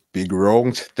get it. Big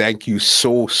Wrongs, thank you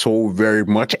so very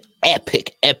much.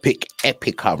 Epic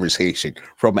conversation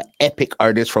from an epic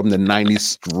artist from the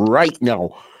 90s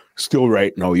still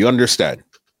right now. You understand?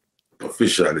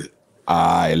 Officially.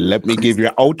 Let me give you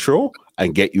an outro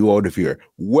and get you out of here.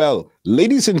 Well,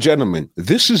 ladies and gentlemen,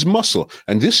 this is Muscle,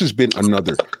 and this has been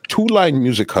another Two Line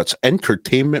Music Hut's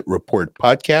Entertainment Report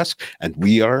podcast, and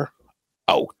we are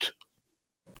out.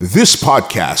 This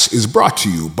podcast is brought to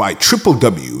you by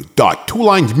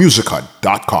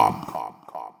www.twolinedmusichut.com.